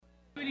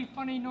very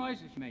funny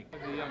noises you make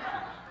with the youngsters.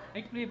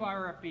 Make believe I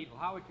were a Beatle.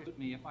 How would you shoot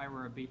me if I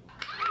were a Beatle?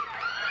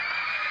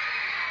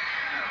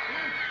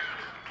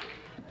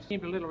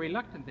 Seemed a little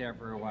reluctant there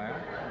for a while.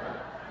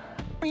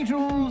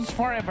 Beatles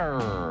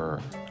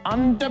Forever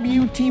on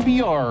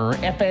WTBR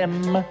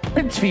FM,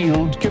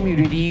 Pittsfield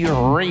Community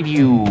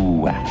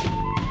Radio.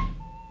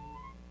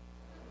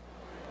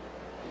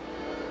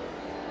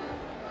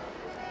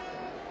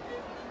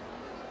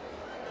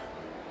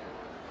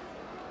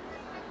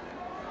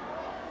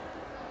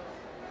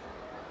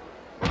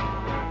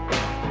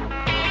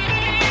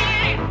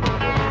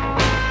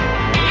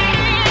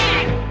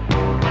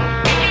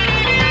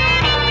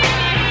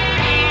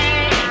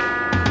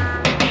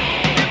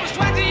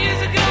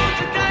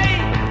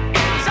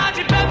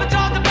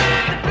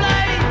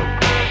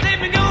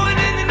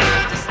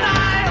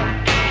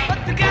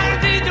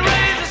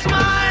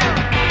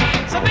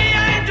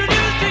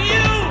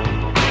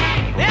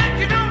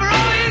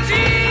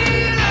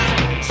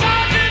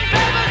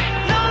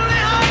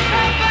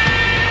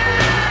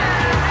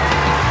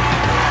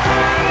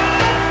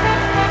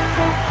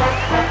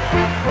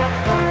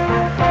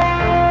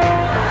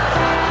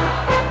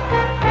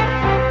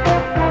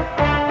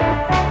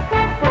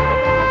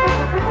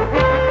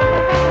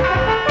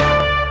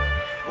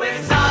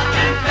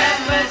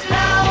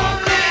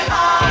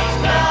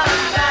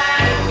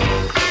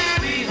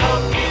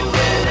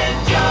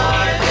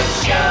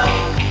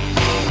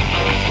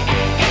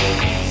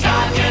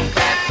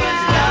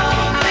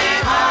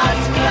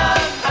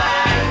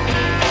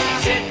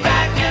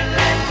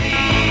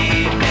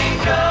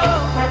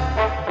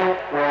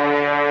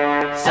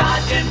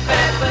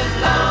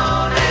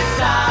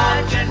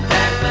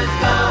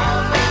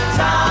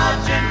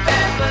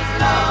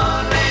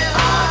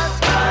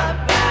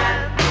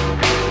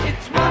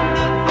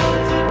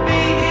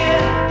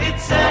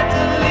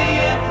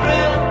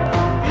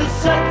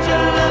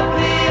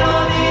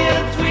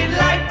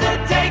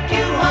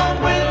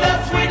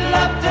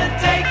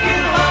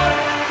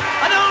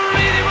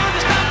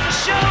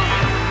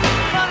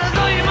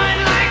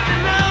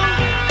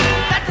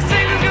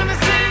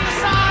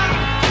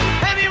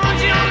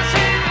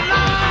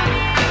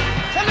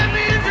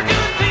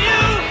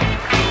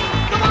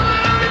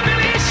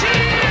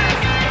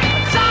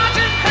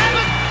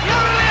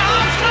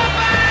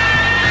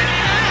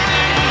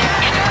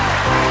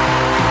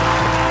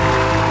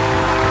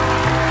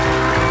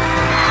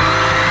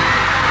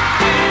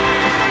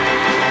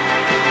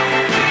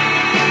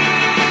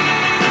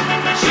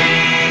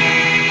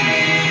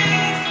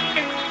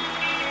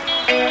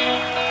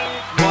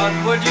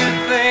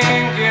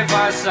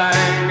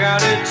 Sang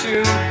out a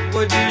tune,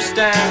 would you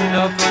stand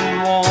up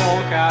and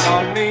walk out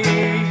on me?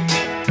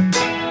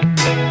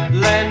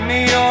 Lend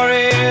me your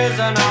ears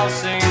and I'll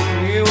sing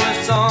you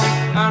a song,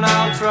 and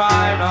I'll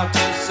try not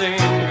to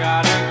sing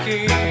out of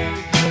key.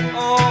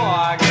 Oh,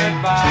 I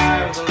get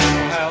by with a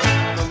little help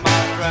from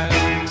my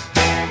friends.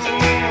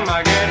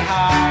 I get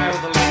high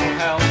with a little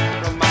help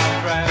from my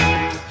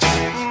friends.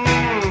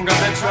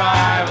 Gonna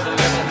try with a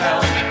little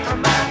help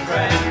from my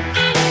friends.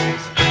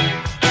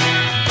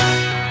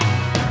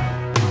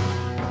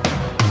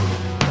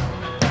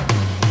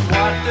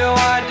 What do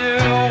I do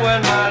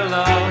when my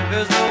love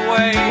is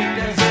away?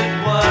 Does it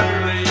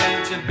worry you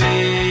to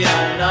be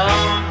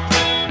alone?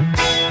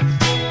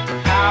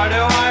 How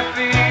do I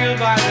feel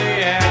by the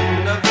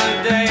end of the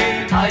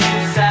day? Are you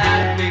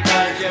sad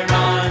because you're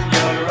on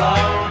your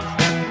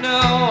own? No,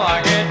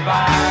 I get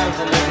by with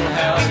a little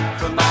help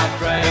from my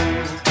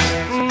friends.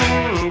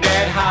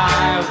 Get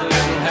high with a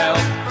little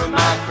help from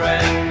my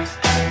friends.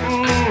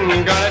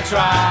 Gonna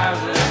try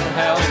with a little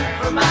help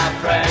from my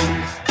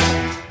friends.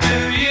 Do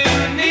you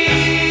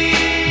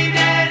need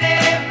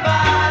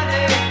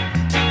anybody?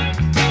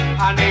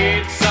 I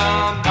need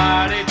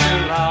somebody to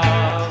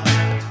love.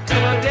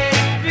 Could it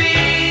be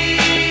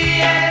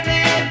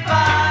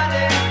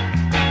anybody?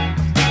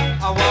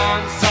 I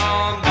want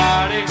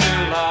somebody to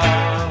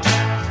love.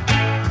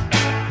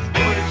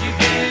 Would you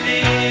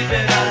believe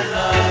in a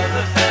love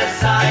at first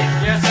sight?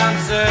 Yes, I'm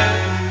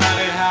certain that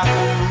it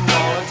happens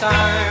all the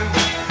time.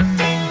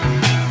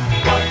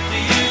 What do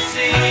you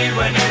see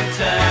when you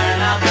turn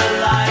out the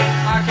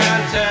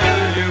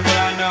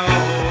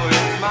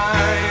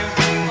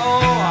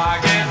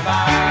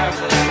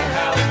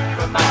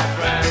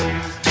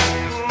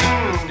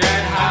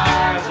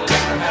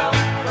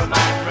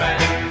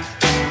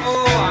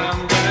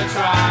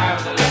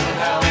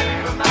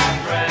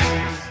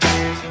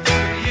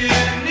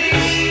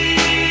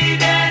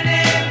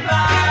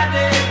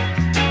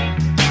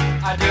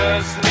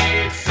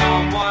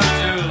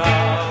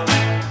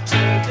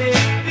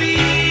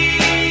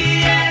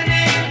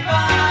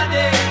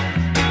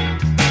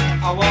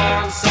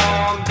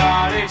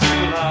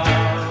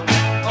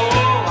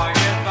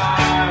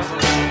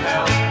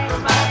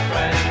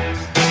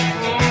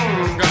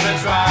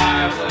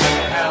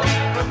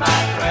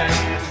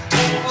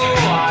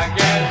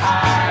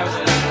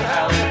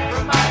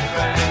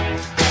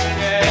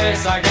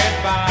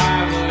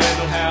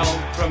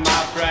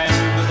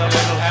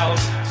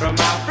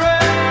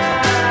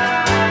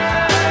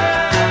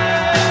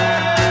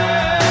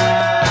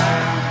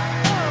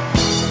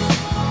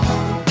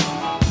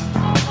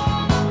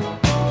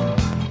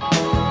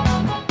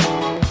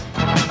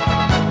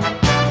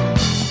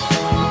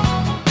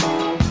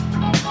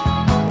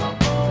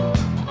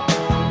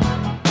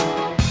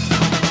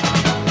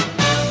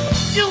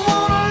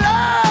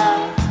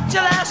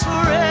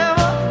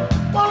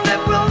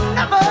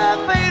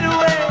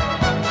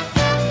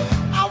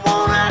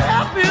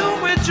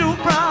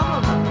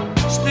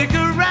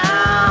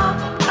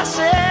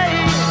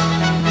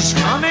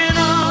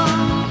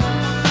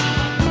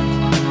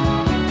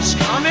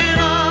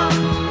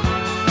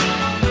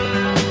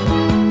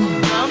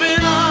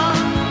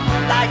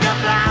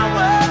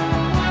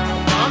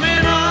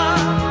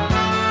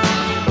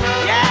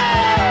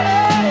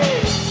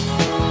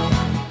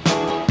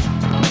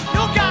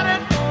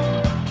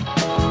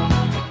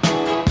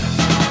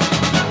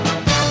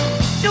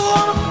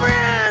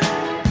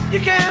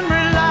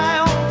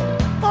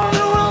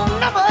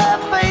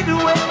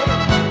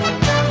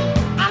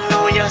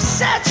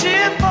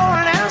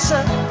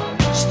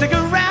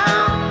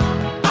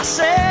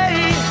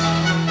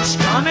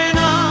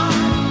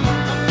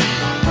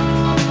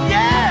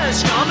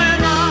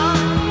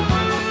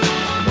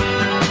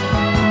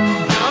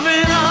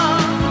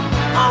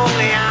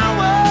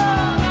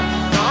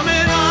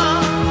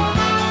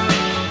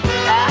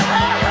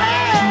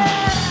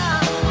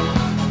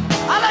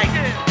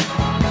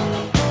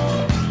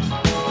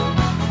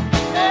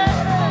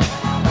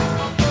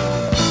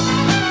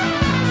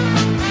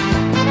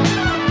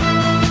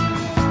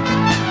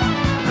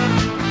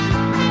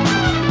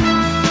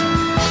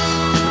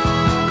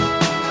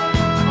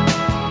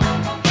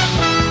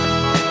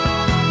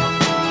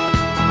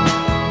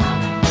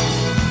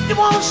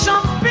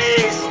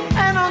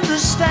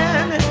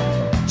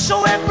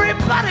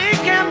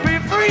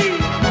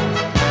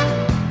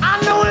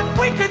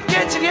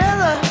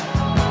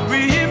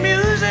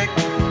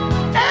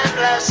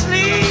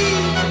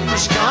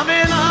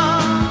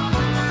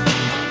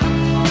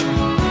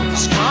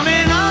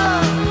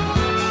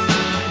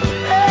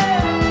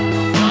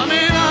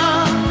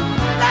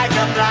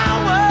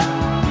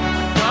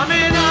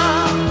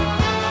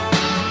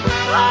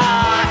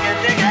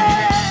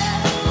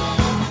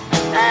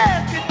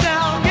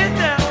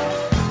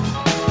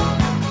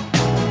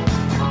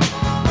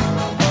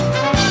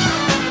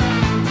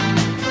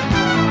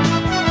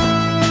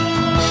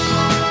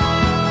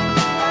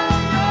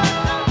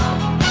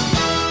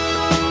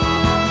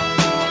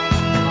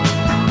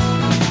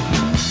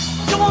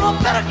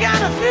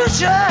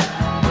future.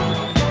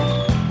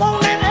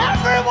 Wanting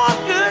everyone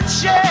could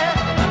share.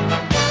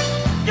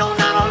 You're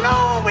not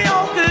alone, we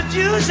all could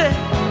use it.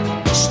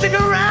 Stick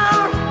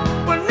around,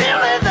 we're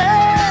nearly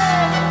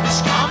there.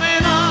 It's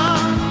coming on,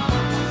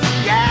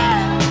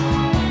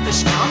 yeah,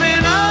 it's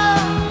coming on.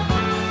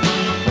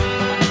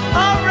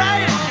 All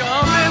right, it's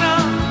coming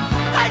on,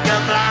 like a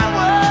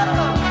flower,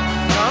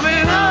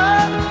 coming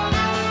on.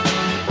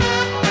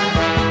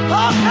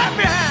 Oh, clap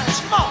your hands,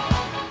 come on,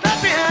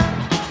 clap your hands.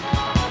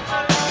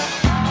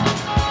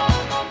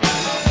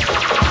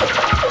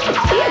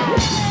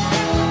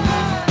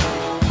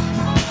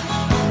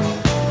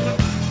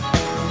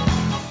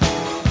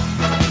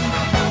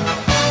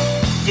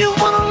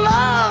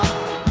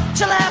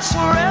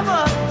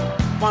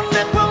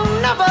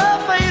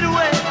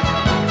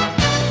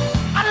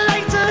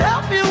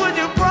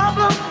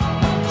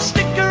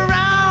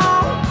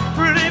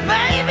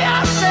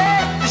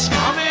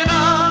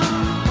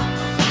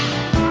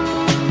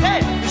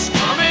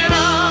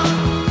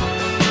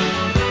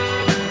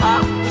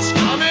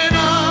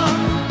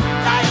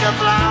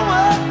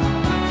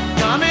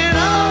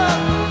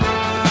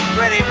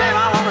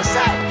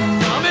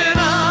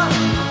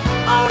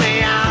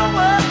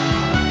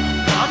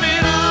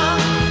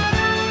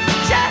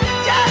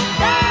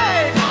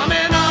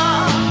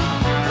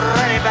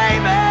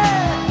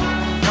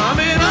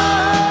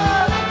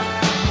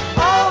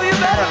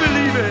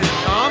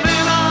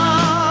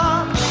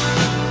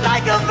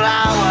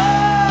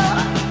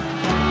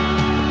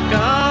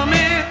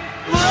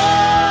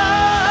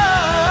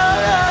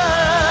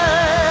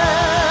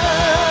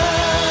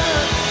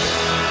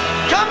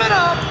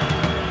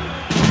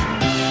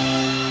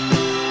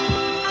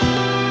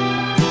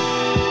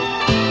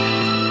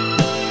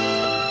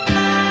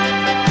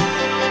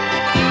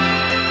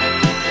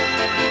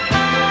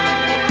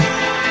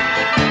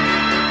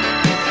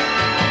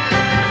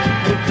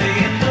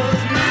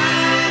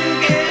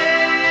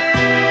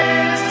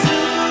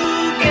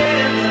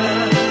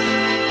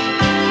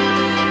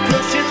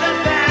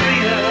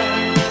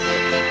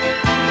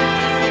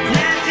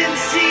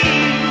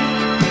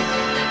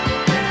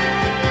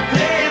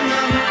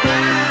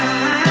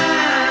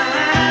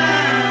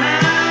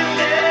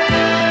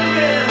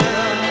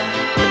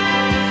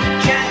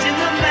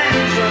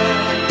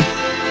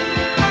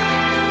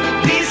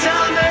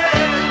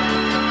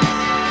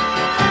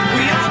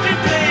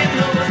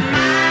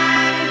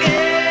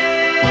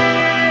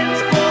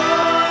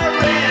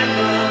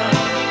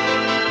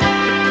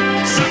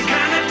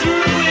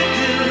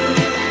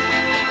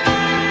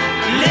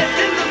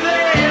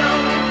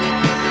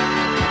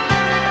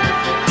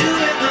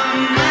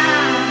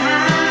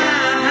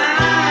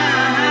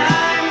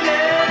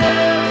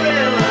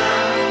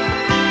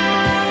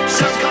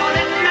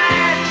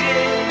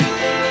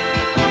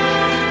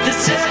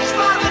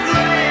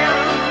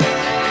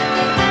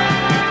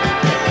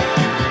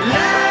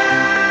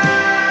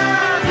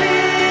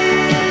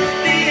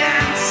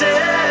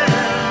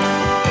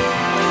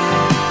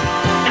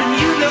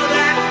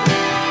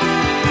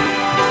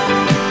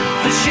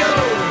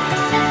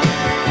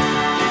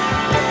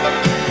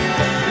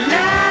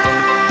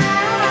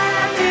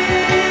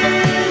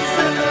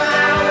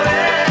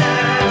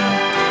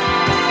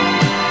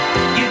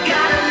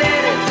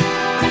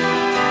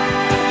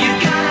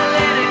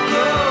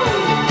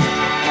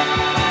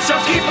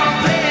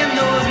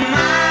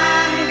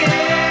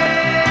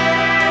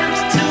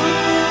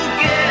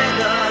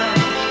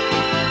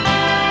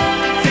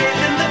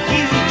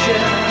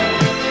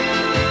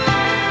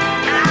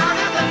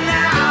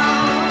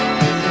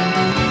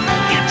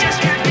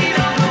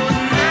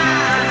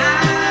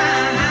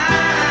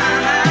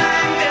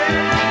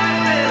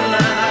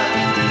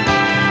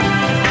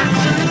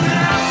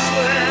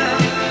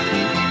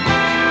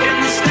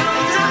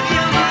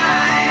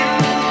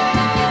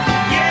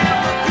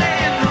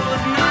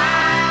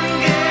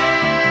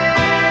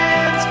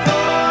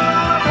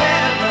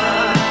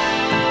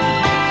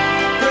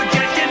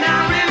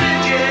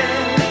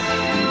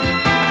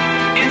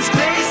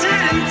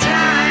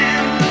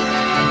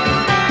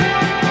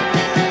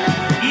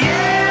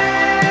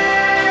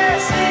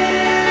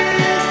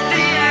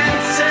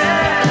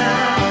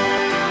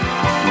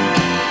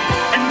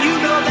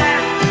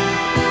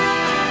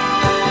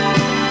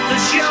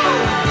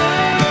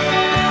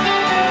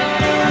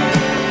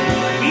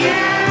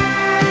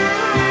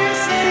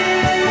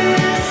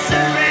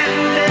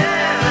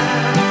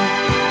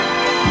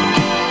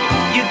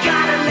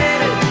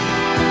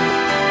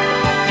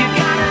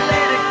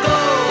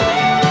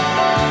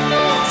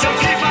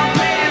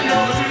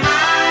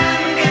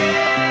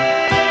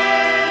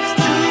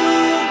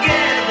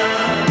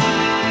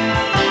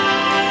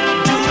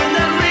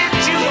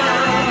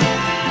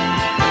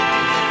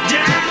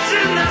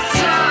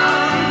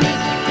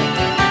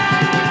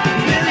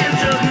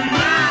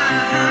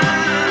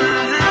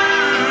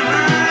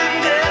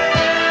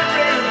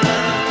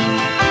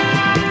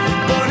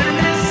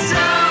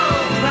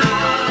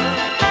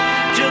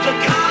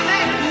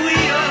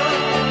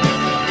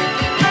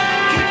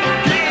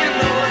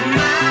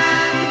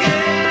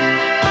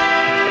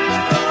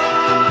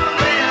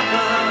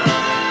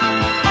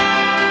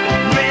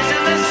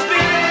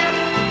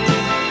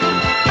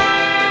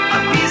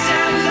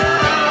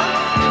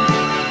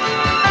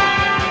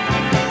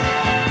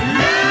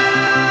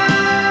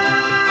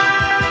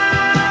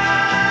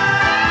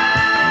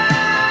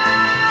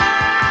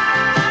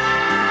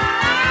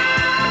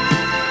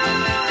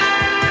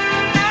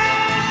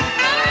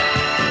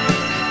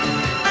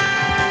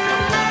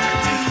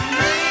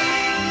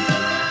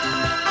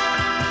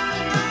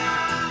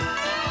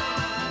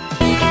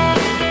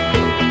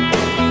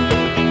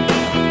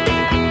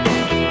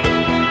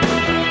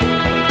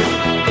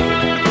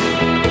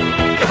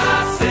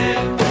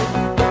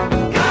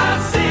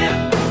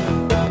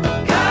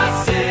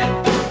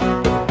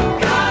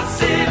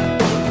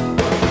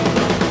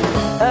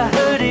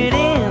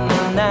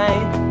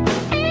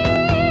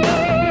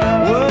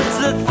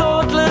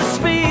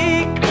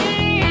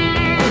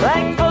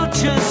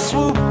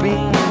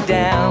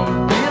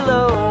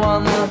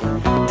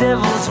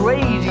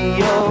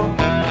 radio.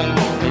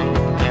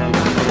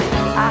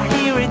 I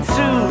hear it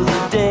through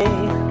the day.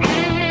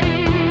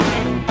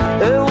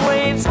 The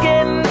waves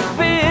getting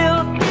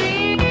filled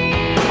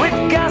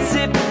with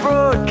gossip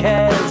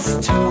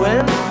broadcasts to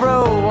and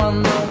fro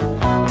on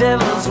the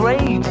devil's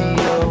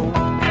radio.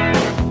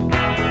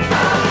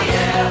 Oh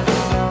yeah,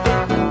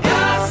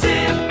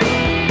 gossip,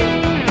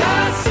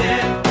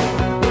 gossip.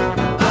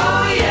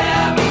 Oh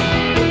yeah,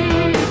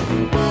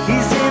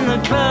 he's in the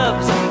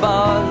clubs and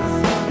bars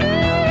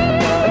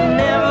and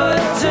never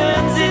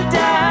turns it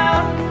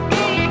down,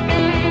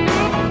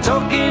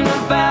 talking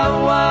about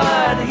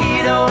what he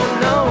don't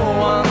know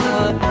on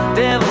the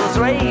devil's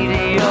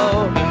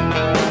radio.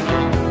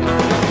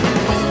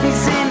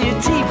 He's in your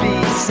TV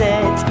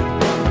set,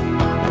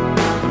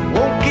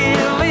 won't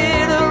give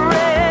it a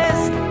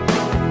rest.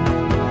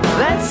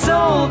 That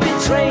soul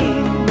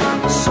betrayed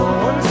so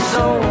and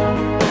so.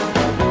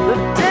 The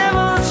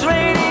devil's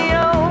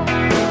radio.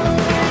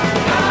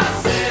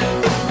 Gossip,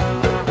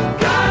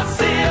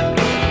 gossip,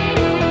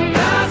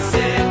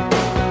 gossip,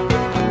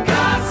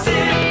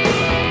 gossip.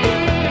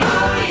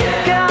 Oh yeah,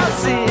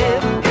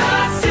 gossip,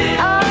 gossip.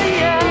 Oh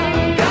yeah,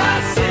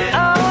 gossip.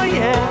 Oh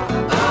yeah,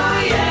 oh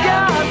yeah,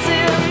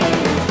 gossip.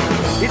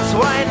 It's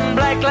white and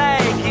black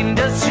like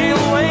industrial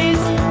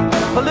waste,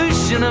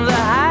 pollution of the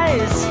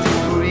highest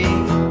degree.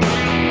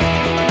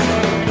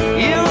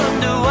 You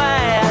wonder why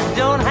I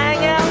don't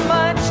hang out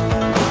much.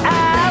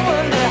 I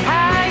wonder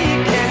how you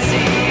can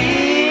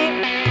see.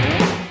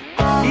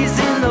 He's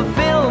in the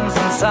films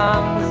and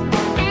songs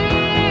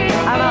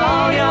and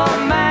all your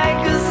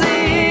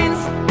magazines.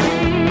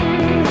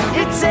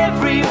 It's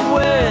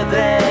everywhere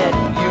that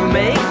you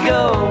may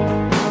go.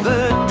 The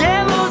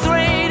devil's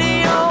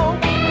radio.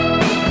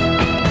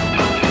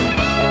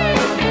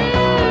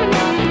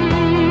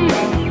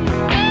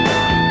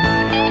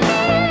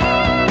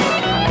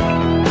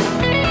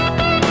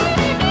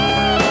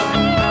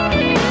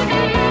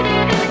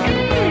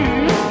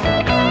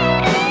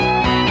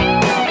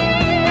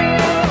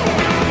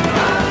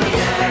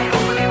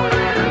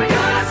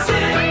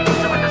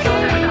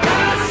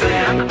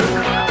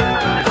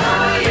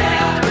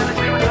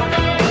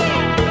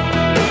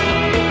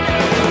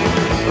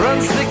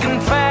 Runs thick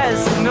and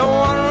fast, no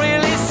one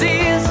really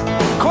sees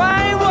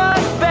quite what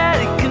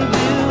bad it can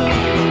do,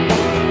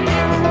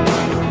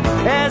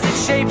 as it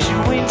shapes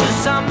you into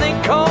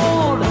something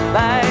cold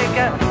like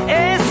an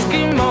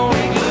Eskimo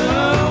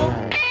glue.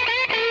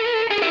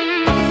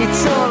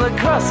 It's all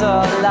across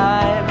our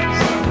lives,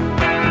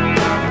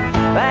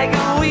 like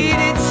a weed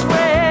it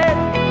spread,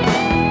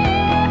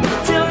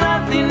 till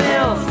nothing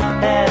else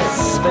has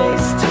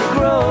space to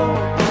grow.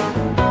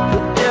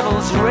 The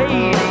devil's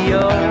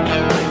radio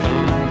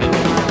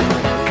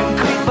can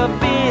creep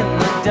up in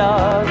the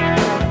dark,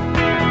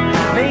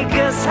 make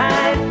us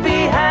hide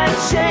behind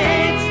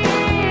shades,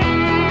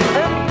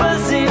 and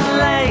buzzing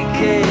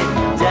like a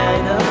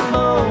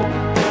dynamo.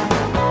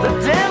 The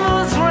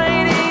devil's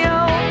radio.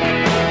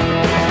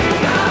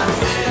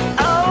 Gossip.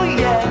 Oh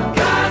yeah.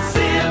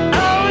 Gossip.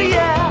 Oh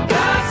yeah.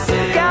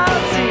 Gossip.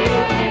 Gossip.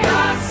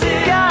 Gossip.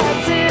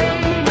 Gossip.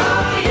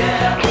 Oh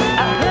yeah.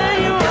 I heard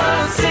you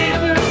on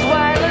Satan's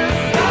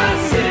wireless.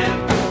 Gossip.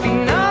 You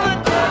know the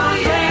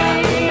devil's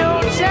radio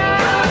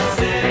child.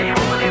 Gossip.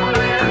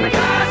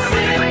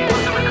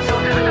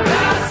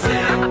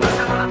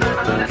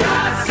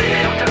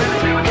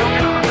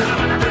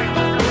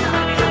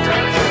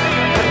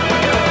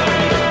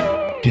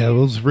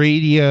 Devil's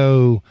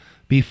Radio.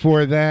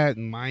 Before that,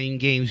 Mind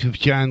Games with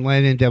John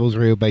Lennon, Devil's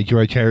Radio by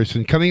George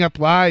Harrison. Coming up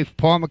live,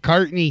 Paul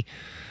McCartney.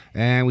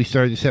 And we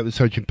started the set with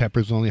Sgt.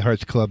 Pepper's Lonely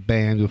Hearts Club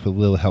Band with a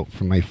little help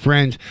from my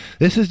friends.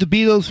 This is the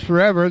Beatles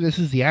Forever. This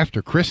is the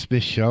After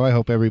Christmas show. I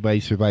hope everybody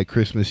survived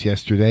Christmas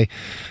yesterday.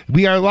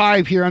 We are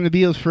live here on the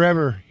Beatles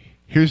Forever.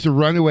 Here's the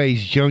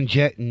Runaways, Joan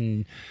Jett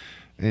and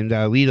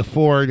Lita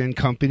Ford and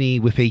company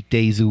with 8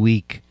 Days a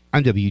Week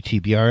on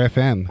WTBR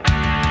FM.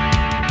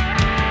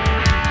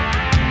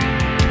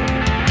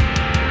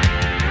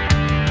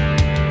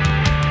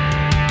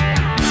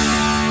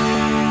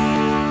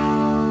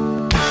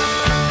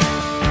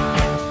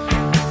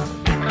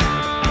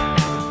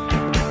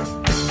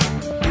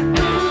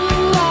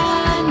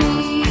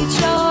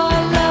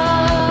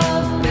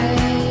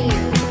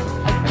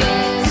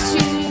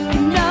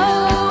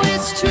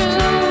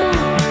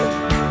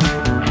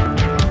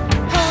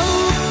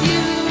 Hope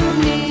you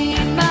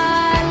need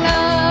my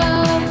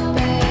love,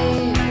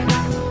 babe.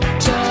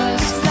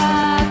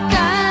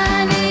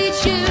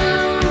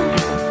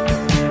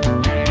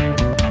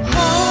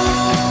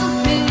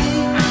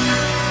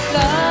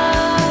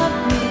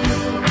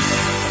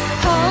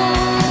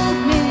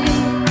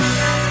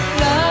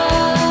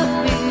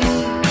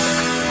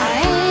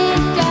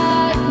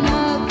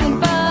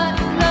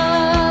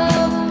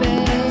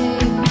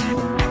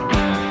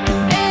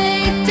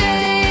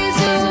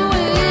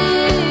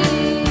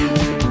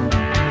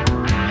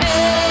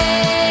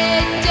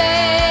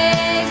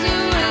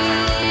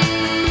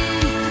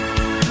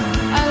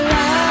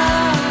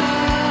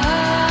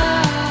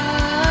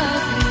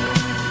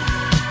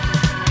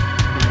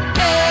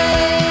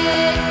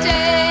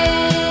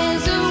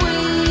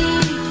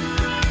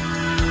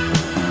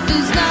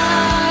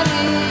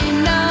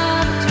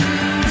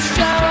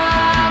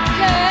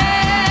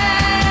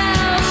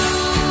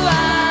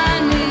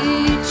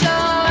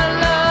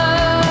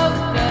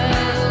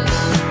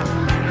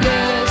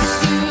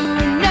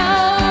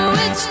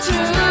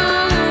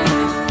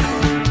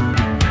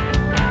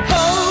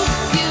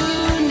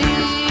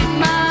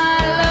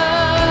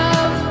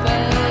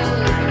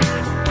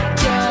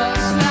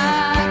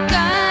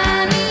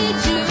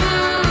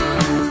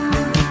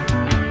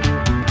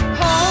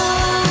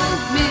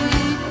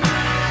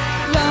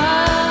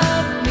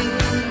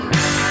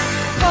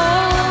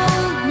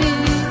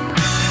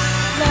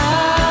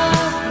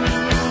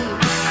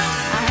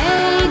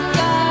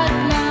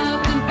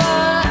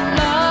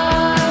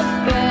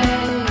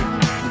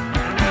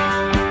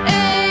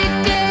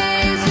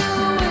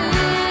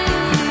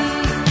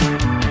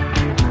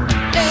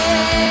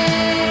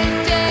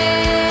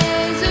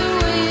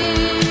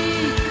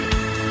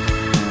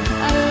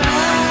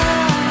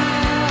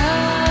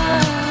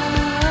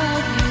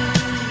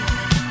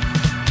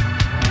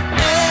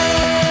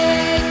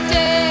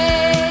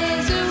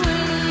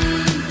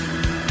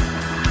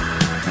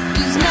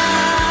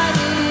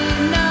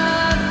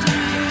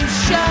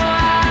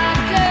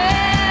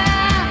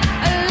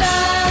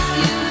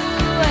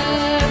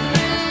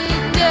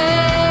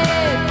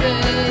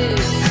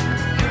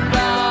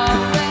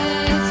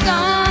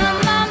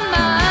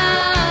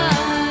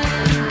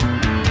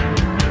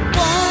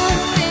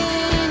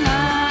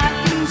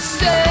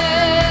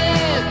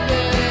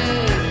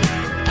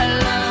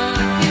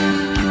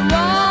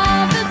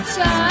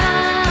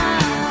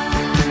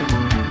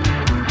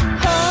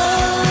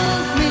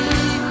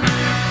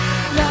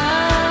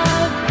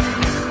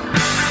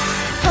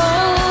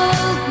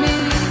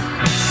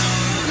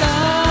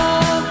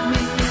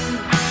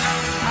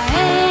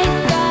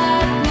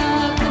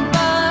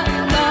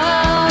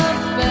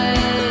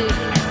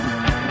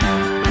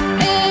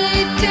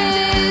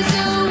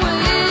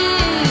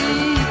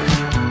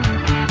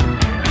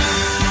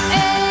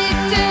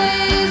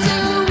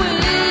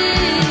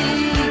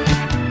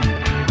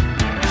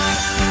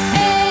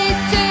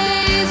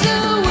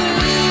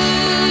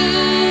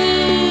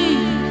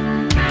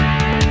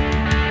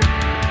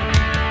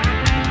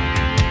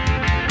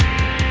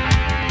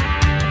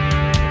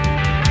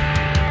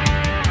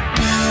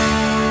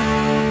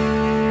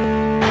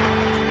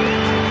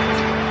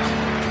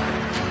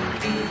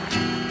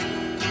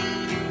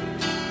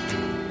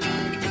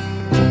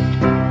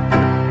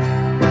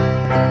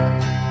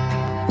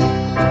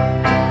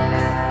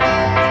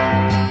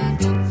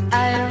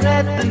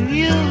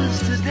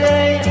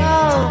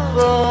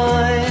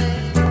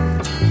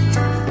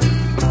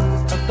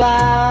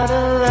 about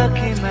a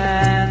lucky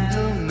man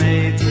who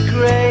made the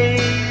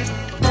grade.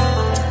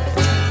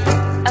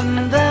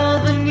 And though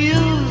the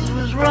news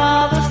was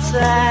rather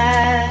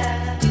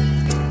sad,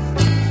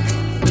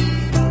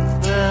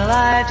 well,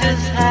 I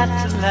just had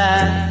to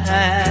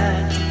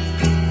laugh.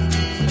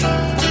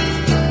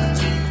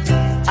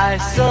 I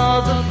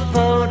saw the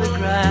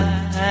photograph.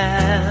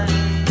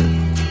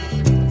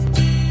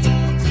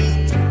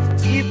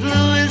 He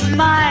blew his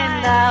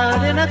mind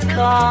out in a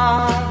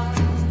car.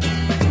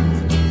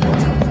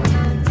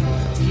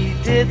 He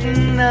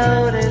didn't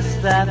notice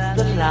that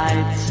the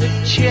lights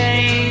had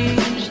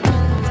changed.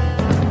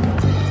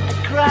 A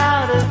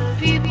crowd of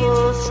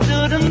people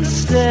stood and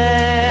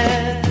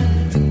stared.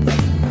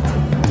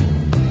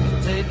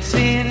 They'd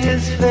seen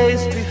his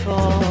face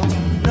before.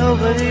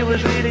 Nobody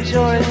was really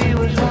sure if he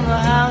was from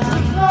the house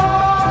of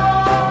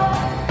law.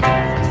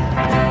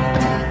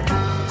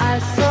 I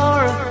saw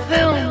a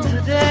film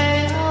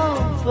today,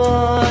 oh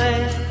boy.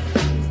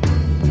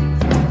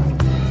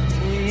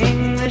 The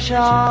English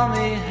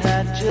army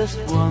had just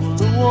won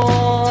the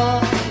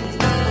war.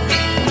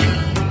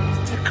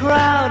 A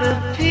crowd of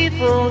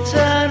people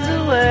turned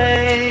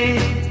away,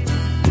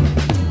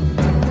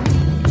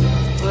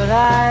 but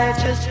I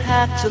just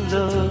had to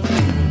look.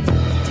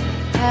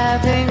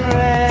 Having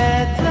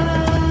read the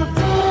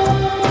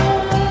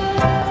book,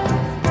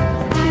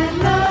 I'd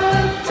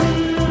love to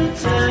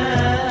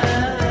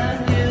turn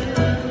you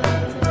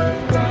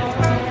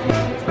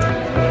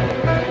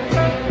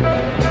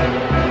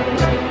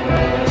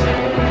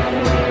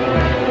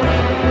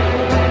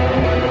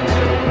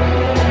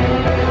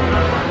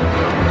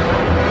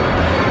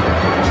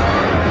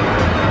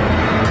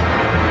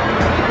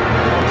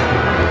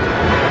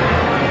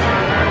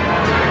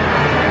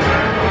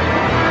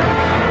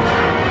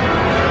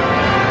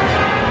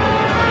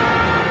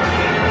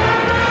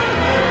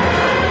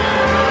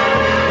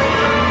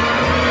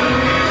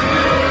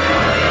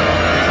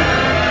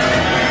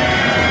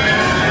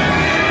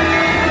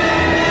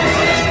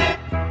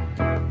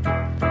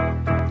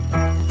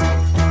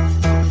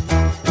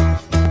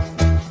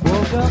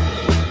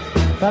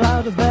fell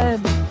out of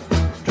bed,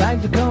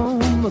 dragged a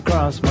comb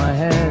across my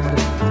head.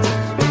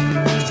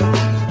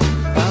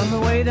 Found my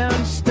way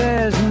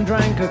downstairs and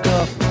drank a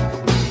cup.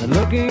 And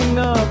looking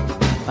up,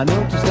 I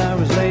noticed I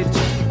was late.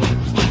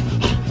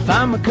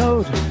 Found my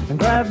coat and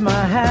grabbed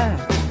my hat.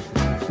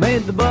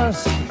 Made the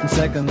bus in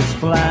seconds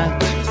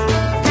flat.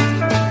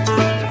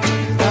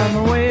 Found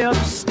my way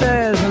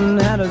upstairs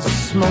and had a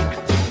smoke.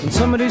 And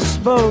somebody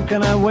spoke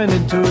and I went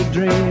into a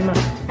dream.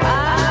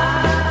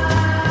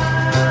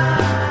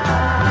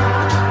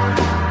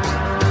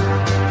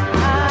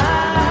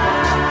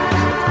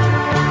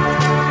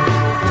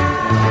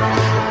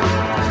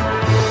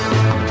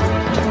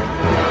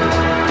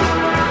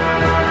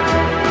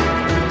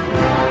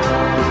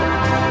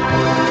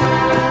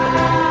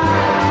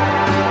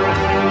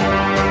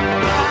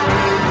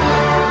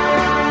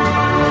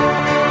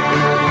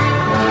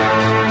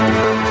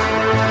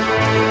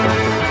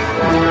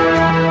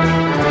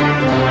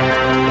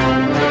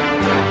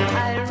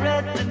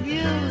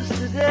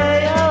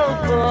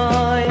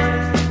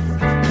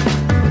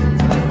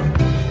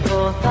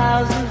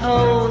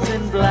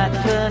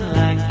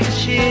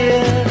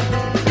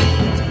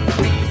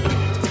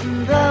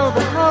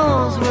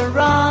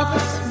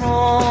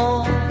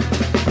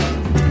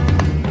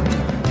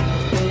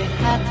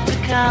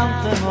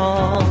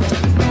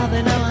 Now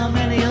they know how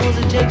many holes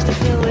it takes to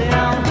fill the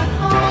outer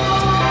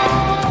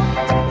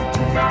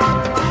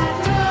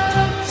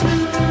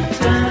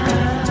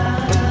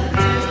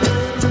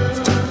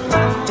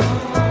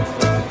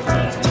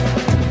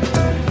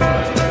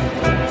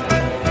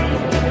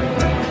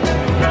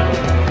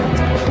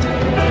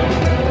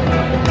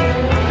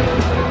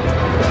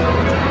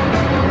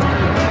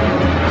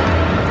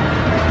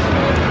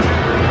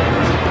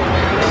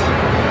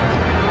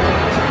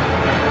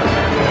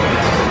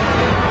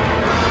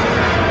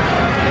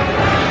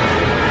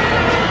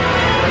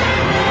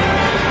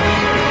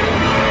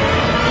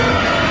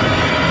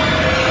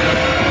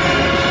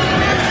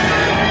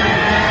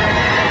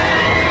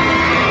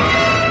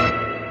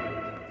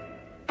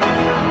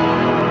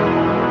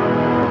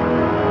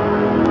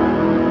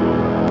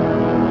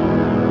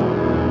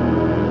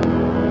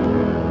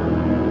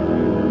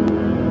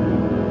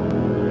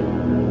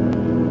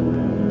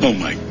Oh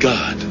my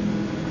God.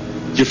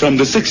 You're from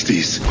the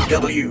 60s.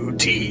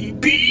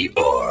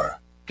 WTBR.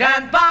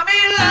 Can't buy me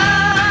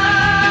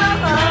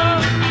love,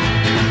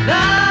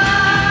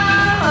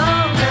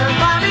 love, can't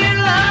buy me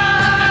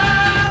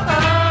love.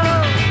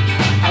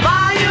 I'll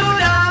buy you a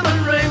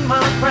diamond ring,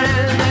 my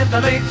friend, if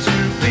that makes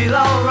you feel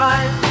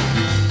alright.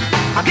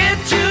 I'll get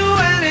you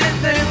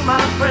anything, my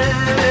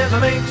friend, if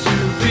it makes you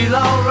feel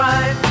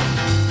alright.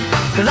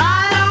 'Cause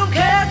I don't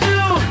care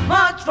too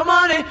much for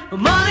money, but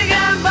money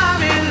can't buy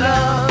me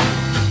love.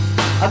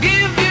 I'll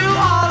give you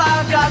all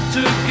I've got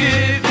to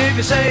give if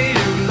you say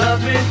you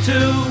love me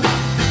too.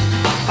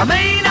 I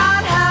may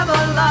not have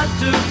a lot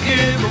to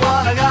give, but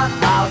what I got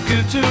I'll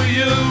give to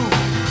you.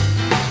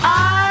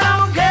 I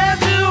don't care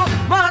too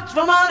much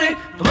for money,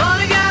 but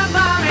money can't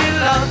buy me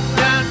love,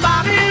 can't buy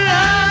me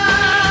love.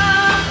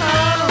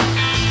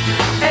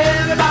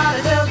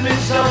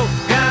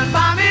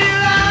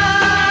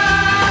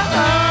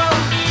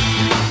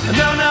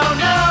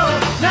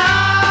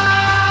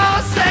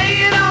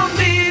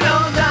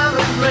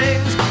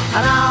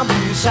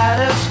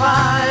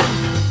 satisfied.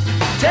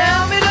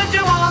 Tell me that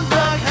you want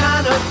the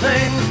kind of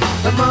things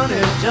that money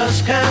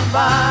just can't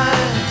buy.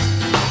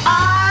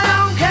 I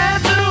don't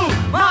care too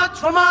much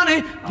for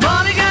money.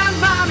 Money can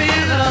buy me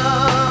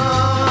love.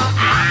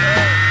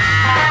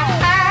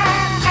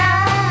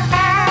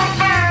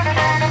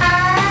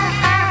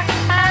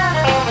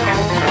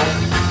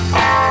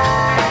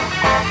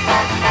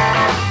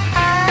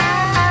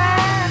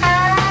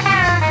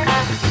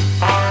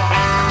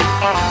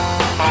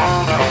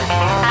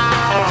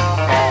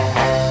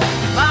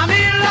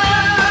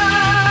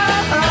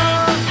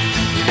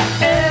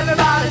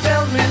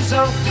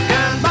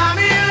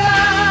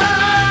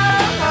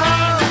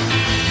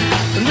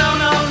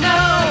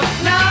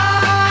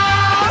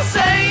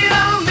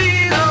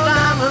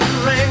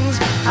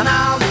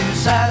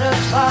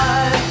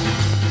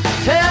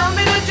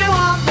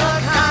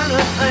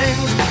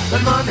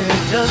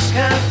 Just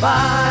can't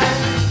buy.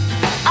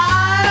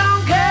 I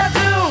don't care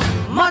too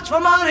much for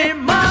money.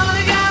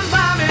 Money can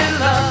buy me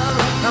love.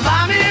 Now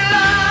buy me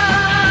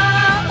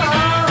love,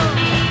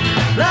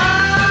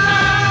 love.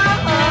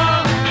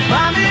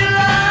 Buy me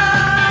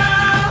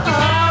love.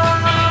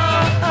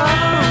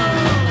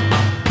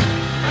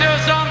 Do a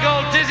song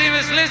called Dizzy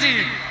Miss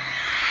Lizzie.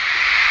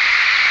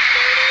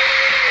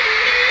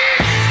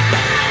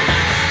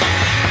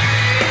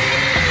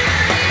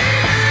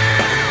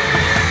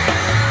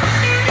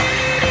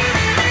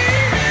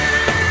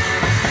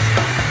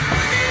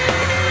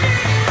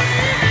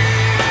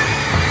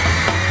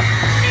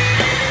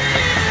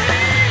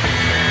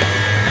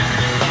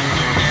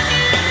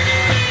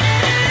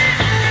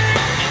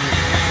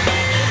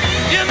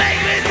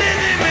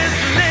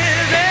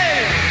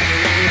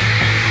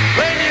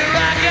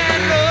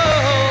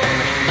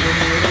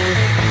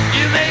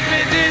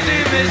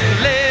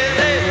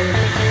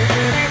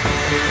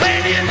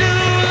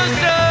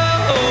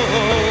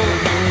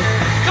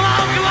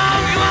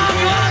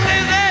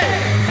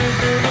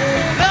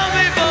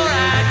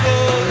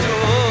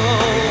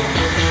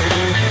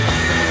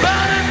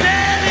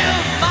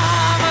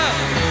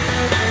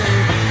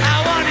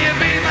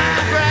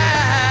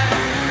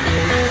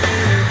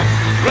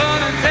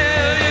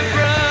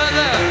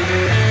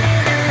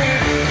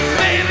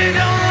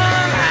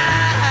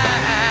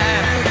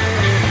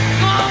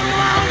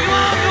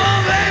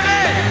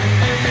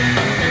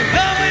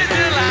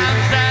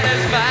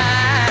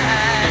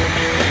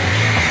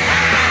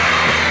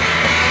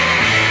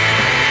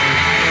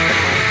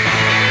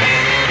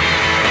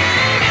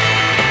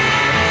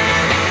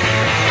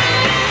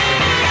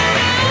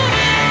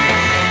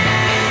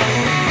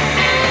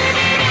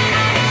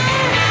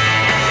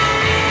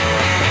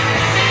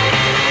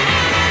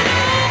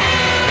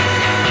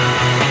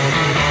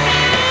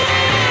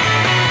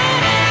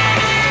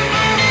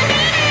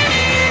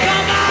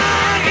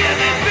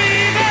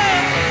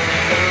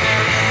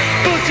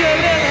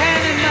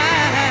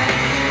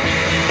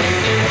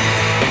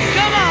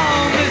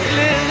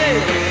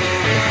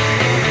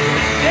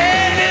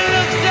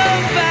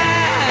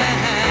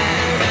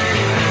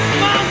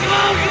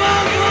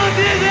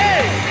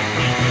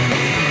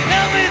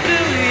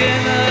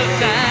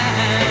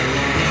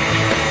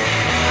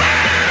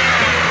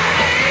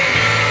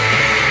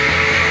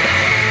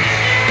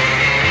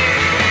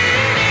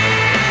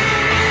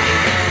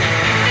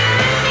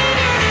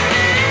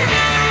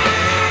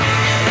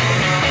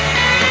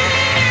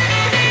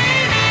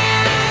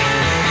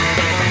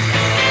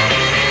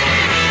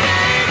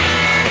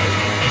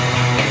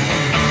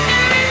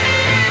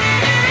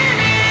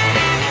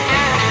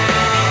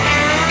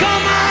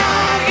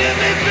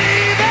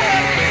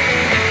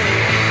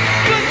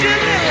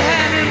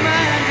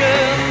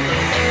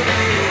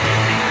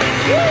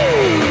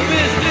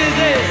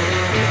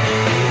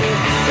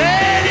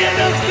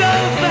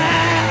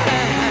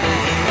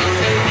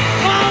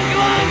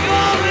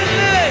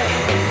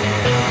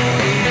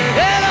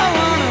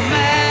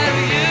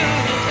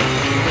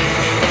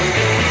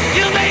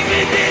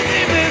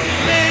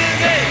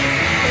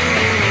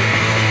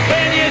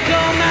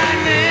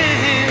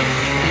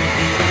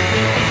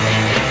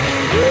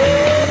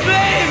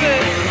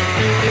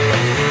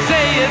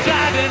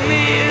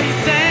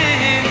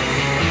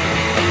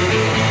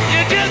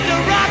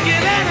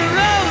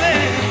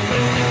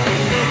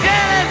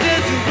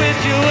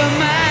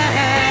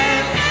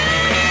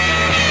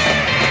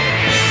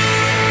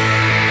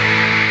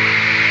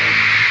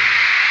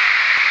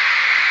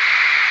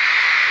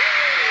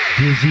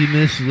 Dizzy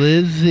Miss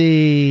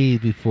Lizzie.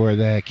 Before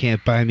that,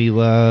 Can't Buy Me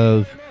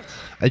Love.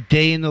 A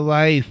Day in the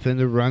Life and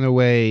the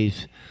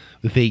Runaways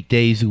with 8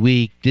 days a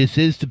week. This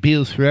is the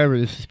Beatles Forever.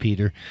 This is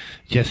Peter.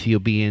 Jesse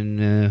will be in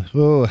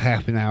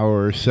half an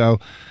hour or so.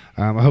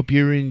 I hope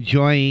you're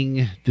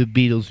enjoying the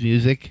Beatles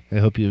music. I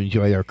hope you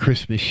enjoyed our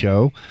Christmas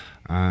show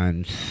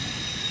on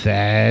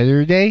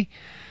Saturday.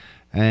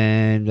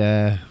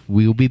 And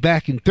we'll be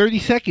back in 30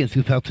 seconds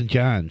with Elton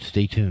John.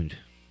 Stay tuned.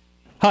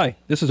 Hi,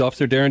 this is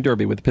Officer Darren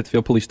Derby with the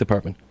Pittsfield Police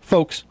Department.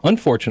 Folks,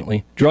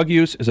 unfortunately, drug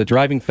use is a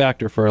driving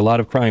factor for a lot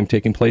of crime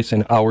taking place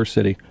in our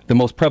city. The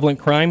most prevalent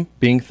crime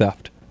being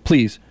theft.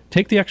 Please,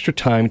 take the extra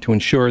time to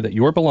ensure that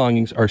your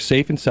belongings are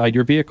safe inside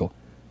your vehicle.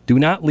 Do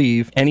not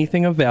leave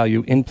anything of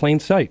value in plain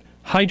sight.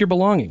 Hide your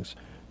belongings.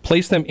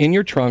 Place them in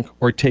your trunk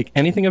or take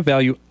anything of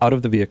value out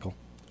of the vehicle.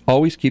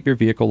 Always keep your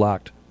vehicle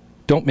locked.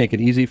 Don't make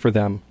it easy for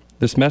them.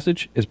 This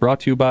message is brought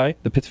to you by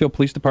the Pittsfield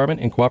Police Department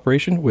in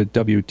cooperation with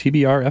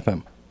WTBR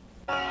FM.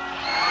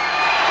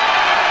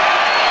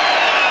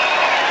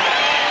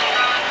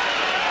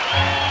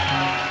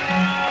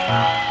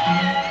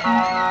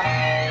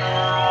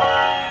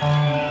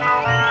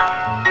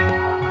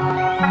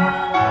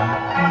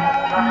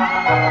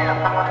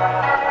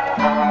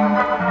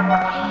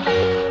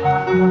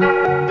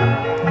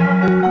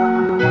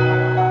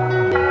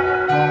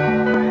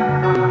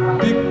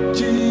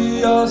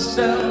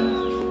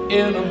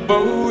 In a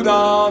boat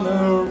on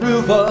a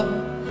river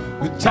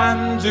with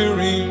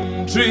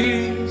tangerine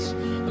trees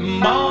and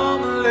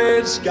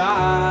marmalade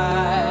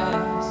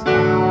skies.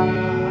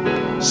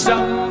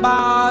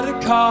 Somebody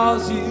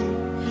calls you,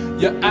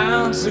 you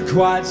answer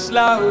quite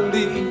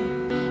slowly.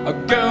 A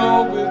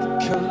girl with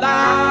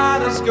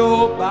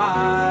kaleidoscope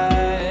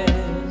eyes.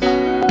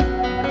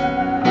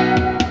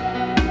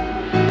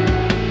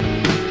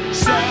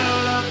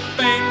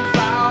 Cellophane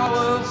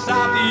flowers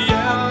of the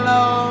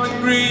yellow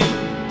and green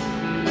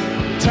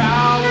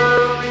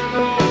towering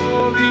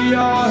over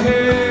your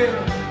head.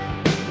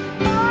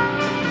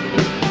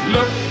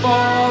 Look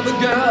for the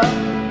girl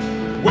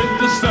with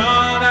the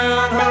sun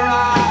in her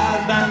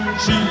eyes, and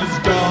she's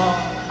gone.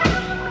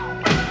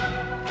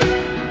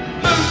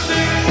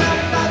 Lucy in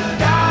the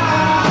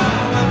sky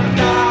and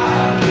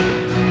down.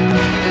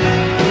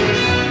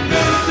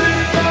 Lucy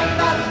in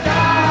the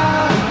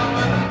sky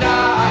and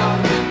down.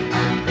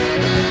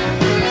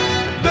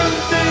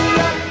 Lucy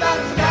in the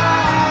sky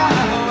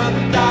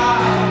and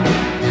down.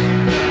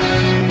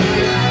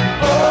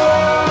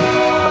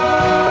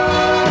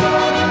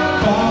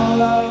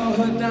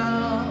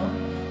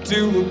 To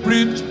a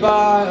bridge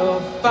by a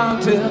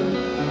fountain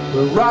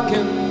where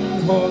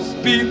rocking horse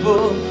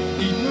people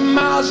eat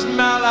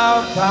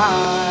marshmallow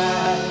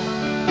pie.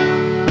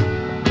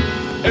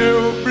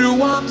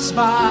 Everyone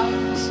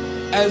smiles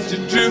as you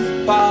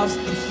drift past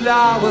the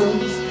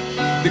flowers.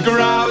 The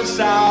ground is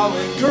so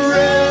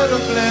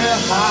incredibly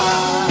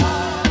high.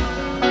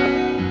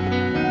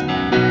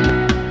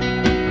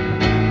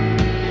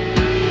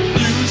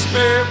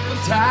 Newspaper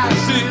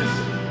taxis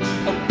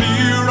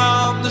appear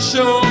on the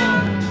shore,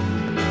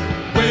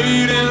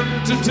 waiting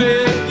to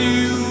take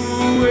you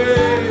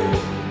away.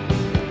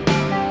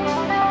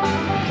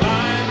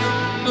 Climb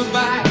in the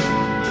back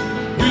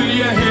with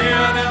your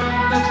head in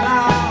the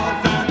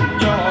clouds and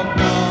you're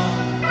gone.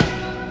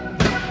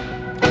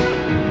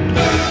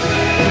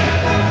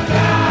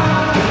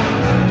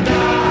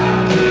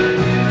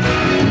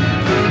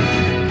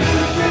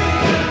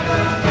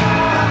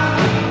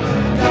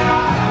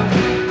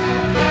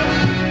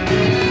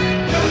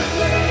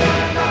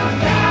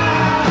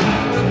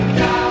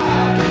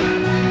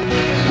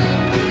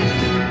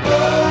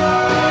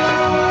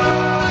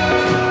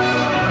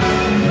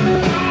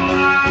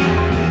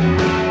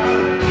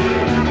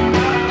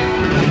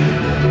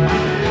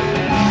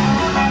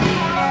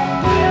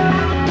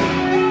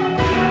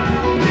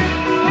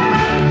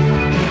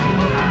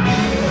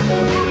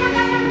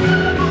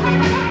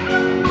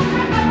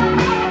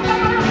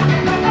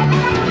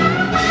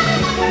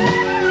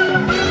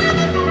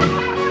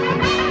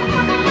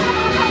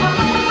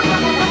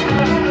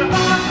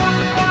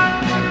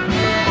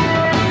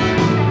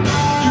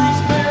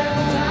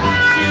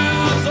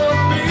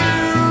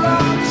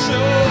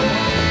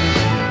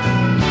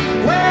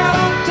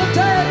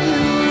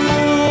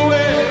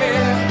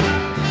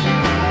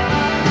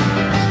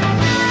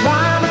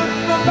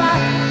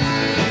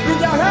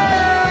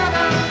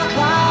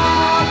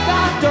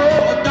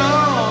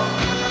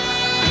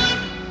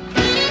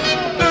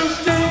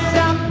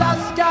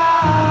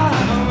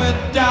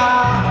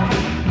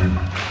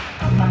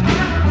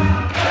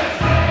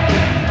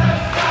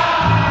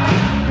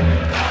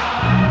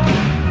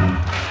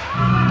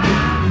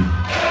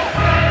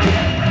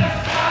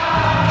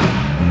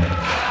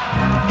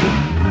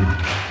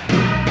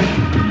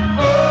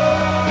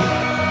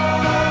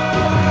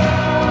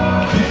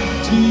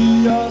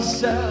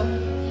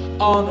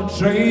 On a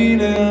train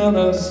in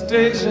a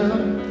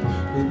station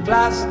with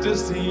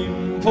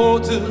plasticine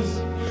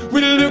porters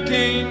with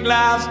looking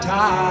glass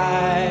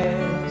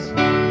ties.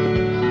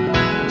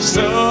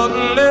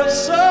 Suddenly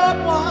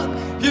someone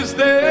is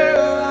there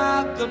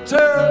at the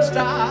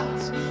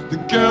turnstiles. The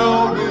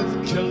girl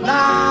with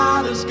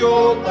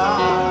kaleidoscope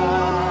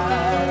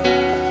eyes.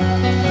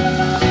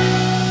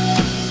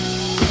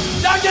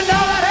 Don't you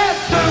know that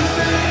it's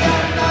Lucy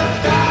in the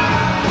sky?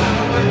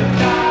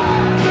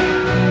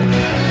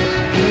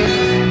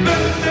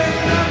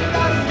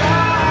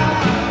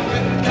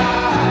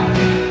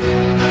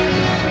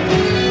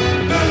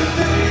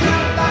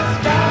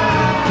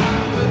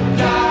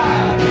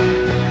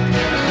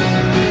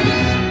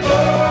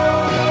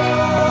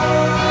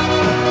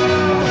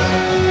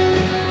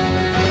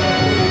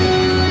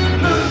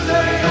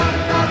 Lucy in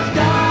the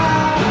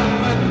sky.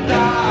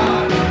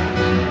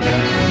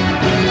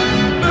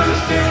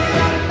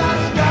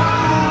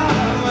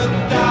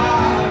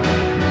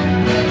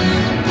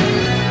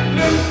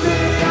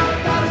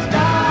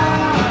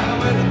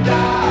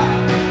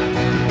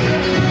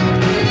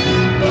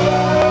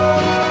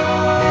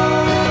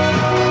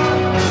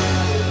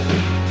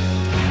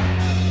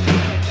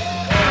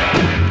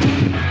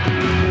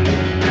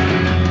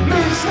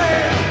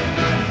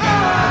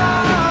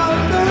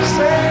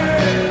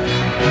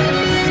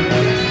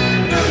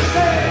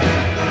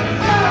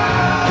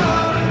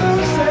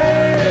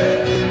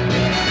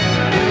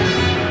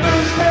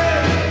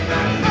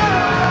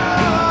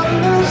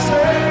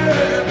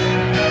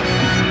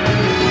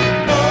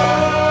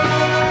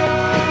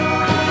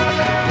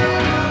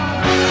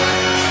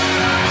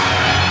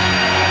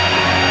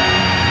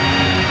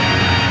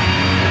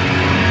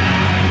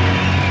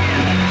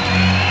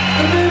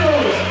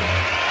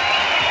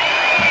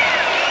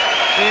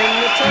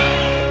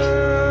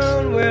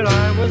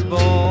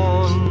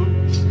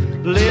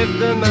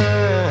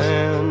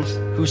 man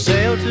who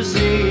sailed to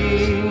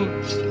sea,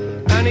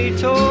 and he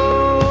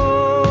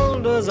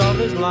told us of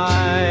his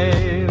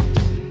life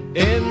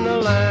in the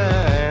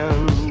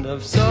land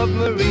of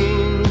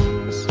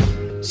submarines.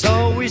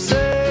 So we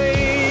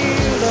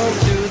sailed on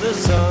to the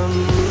sun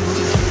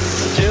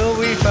till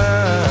we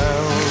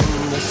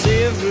found the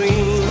sea of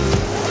green,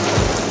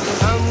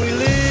 and we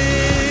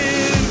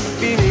lived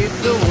beneath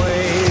the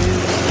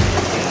waves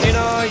in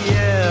our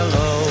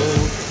yellow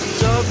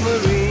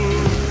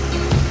submarine.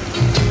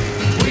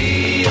 We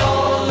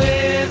all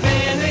live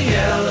in a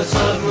yellow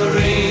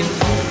submarine,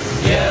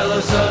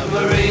 yellow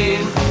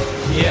submarine,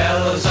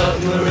 yellow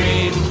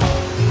submarine.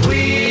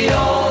 We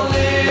all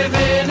live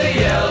in a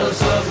yellow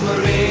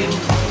submarine,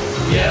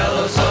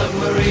 yellow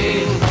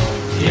submarine,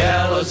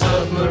 yellow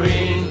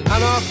submarine.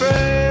 And our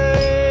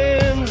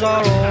friends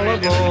are all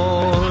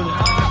aboard,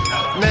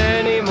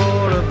 many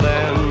more of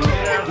them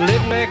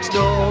live next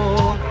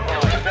door,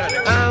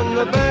 and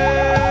the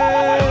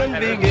band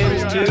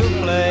begins to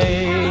play.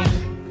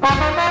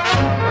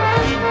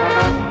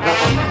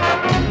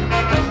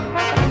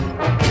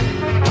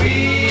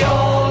 We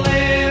all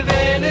live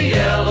in a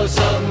yellow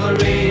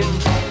submarine,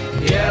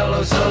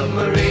 yellow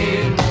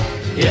submarine,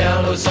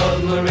 yellow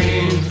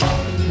submarine.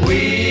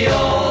 We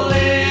all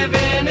live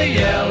in a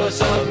yellow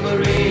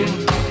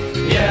submarine,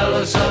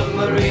 yellow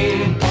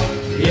submarine,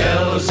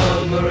 yellow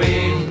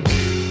submarine.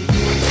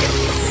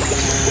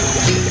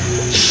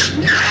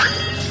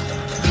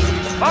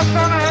 Post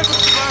on ahead,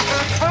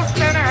 post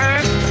in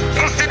ahead.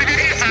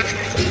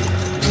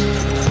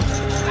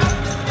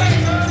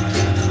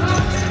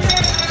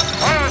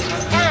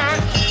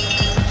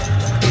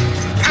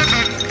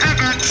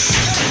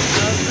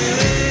 As we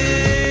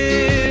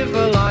live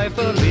a life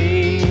of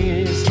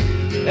ease,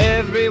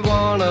 every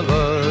one of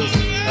us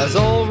has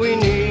all we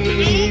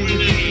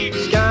need.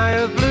 Sky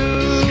of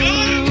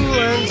blue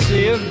and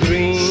sea of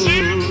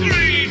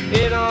green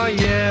in our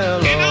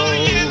yellow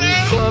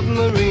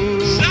submarine.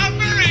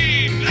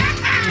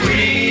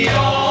 We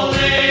all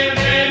live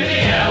in a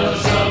yellow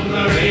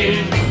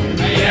submarine,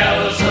 a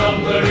yellow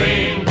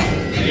submarine,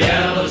 a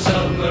yellow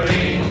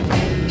submarine.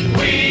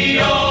 We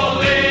all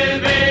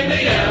live in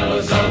a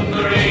yellow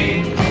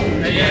submarine,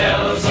 a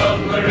yellow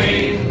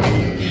submarine,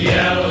 a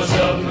yellow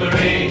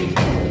submarine.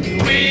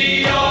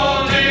 We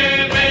all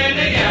live in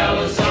a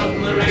yellow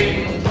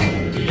submarine,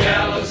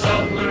 yellow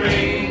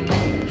submarine,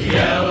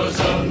 yellow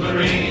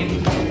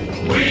submarine.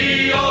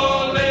 We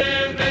all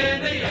live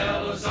in a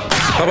yellow submarine.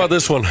 How about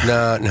this one?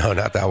 No,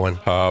 not that one.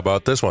 How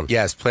about this one?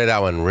 Yes, play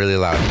that one really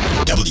loud.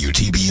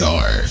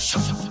 WTBR.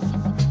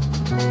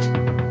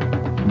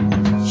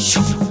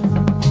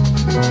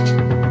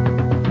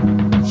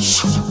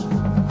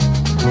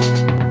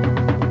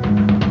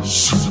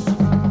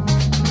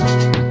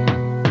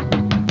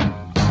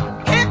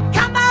 Here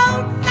come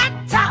old flat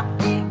top,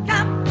 he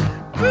come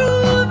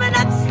grooving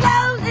up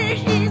slowly.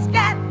 He's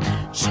got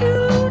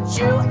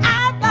choo-choo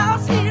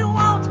eyeballs, he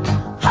won't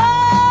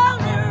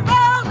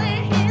holy-roly.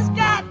 He's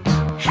got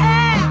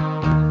hair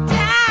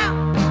down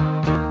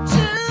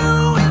to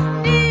his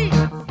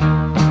knees.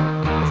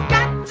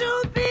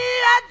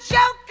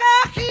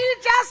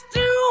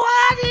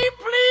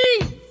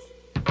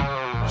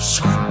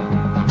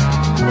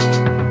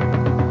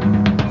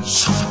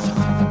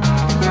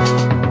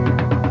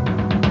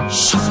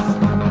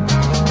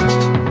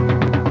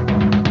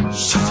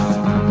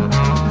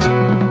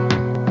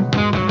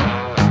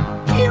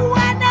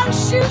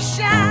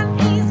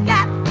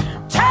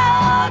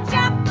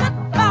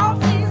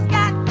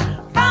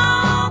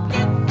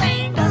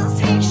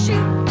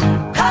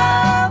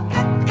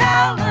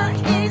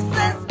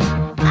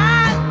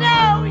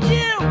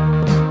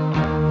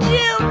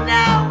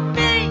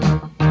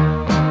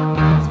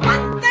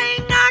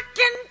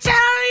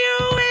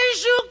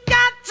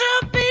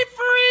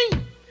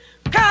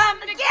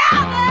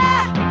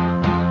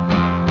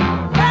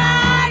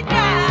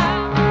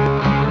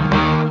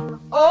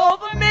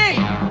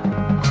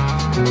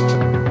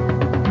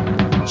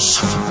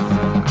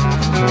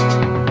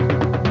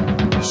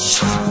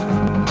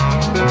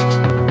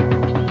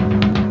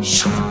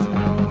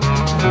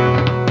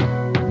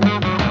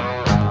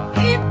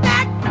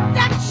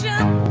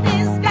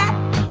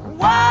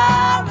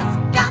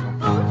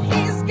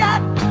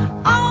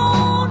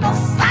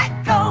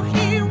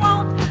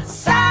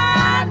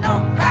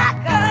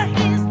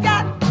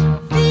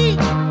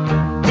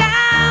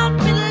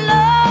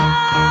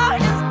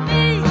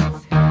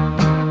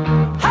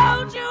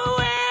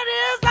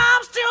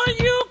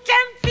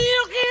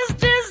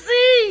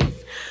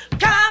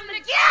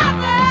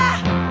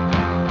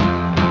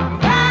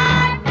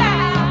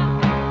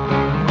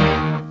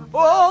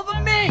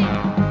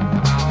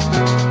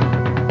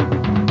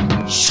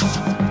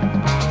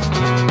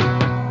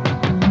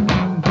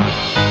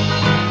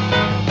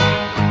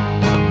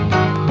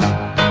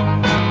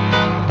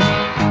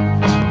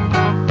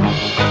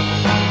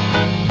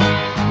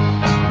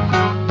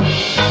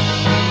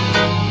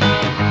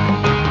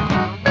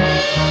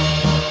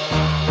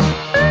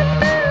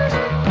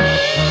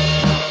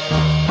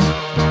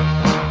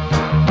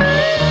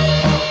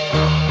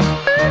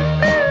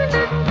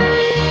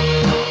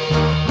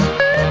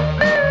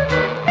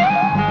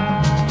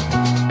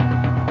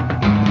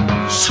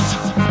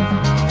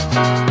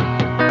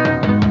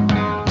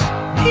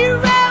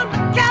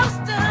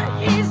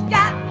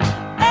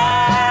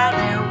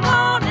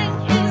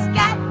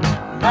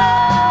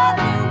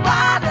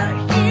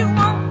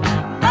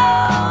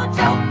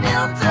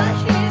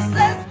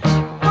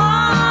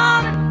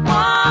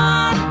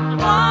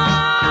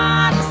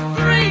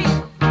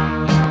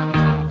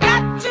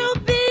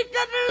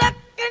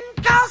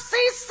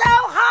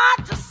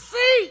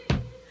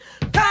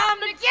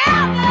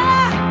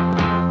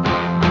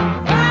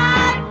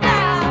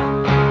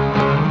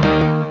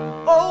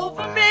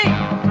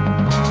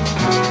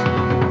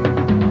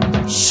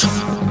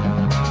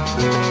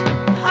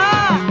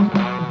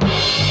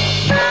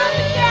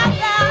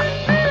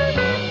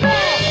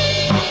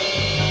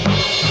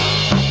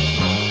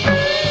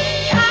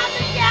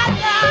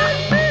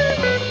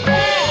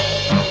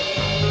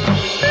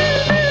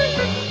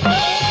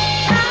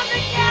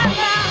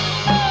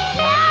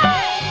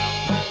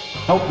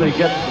 they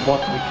get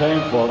what we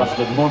came for, that's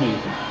the money.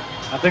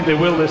 I think they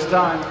will this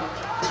time.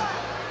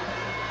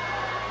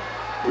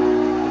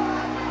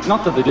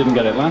 Not that they didn't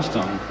get it last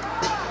time,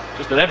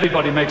 just that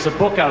everybody makes a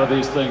book out of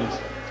these things.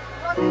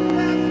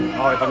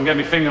 Oh, if I can get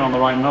my finger on the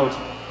right note.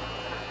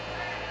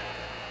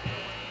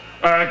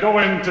 Go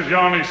into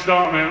Johnny,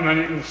 start me, and then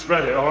you can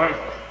spread it, all right?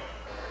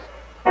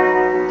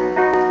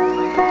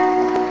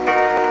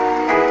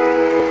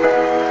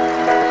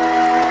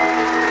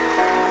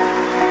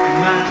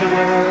 Imagine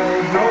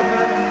there's no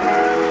heaven.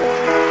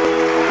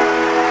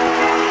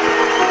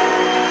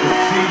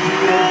 It's easy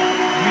if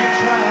you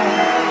try.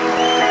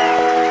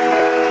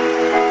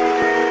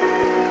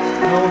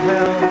 No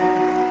hell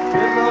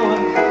below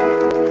us.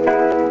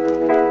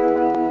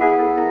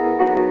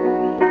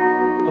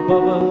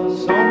 Above us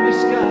only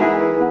sky.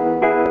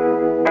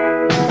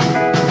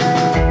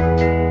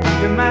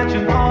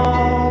 Imagine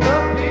all the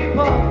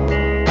people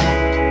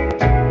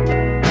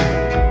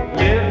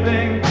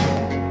living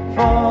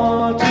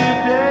for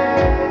today.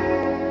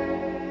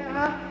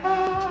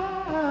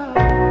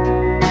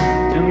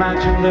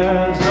 Imagine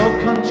there's no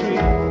country.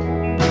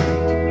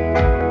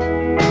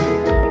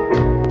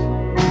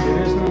 It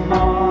isn't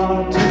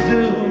hard to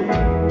do.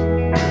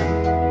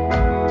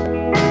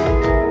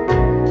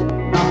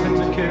 Nothing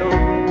to kill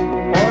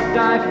or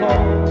die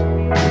for.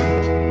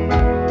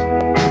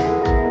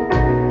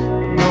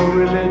 No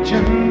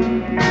religion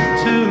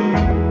too.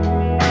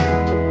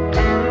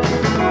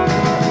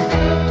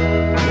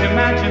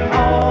 Imagine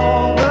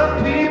all the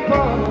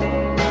people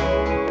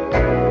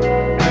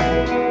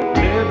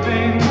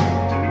living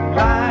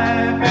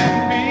life in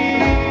peace.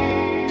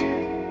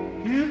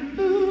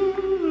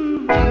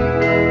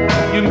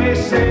 You may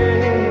say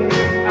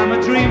I'm a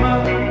dreamer,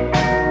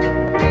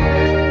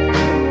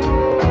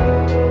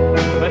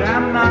 but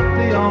I'm not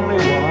the only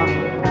one.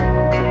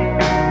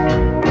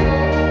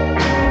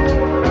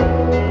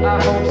 I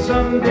hope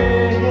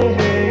someday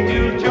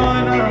you'll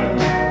join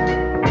us,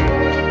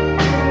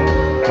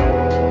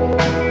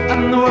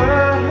 and the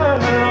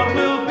world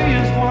will be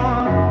as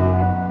one.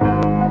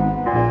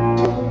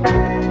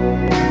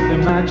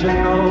 Imagine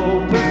no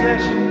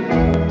possession.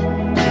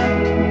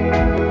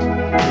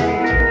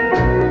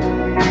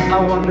 I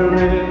wonder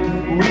if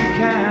we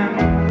can.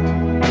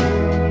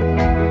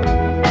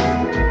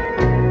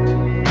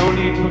 No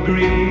need for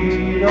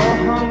greed or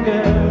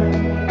hunger.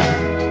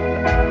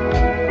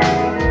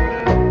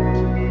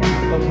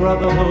 A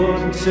brotherhood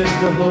and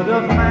sisterhood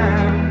of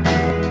man.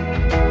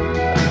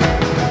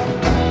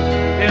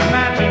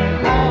 Imagine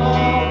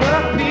all the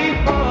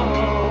people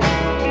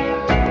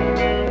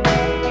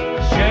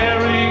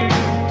sharing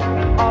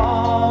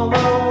all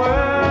the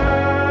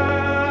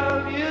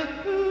world.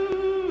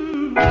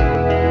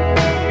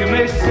 You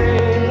may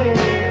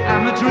say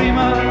I'm a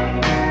dreamer,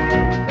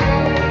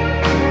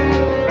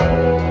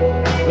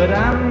 but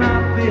I'm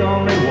not the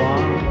only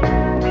one.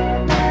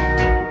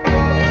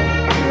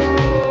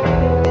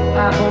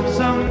 I hope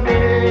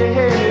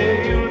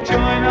someday you'll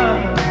join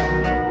us,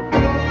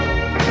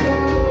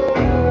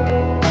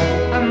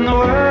 and the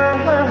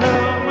world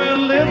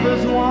will live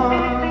as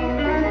one.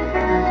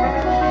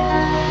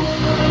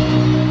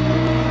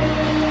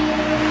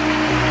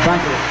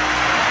 Thank you.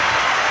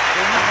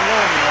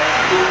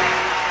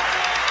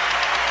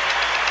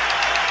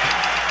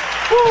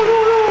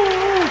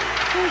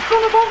 It's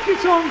got a monkey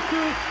tongue,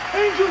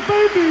 Angel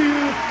Baby.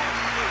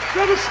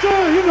 Gotta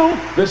stay, you know.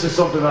 This is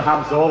something that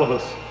happens to all of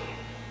us,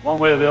 one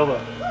way or the other.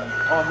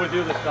 Oh, I'm with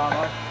you this time,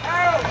 right?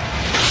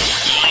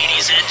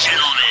 Ladies and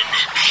gentlemen,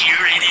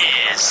 here it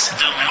is,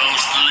 the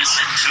most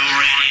listened to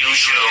radio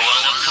show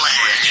on the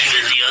planet.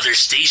 Even the other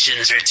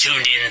stations are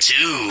tuned in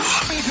too.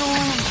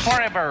 Beatles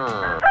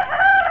forever.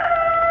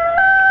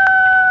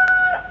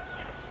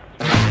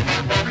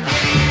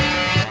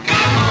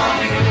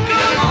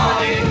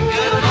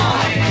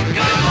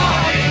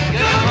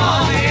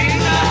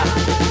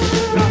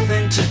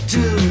 Nothing to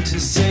do to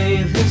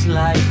save his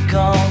life,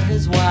 call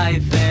his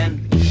wife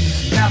in.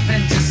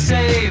 Nothing to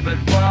say but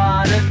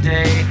what a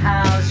day,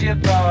 how's your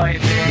boy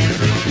been?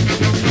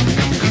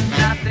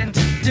 Nothing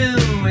to do,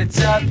 it's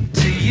up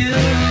to you.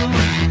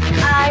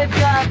 I've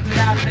got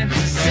nothing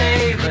to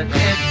say but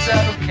it's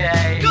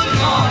okay. Good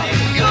morning,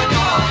 good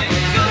morning,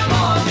 good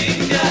morning,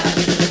 yeah.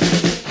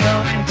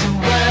 Going to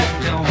work,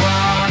 don't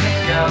wanna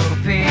go,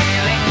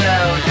 feeling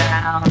low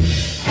down.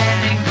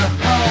 Heading for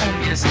home,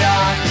 you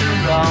start to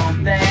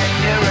roam, then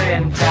you're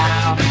in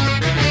town.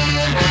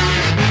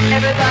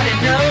 Everybody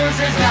knows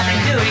there's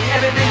nothing doing,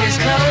 everything is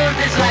closed,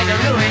 it's like a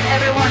ruin.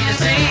 Everyone you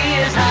see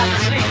is half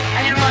asleep,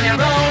 and you're on your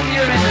own,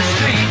 you're in the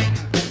street.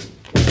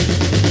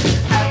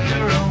 After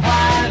a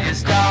while you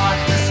start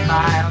to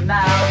smile,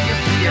 now you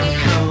feel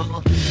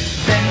cool.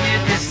 Then you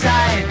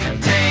decide to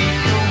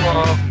take a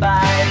walk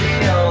by the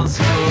old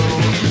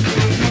school.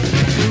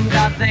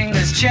 Nothing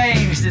has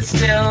changed, it's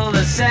still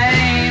the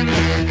same.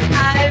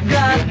 I've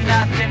got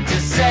nothing to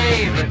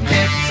say, but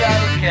it's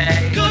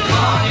okay. Good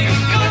morning,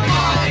 good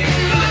morning,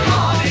 good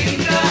morning.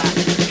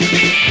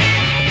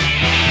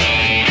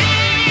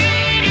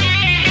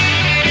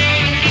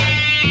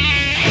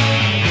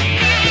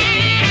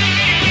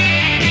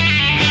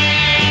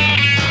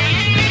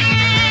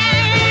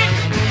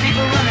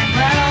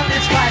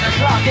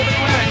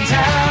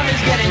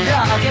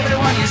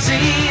 you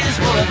see is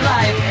full of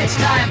life. It's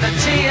time for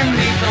tea and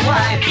meet the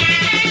wife.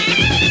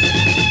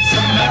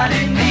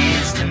 Somebody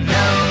needs to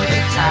know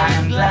that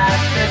I'm glad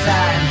that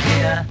I'm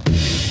here.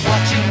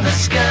 Watching the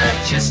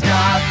skirt, you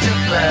start to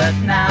flirt,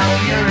 now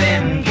you're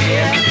in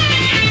gear.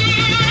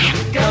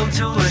 Go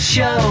to a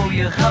show,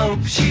 you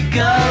hope she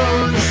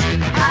goes.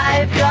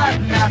 I've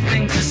got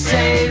nothing to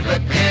say, but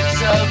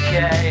it's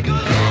okay.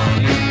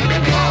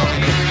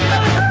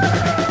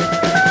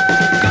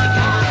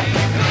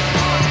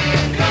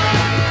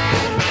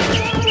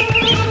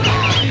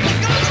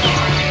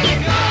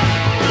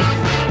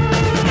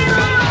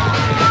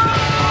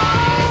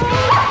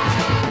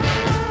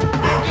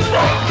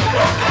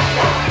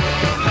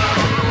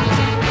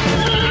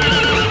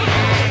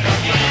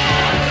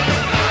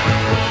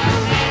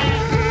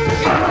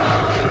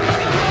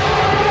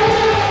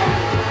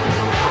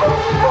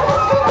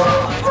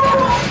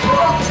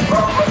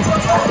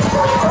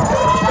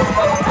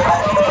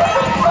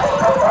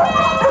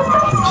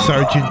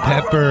 Sergeant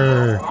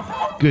Pepper.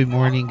 Good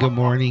morning, good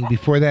morning.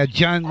 Before that,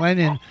 John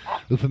Lennon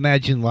with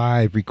Imagine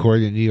Live,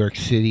 recorded in New York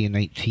City in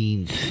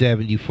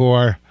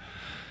 1974.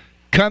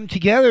 Come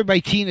Together by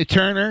Tina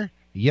Turner,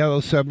 Yellow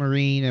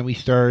Submarine, and we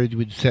started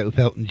with the set with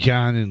Elton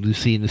John and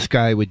Lucy in the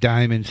Sky with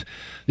Diamonds.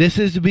 This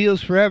is the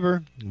Beatles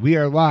Forever. We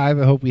are live.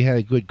 I hope we had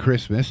a good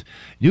Christmas.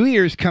 New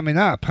Year's coming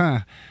up, huh?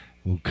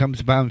 Well, comes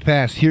about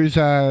fast. Here's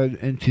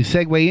and to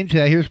segue into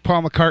that, here's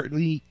Paul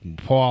McCartney, and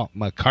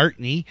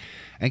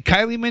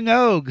Kylie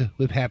Minogue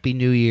with Happy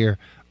New Year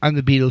on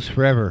the Beatles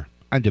Forever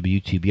on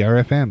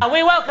WTBR FM.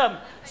 We welcome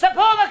Sir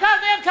Paul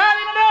McCartney and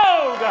Kylie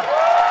Minogue.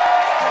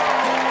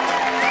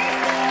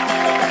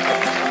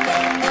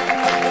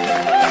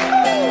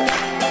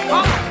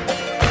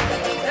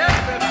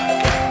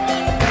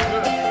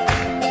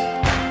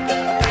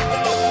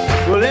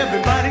 Well,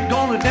 everybody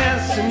gonna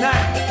dance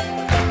tonight.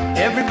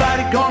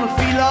 Everybody gonna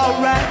feel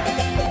alright.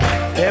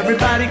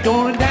 Everybody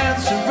gonna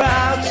dance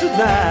around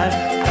tonight.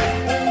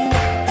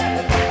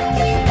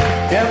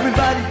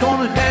 Everybody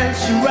gonna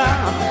dance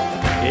around.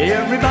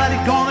 Everybody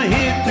gonna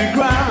hit the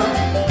ground.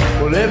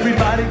 Well,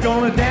 everybody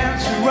gonna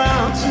dance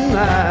around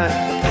tonight.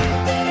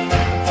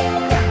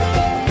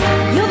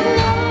 You can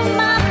go to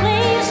my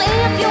place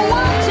if you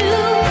want to.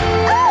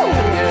 Oh,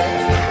 yeah.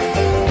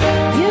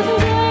 You can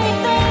do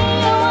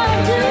anything you want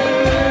to.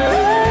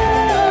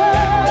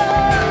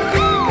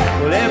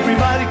 Well,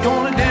 everybody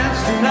gonna dance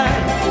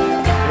tonight.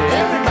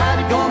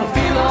 Everybody gonna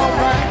feel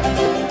alright.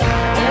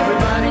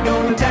 Everybody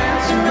gonna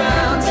dance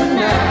around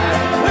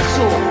tonight.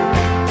 Whistle.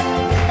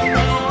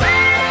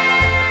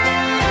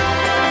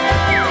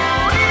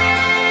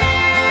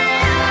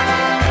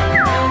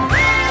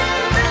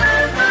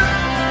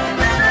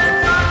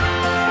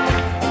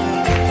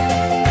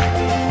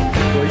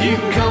 Well, you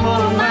can come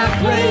on to my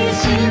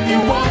place if you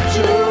want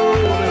to,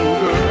 little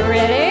girl.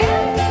 Ready?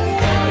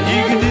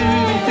 You can do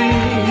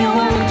anything you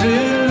want to.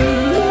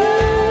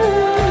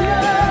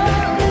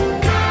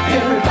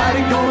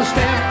 Everybody gonna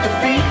stamp their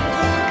feet.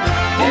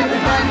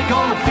 Everybody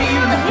gonna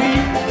feel the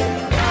beat.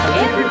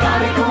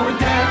 Everybody gonna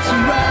dance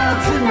around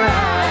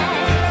tonight.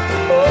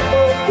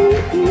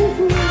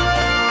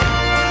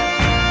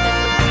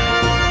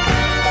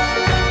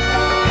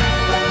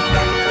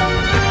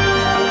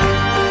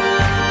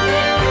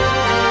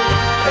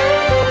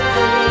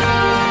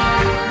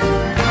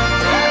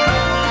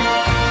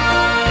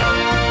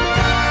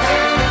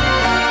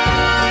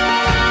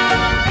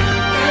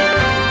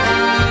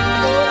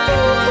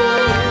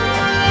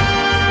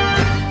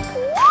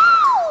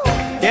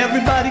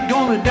 Everybody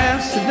gonna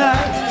dance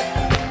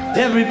tonight.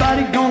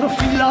 Everybody gonna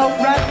feel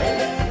alright.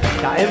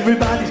 Now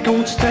everybody's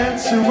gonna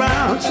dance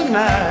around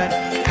tonight.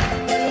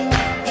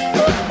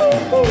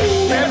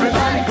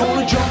 Everybody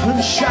gonna jump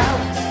and shout.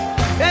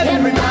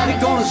 Everybody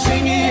gonna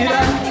sing it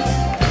out.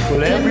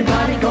 Well,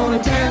 everybody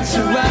gonna dance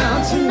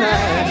around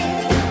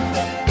tonight.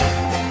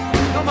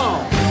 Come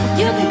on.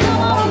 You can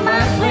come on to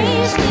my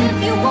place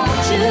if you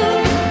want to.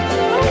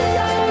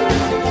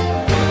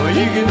 Well,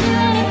 you can do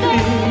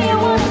anything you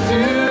want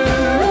to.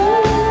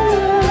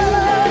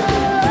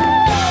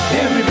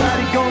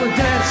 Everybody gonna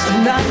dance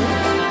tonight.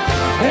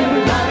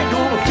 Everybody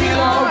gonna feel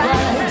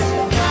alright.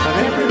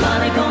 And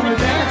everybody gonna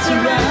dance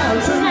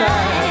around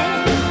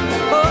tonight.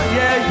 Oh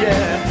yeah,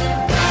 yeah.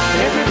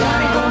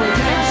 Everybody gonna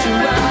dance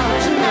around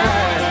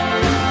tonight.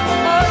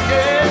 Oh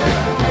yeah.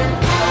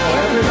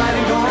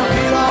 Everybody gonna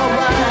feel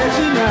alright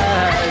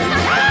tonight.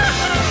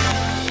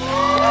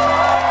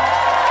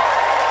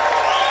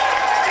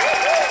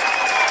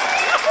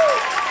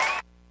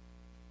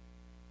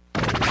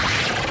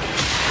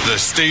 The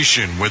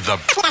station with the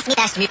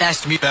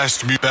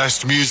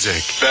best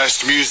music.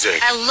 Best music.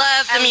 I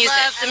love the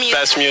music.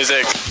 Best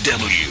music.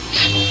 WTBR.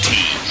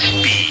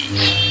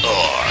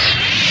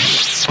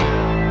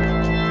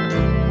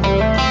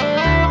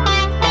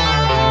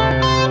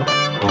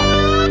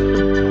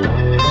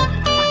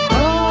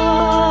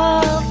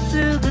 All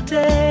through the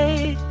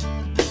day,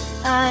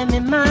 I'm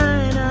in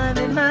mine, I'm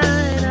in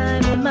mine,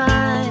 I'm in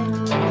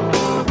mine.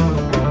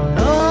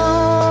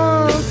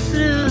 All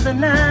through the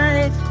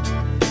night,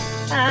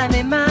 I'm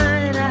in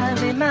mine, I'm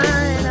in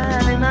mine,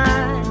 I'm in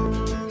mine.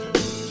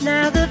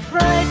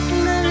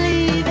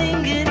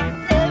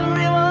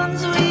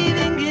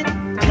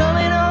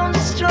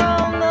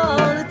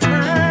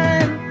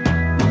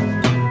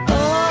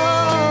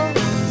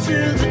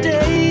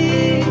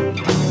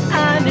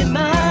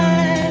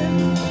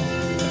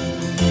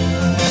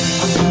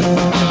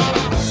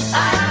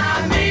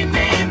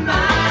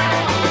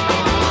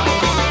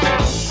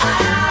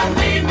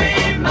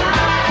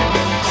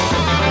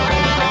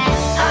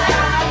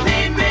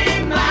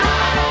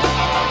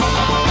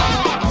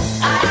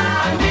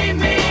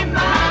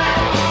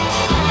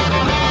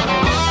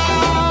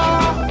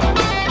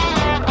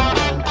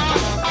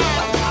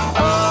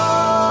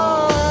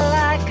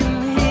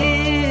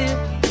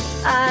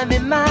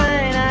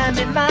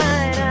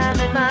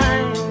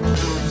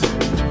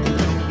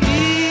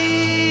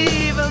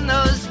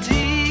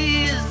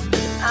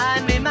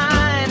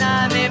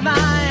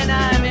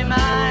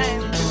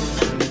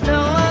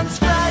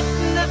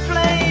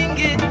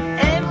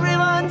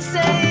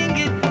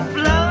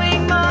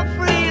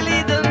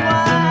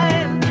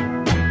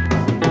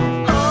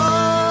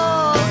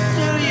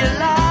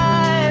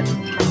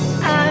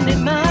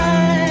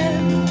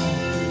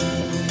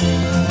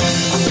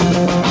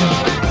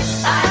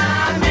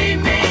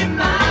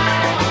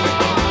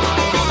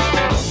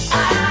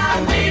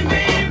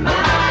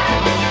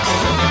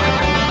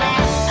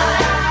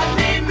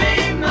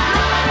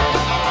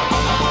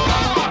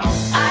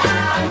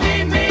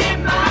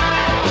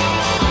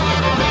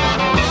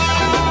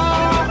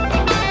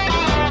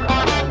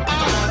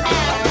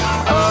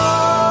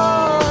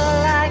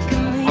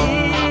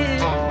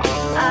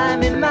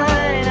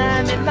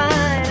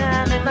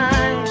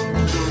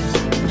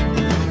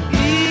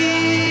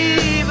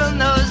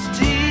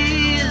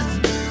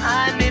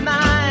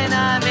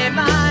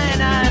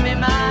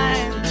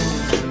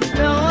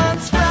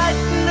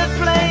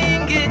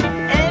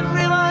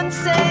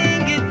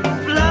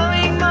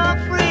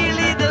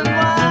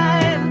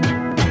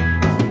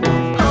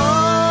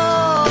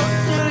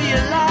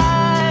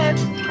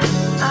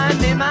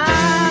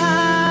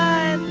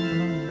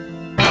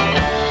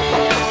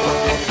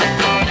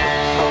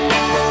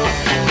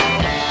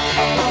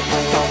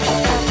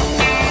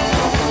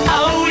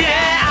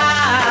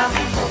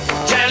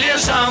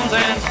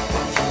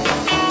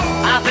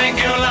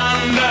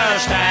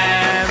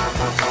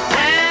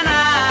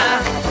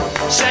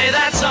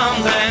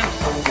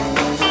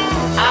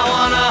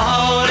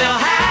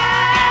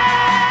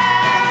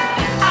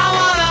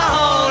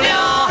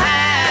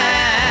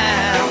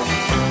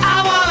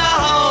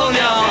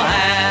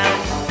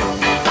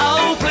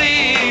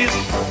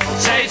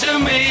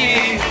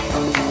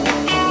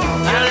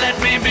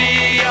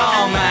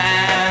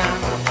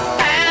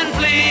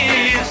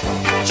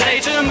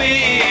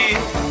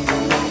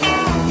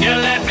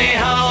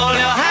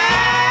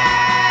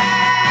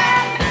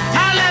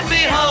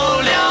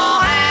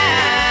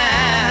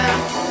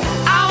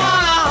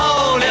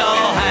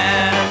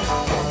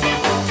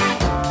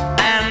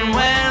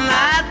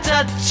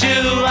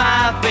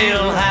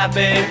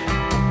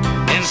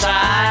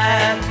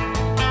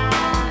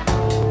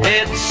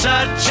 It's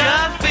such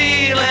a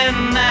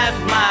feeling that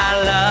my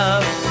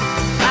love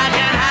I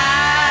can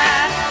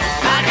hide,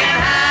 I can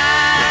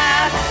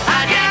hide,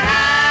 I can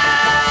hide.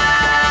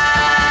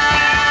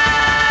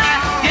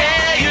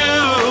 Yeah, you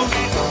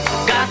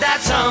got that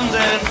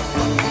something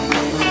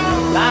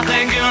I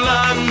think you'll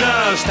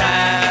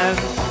understand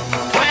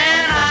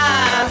when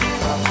I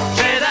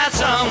say that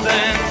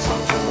something.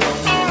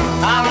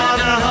 I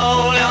wanna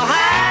hold your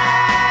hand.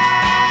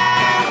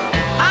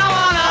 I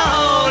wanna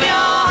hold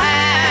your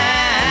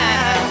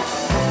hand.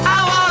 I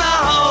wanna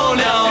hold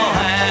your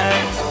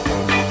hand.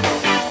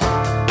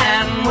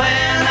 And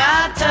when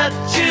I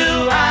touch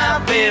you,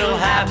 I feel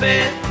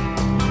happy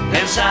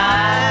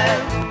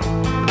inside.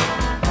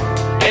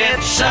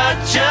 It's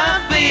such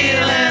a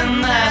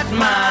feeling that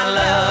my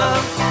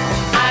love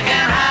I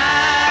can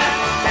hide,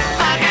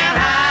 I can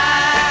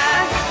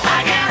hide, I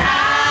can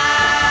hide.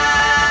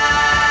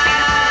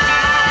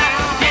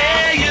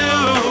 Yeah, you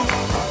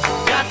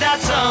got that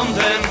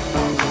something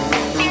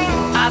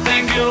I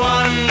think you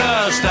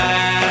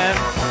understand.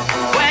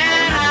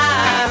 When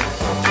I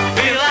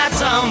feel that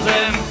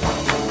something,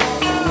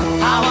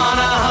 I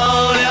wanna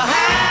hold your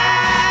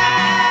hand.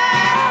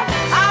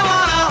 I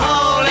wanna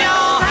hold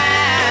your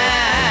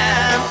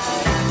hand.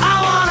 I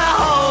wanna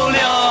hold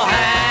your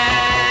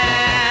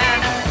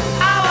hand.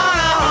 I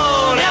wanna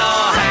hold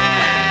your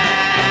hand.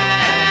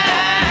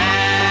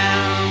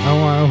 I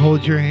want to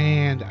hold your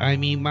hand. I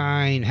mean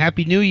mine.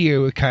 Happy New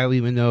Year with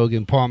Kylie Minogue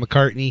and Paul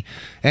McCartney.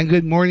 And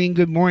good morning,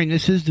 good morning.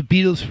 This is the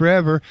Beatles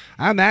Forever.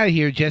 I'm out of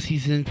here.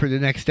 Jesse's in for the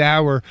next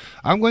hour.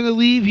 I'm going to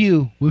leave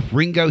you with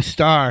Ringo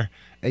Starr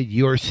at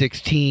You're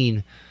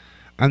 16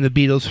 on the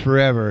Beatles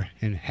Forever.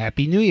 And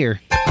Happy New Year.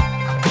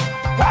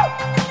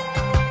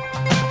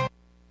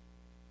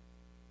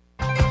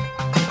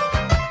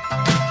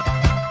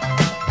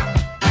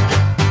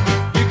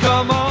 You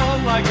come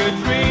on like a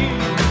dream,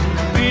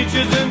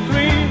 peaches and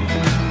cream,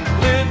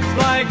 lips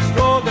like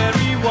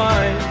strawberry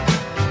wine.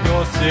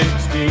 You're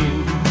 16,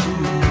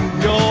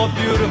 you're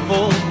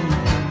beautiful,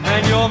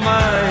 and you're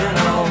mine,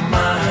 oh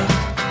mine.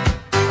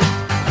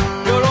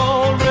 You're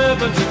all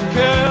ribbons and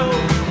curls,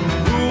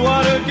 ooh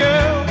what a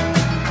girl,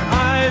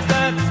 eyes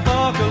that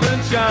sparkle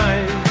and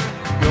shine.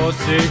 You're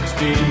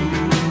 16,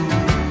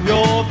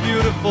 you're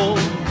beautiful,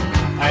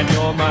 and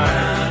you're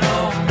mine,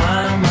 oh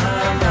mine,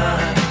 mine,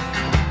 mine.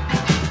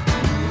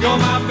 You're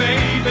my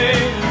baby,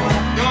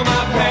 you're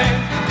my pet.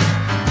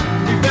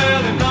 We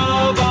fell in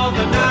love on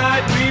the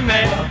night we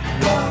met.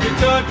 You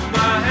touched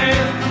my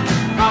hand,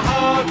 my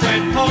heart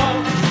went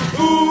pop.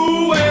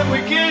 Ooh, when we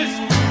kissed,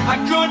 I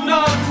could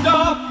not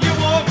stop. You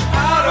walked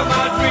out of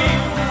my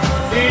dreams,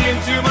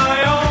 into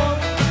my arms.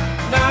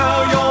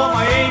 Now you're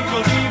my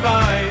angel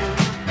divine.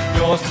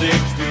 You're 16,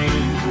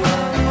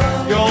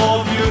 you're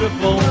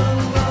beautiful,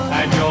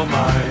 and you're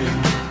mine.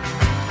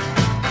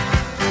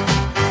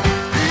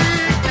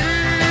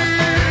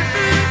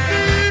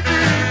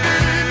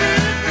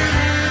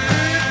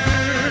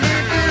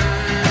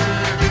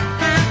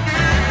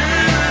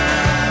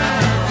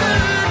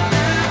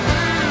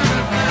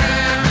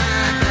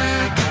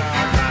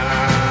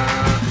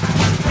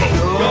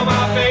 You're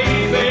my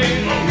baby,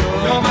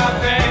 you're my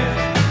pet.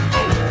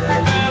 We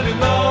fell in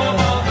love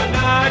on the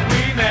night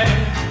we met.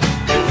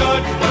 You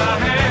touched my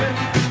hand,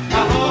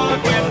 my heart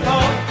went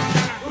pop.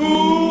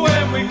 Ooh,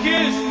 when we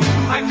kissed,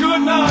 I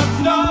could not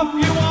stop.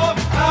 You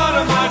walked out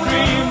of my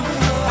dreams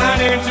and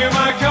into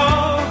my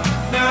car.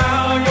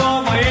 Now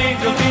you're my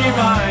angel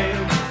divine.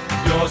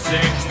 You're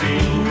 16,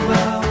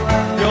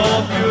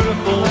 you're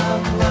beautiful,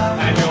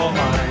 and you're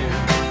mine.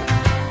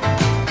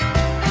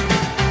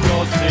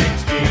 You're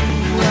 16,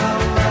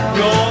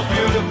 you're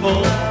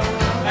beautiful,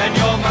 and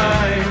you're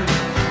mine.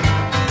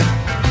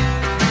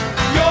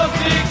 You're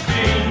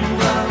 16,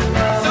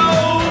 so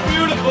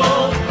beautiful,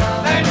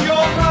 and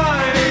you're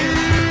mine.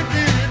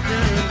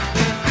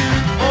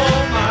 Oh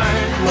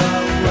mine,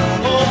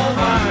 oh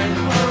mine,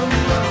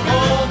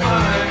 oh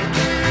mine.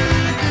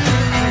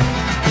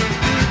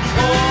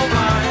 Oh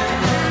mine,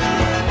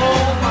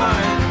 oh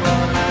mine,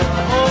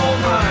 oh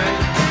mine.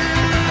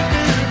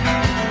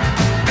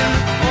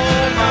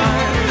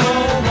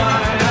 Oh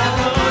mine, I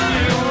love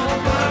you,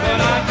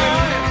 and I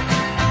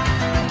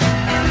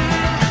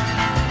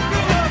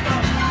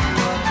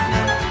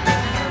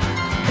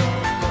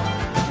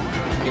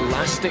do.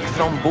 Elastic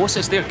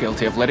thrombosis, they're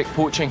guilty of lyric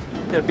poaching.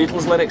 They're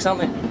Beatles lyrics,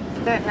 aren't they?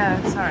 Don't know,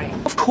 sorry.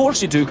 Of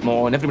course you do, come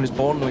on. Everyone is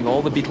born knowing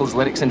all the Beatles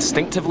lyrics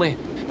instinctively.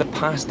 They're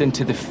passed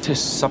into the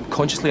fetus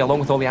subconsciously along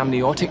with all the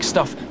amniotic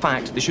stuff. In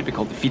fact, they should be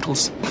called the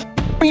Feetles.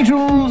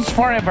 Beatles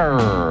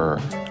Forever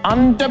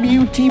on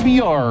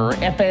WTBR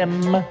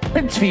FM,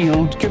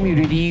 Pittsfield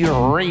Community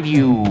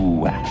Radio.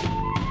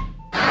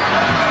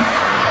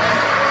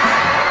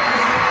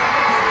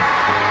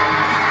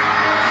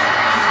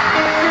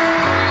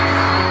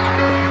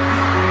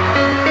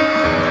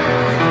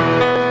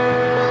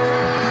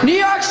 New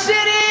York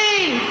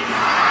City!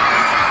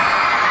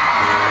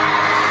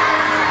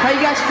 How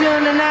you guys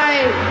feeling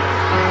tonight?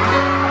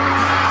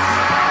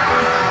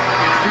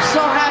 I'm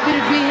so happy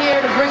to be here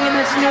to bring in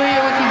this new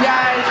year with you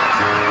guys.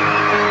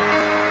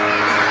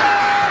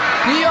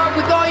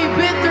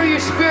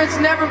 spirit's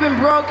never been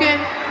broken.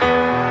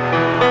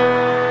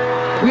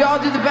 We all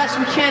do the best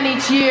we can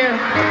each year,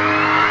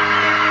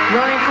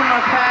 running from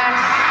our past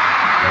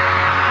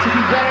to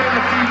be better in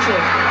the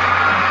future.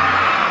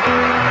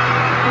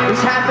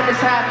 What's happened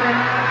has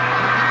happened,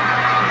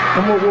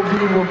 and what will be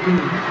will be.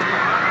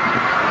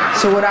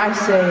 So what I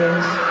say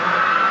is,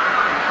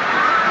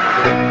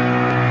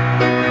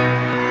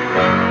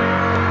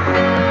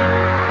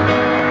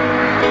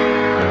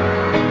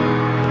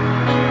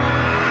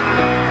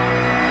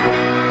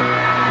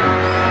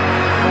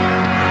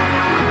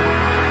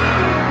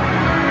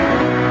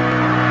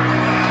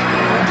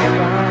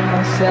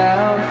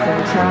 myself in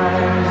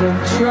times of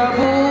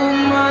trouble,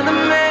 Mother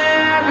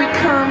Mary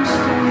comes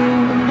to me,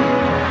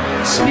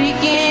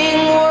 speaking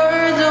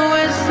words of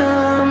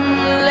wisdom,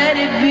 let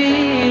it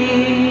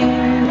be.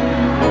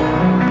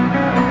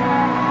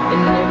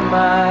 And in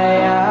my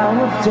hour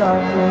of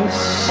darkness,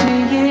 she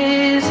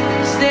is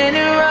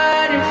standing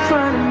right in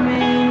front of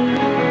me,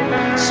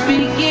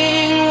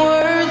 speaking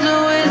words of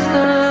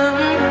wisdom,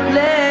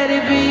 let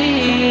it be.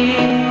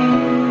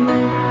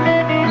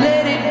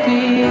 Let it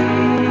be.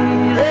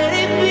 Let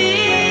it be.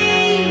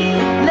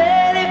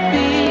 Let it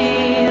be.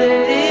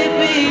 Let it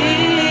be.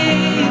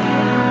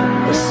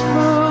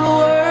 Whisper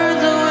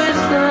words of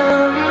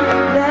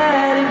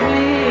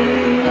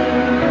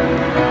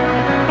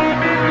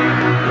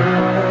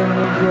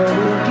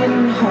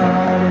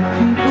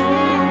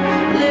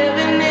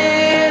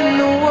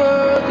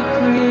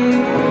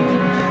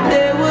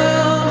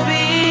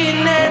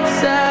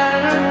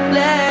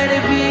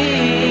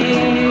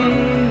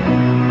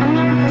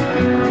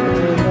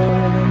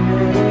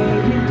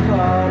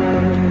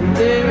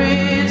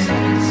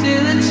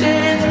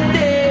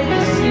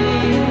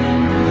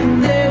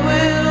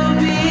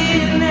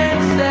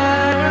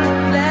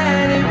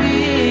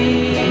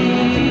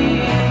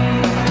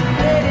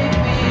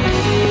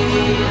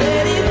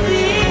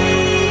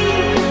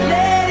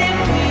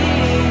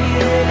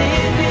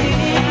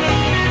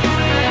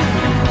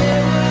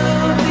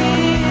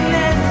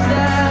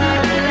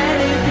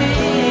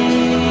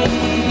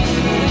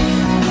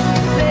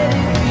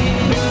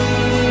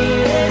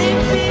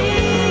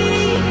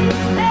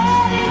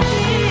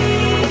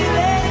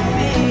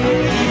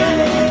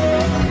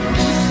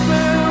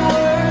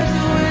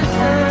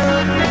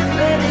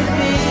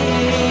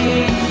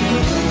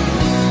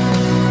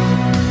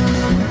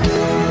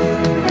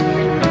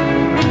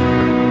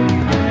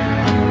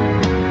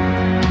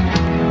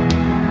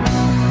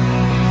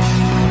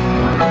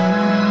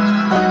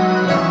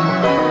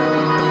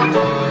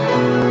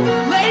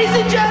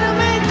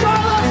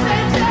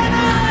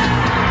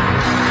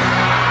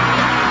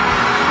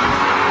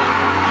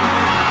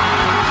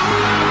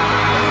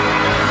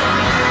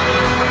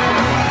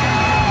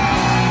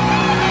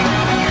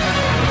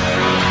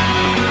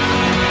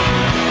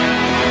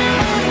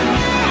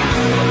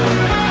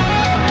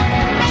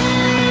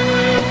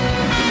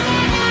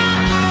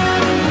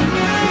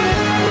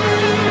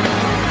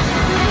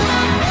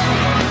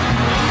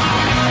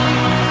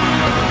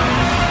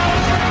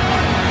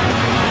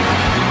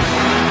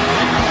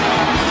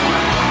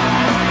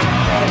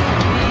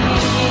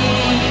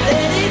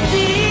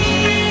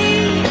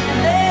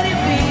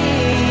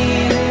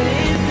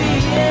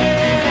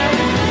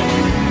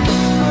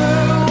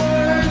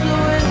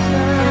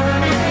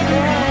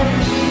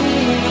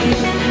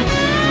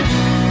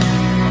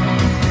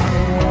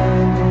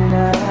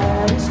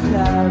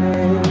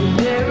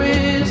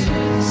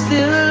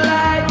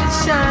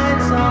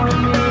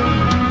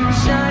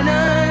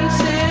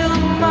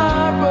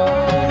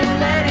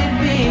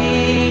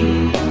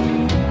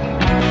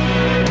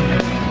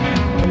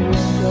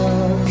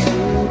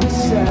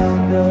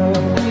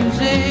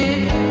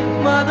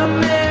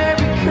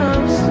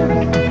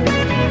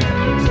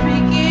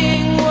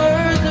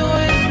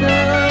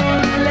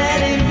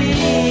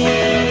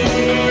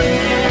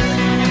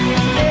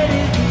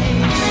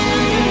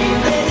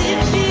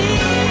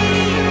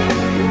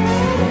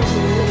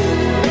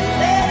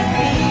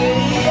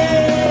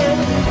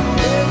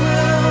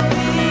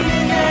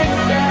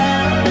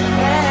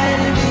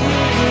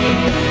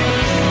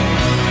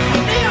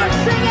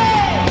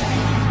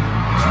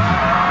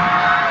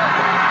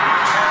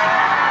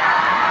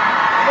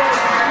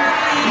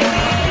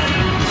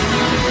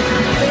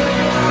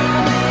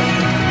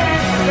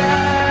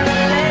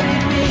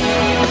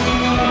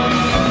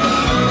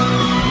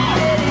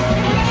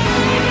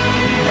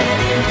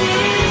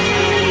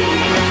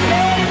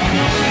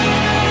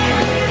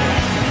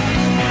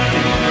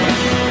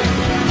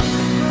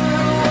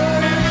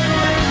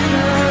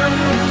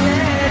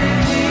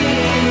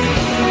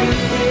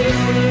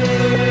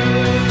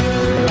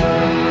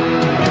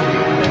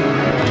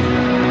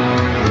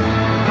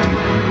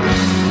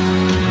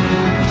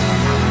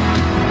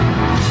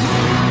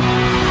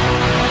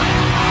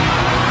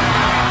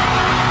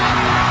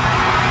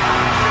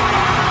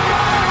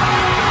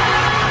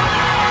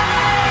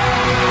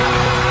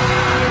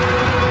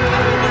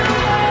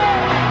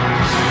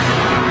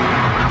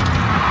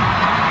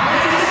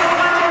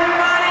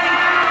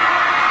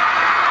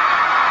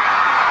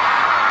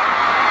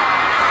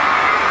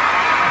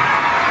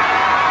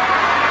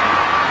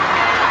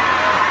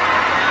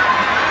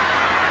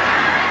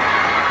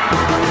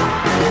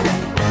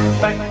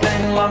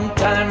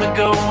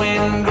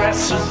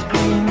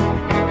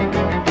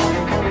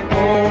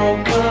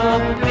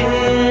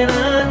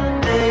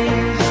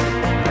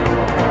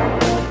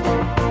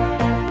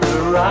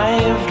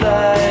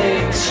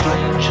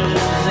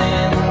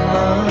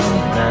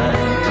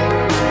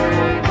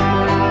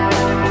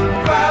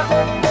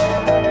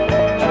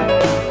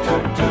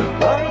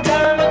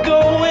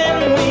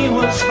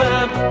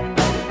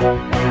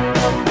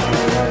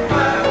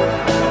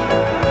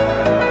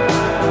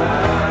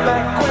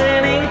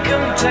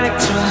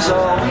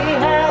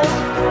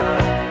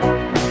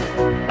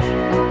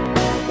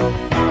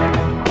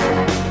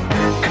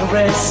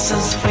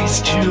faces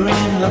feast you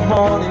in the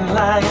morning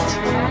light.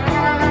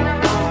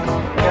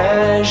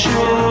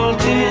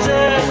 Casualties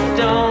at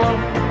dawn.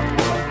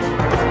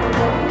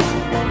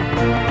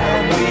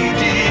 And we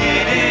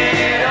did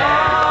it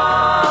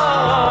all.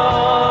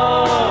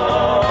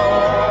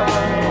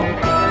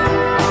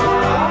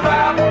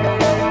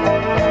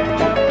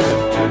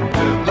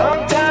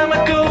 Long time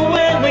ago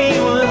when we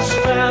was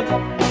fab.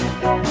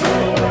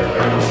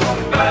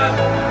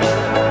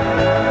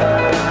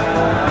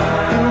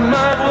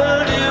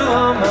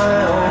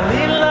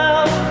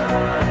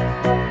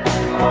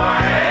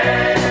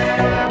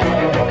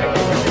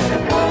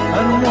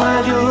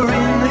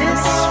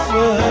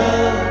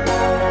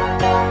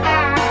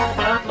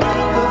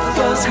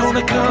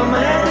 Come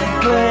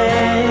and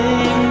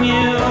claim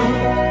you,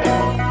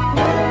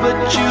 but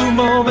you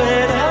know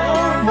better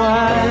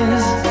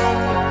wise.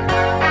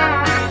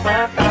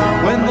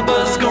 When the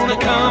bus gonna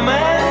come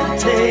and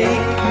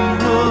take you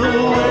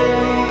away,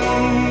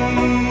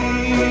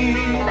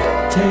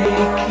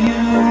 take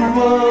you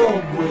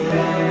away.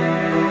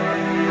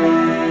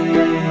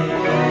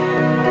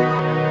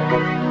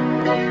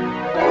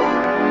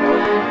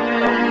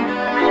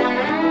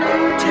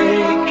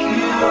 Take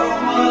you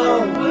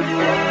away.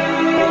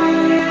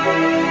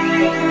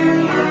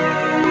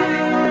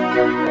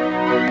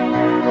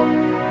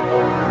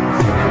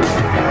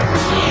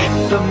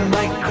 The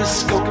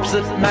microscopes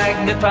that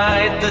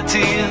magnified the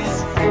tears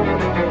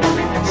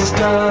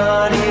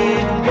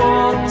studied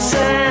warts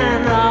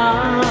and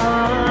arm.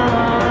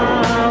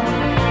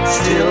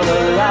 Still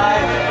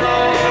alive,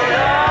 Lord,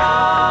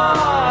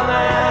 on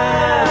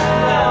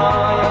and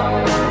on.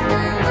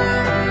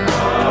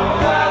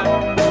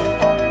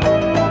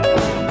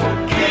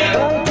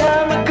 Long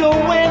time ago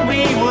when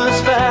we was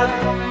fat.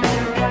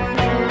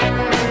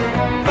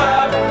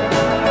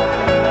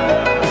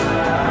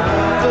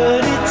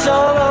 But it's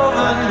all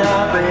over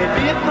now,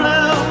 baby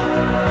blue.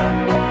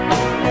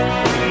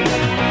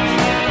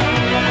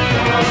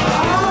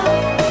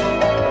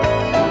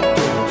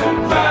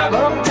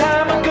 Long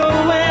time ago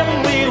when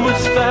we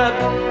was fat.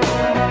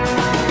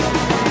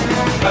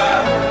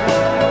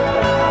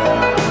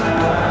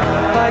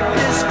 Like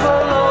this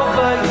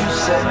pullover you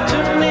said to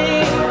me.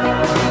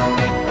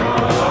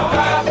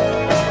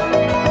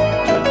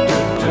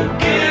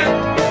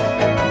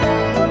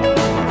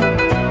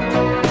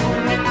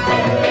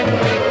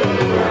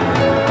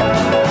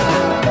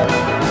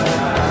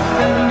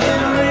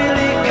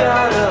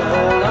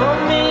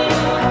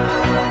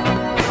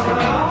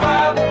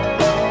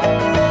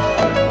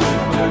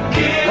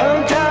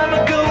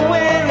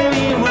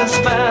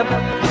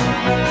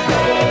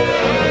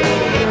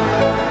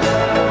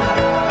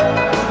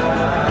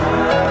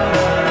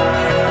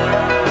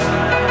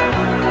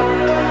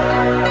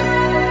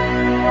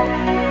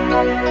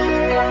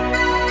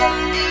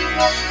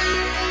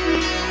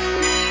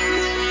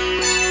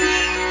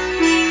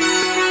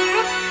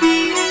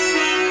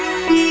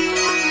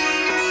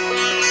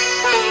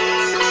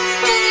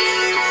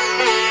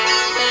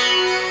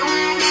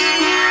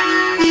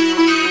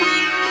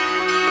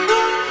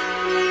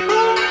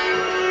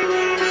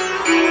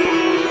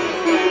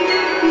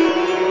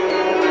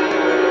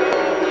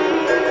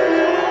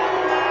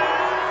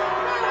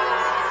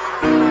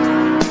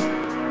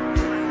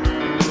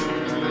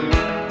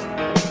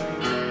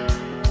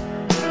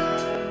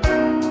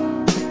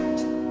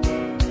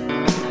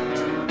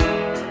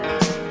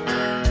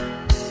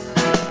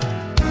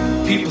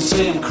 People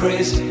say I'm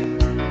crazy,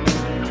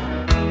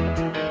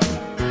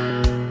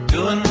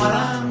 doing what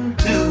I'm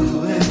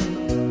doing.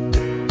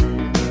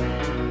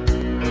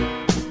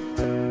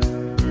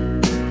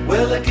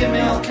 Well, they give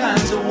me all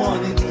kinds of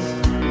warnings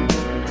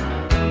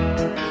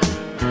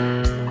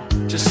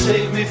to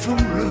save me from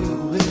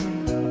ruin.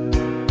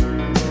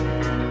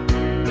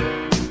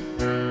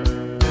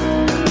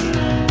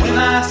 When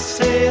I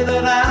say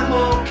that I'm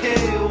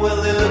okay, well,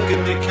 they look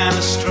at me kind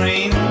of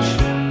strange.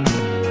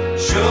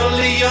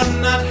 Surely you're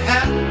not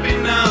happy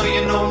now,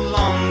 you no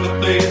longer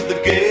play the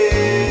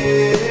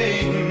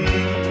game.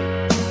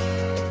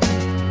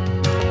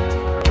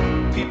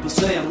 People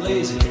say I'm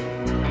lazy,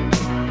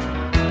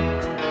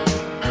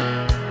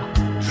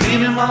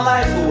 dreaming my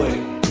life away.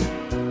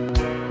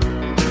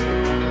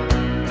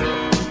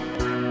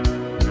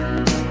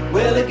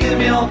 Well, they give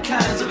me all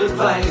kinds of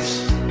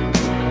advice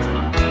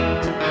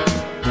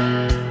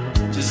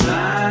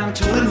designed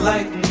to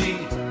enlighten me.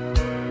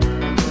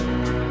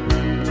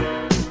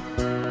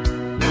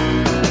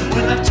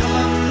 When I tell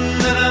them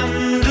that I'm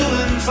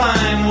doing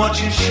fine,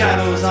 watching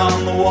shadows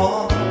on the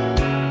wall.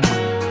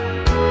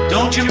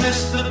 Don't you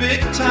miss the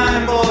big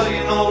time, boy,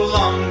 you're no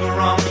longer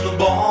on the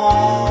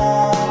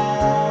ball.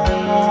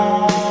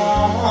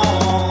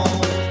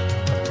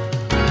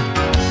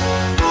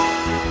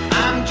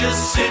 I'm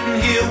just sitting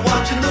here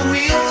watching the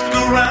wheels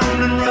go round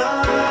and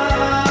round.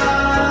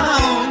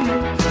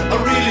 I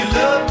really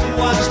love to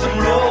watch them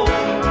roll.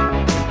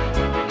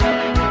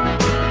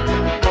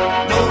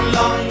 No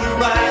longer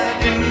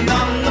riding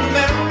on the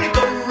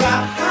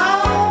merry-go-round.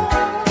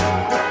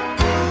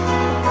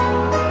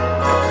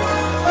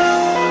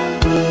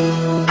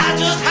 I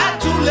just had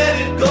to let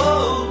it go.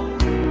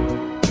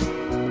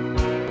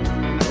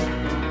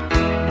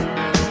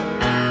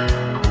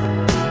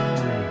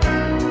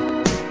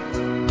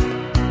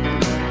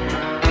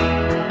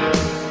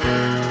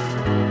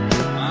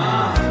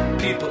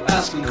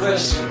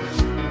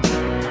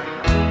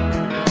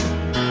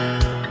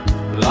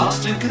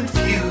 lost in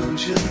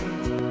confusion.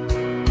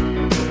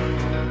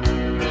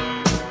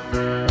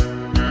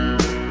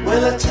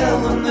 Well, I tell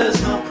them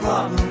there's no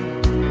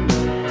problem,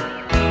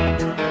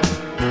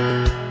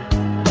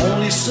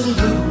 only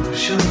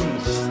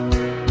solutions.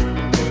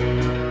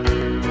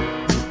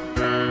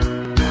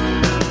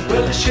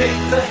 Well, they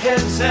shake their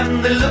heads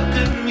and they look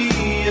at me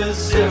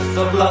as if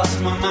I've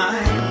lost my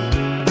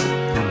mind.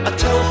 I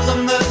told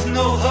them there's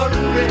no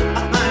hurry,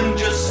 I'm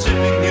just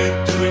sitting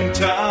here doing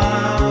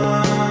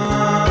time.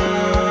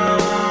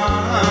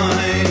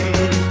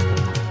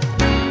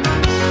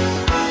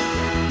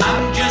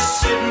 I'm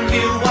just sitting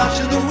here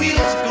watching the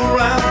wheels go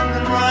round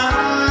and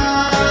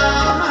round.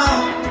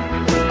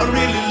 I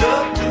really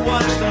love to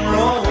watch them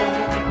roll.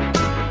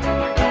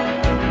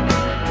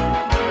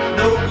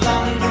 No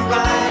longer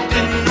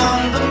riding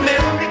on the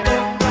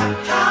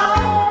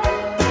merry-go-round.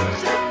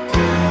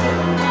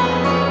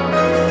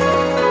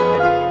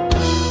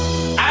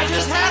 I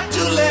just had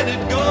to let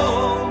it go.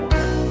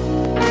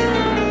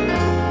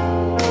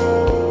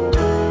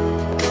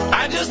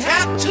 I just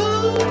had to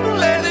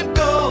let it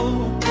go.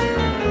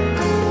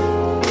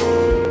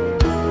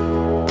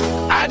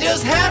 I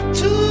just had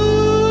to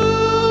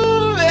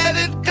let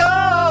it go.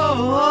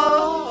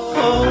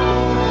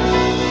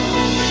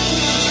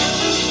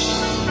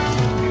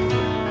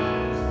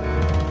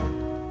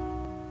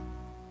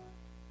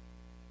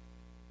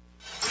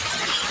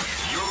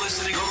 You're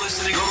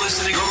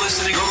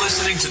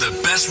listening to the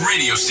best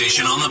radio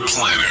station on the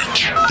planet.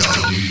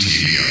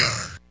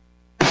 WTBR.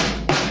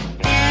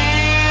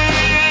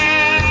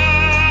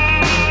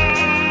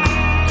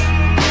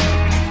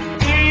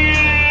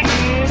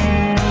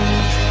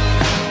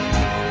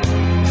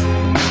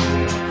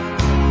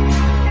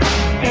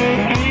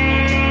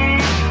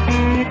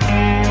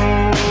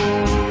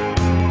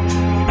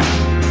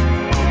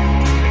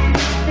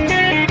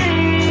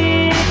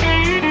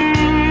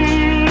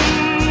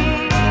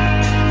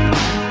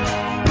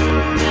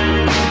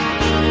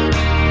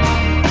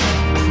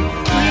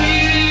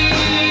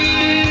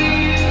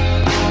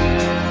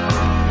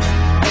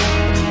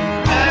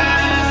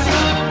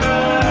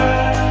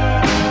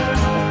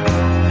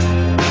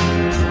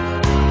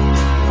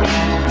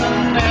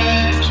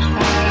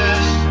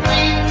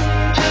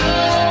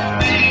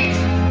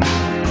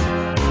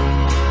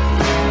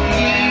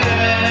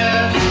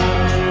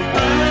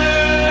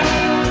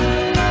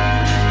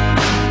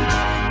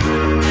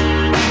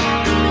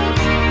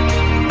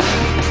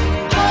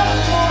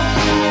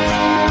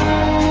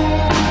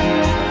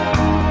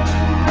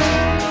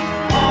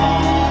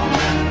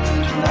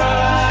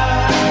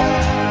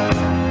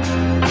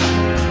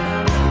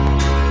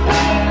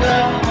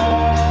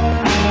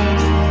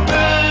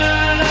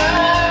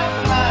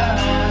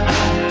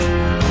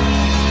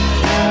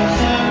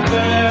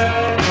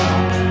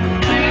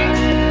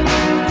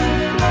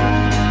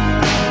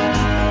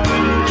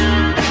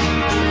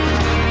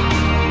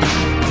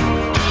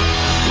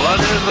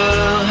 Whatever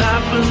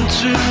happened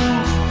to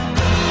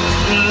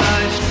the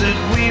life that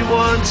we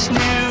once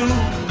knew?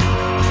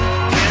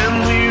 Can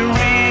we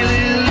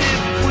really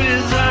live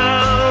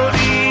without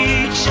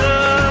each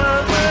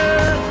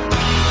other?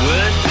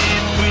 Where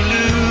did we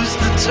lose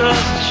the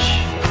touch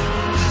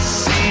that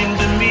seemed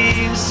to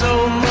mean so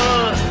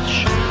much?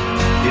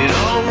 It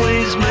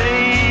always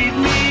made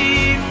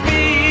me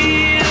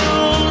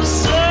feel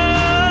so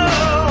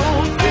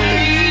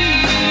free.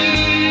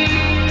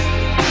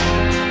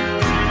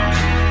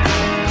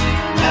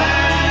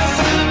 As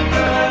a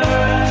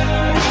bird,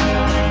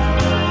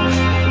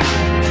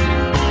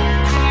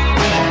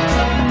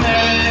 the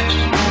next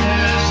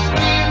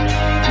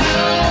to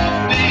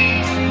be.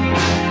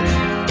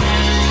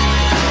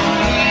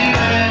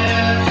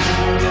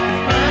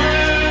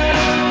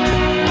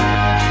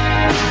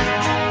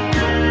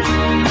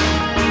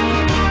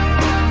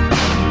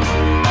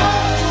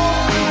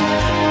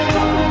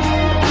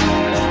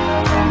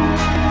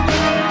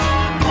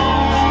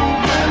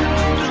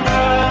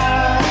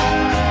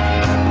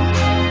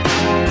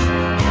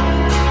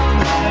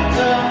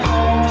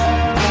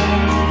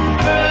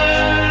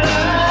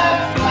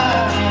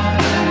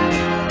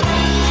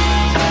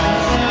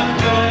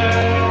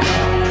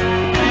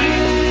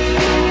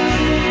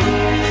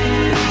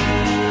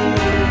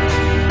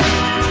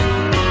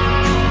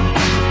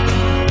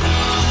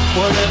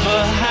 Whatever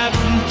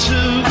happened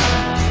to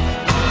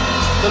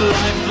the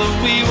life that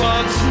we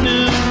once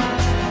knew?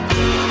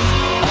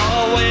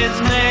 Always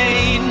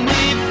made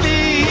me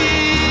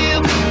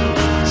feel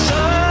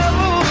so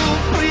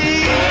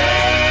free.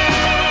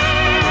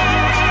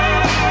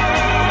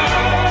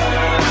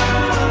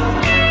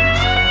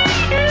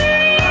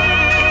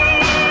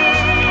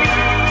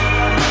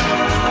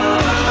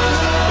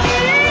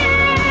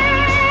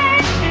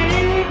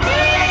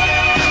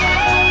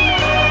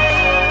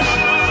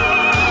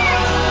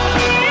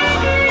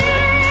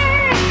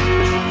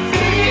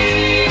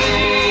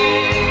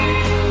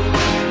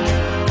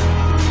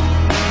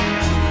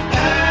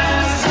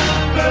 As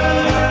a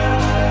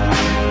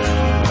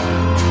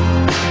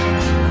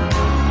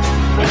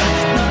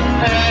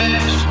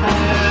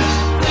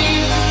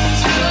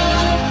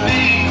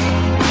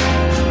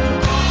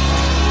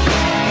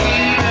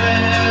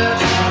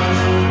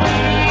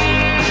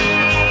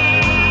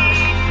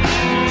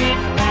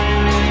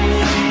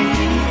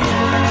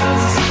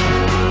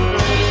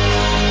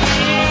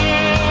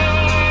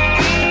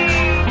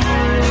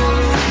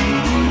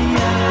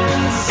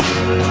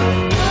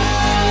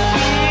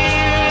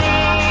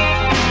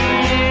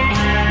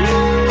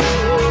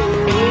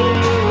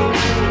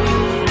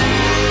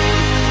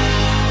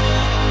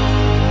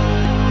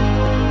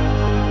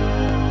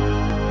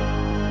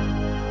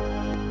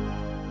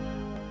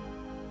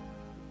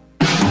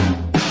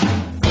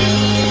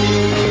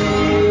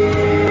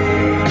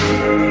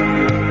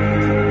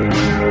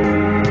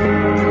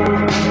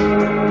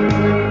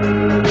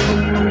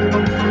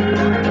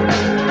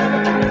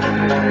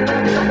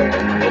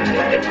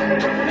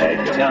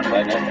John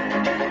Lennon.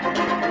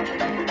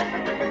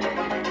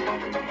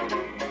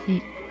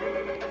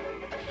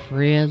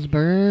 Free as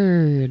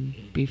bird.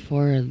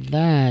 Before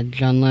that,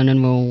 John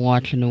Lennon were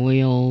Watching the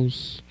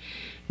Wheels.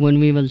 When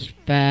We Was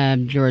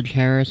Fab, George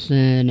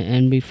Harrison.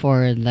 And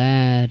before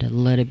that,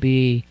 Let It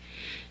Be,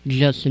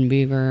 Justin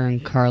Bieber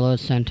and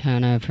Carlos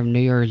Santana from New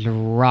Year's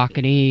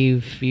Rockin'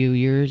 Eve a few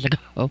years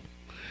ago.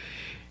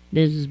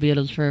 This is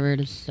Beatles Forever,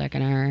 the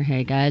second hour.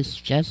 Hey guys,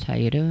 Jess, how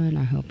you doing?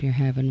 I hope you're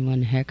having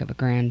one heck of a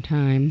grand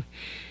time.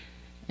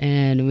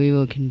 And we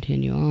will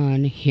continue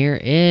on. Here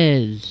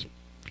is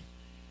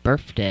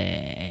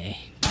Birthday.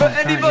 For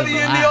anybody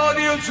in the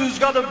audience who's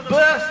got a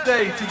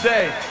birthday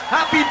today,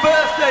 happy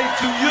birthday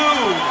to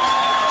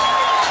you!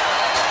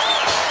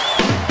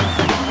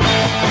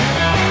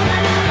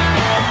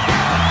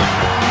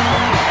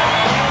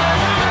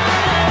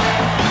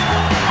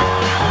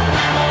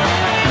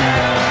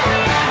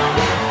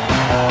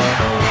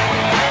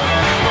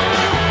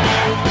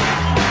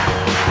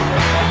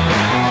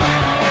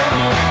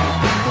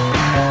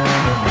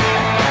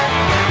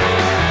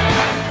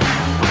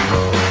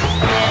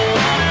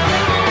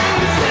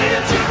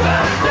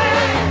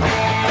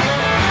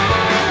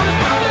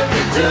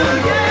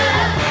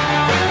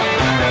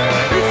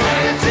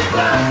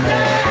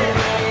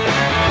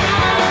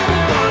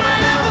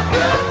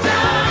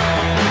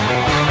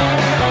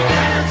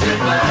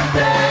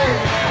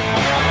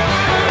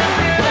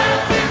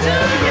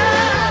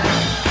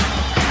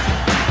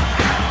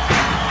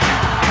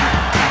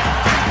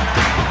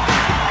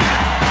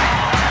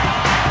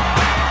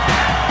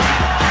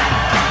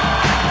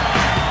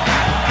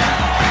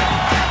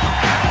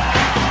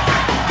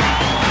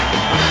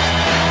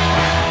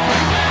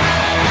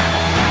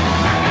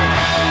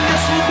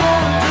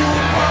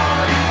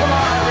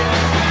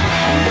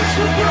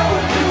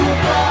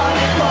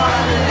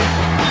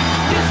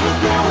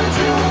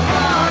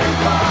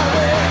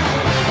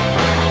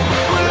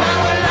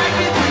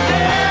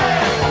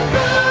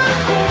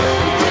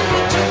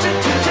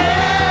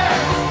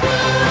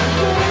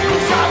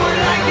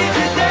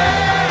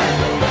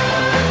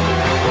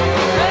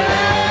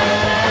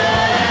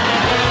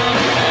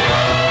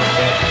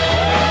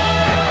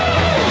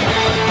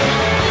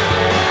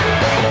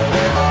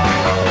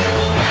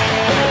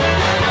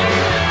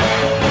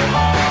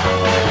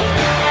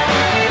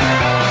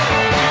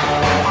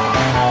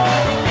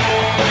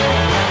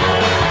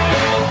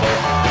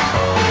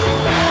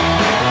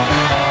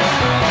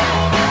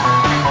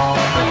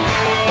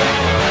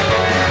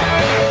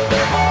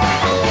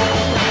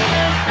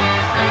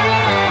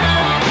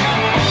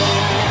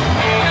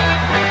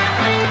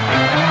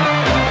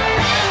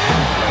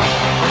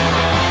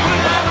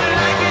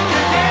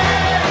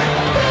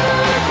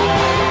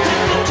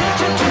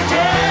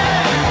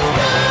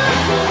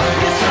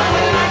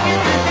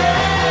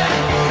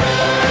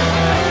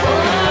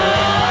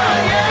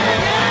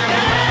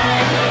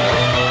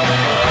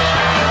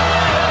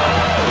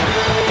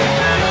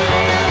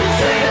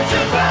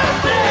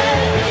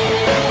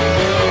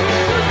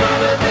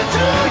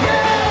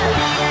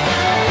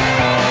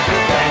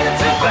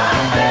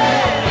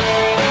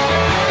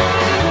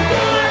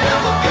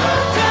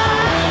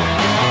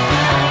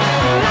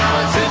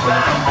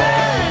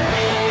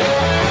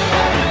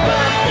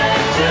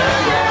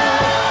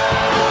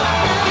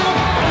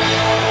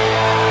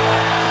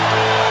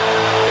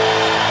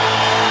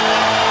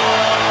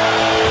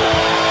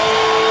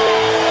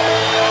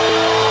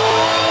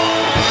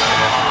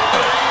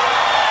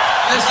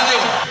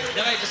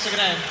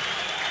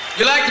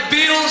 You like the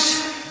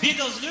Beatles?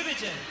 Beatles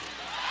любите?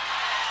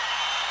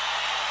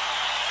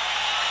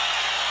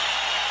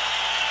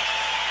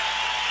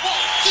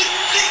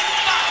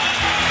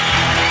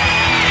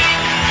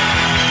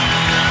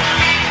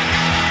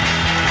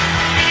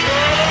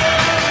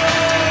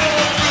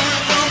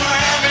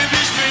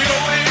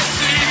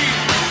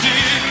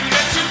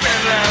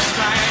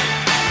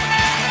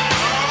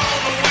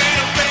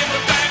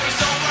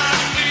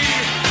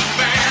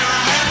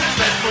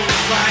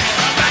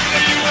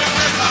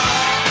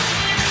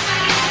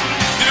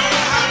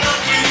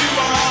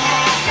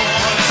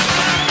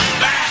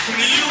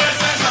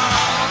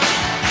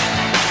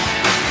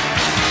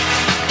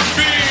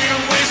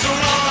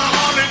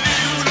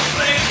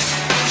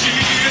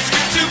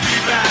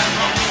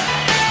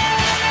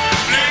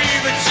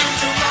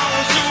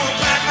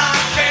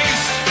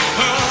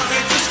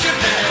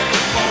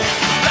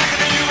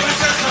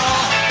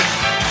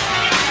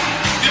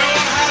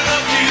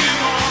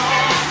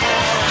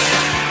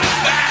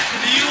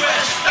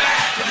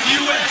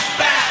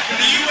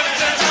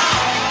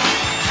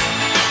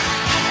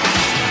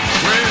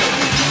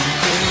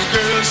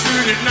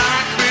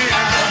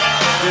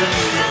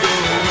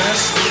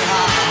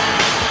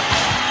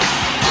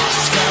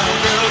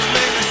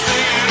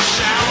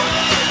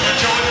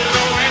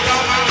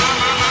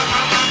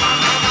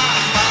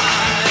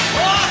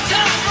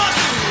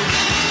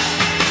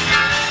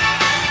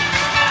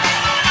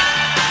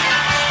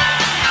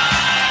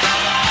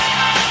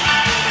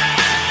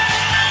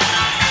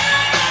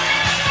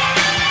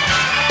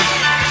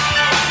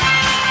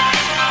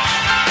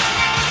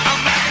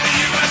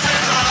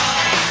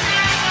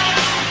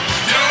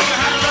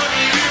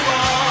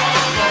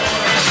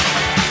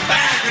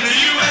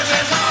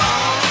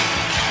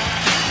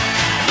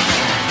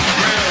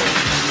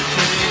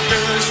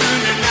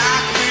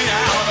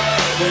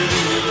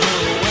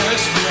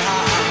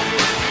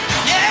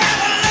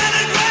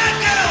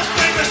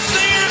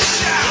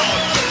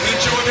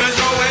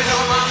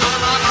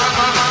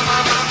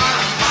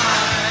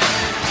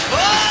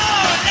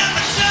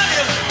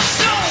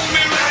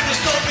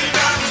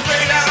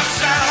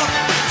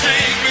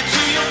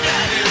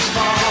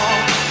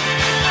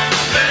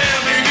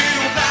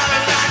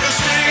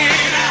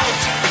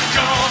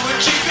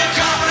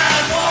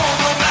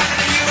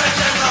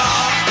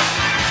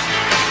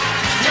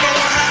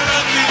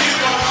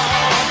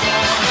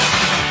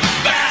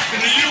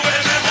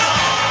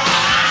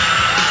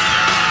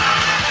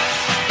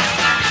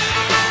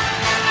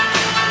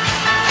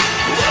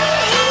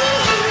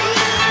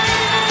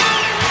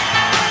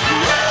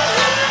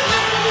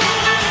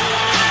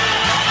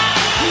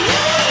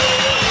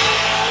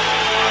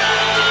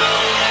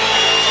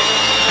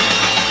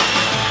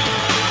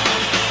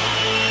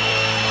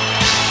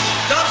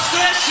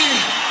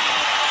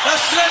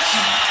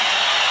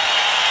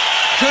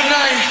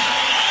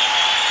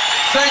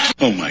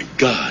 Oh my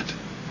God.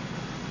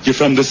 You're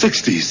from the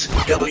 60s.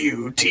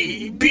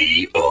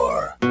 WTBR.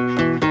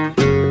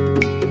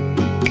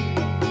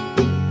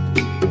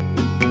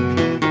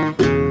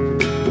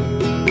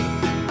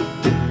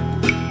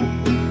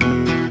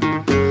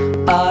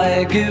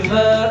 I give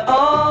her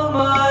all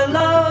my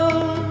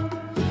love,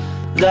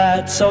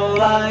 that's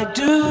all I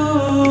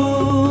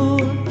do.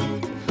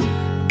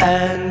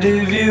 And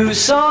if you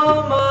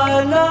saw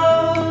my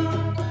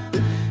love,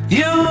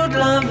 you'd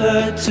love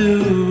her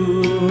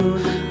too.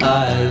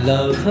 I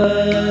love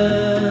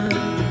her.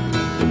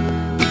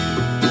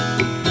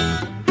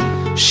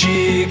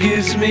 She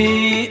gives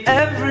me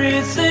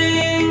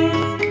everything,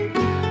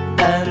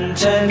 and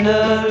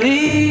tenderly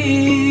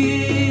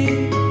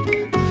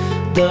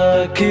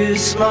the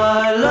kiss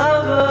my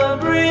lover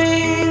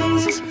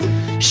brings,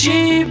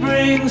 she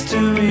brings to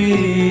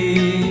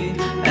me,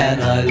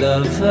 and I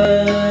love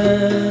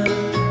her.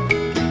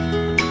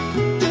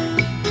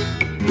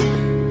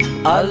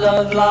 A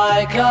love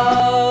like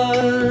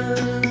ours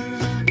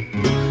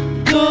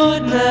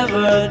could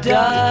never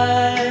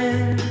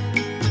die,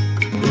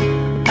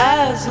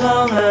 as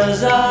long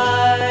as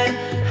I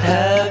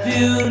have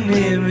you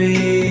near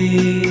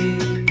me.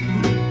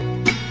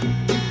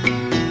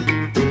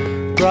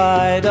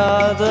 Bright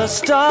are the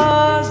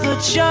stars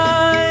that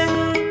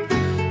shine,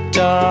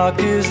 dark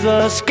is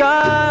the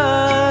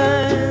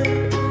sky.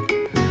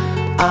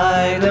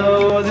 I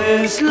know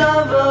this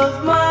love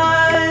of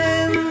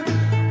mine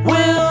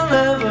will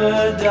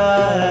never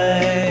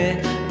die,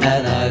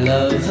 and I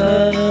love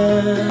her.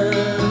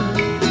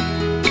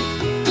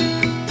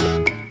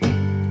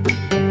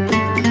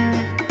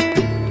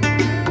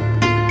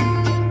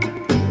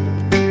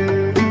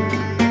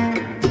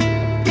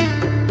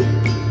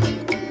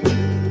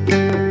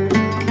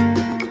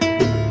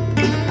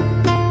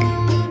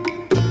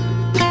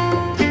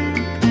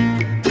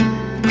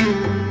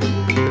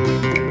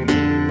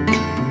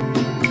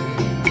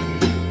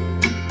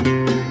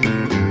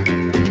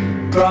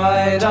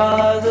 Bright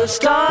are the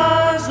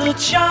stars that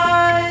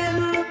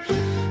shine,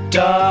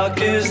 dark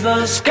is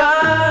the sky.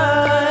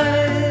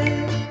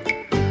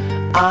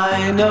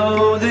 I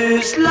know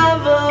this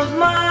love of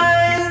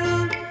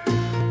mine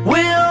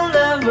will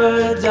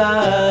never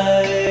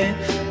die,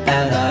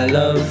 and I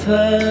love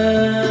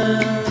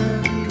her.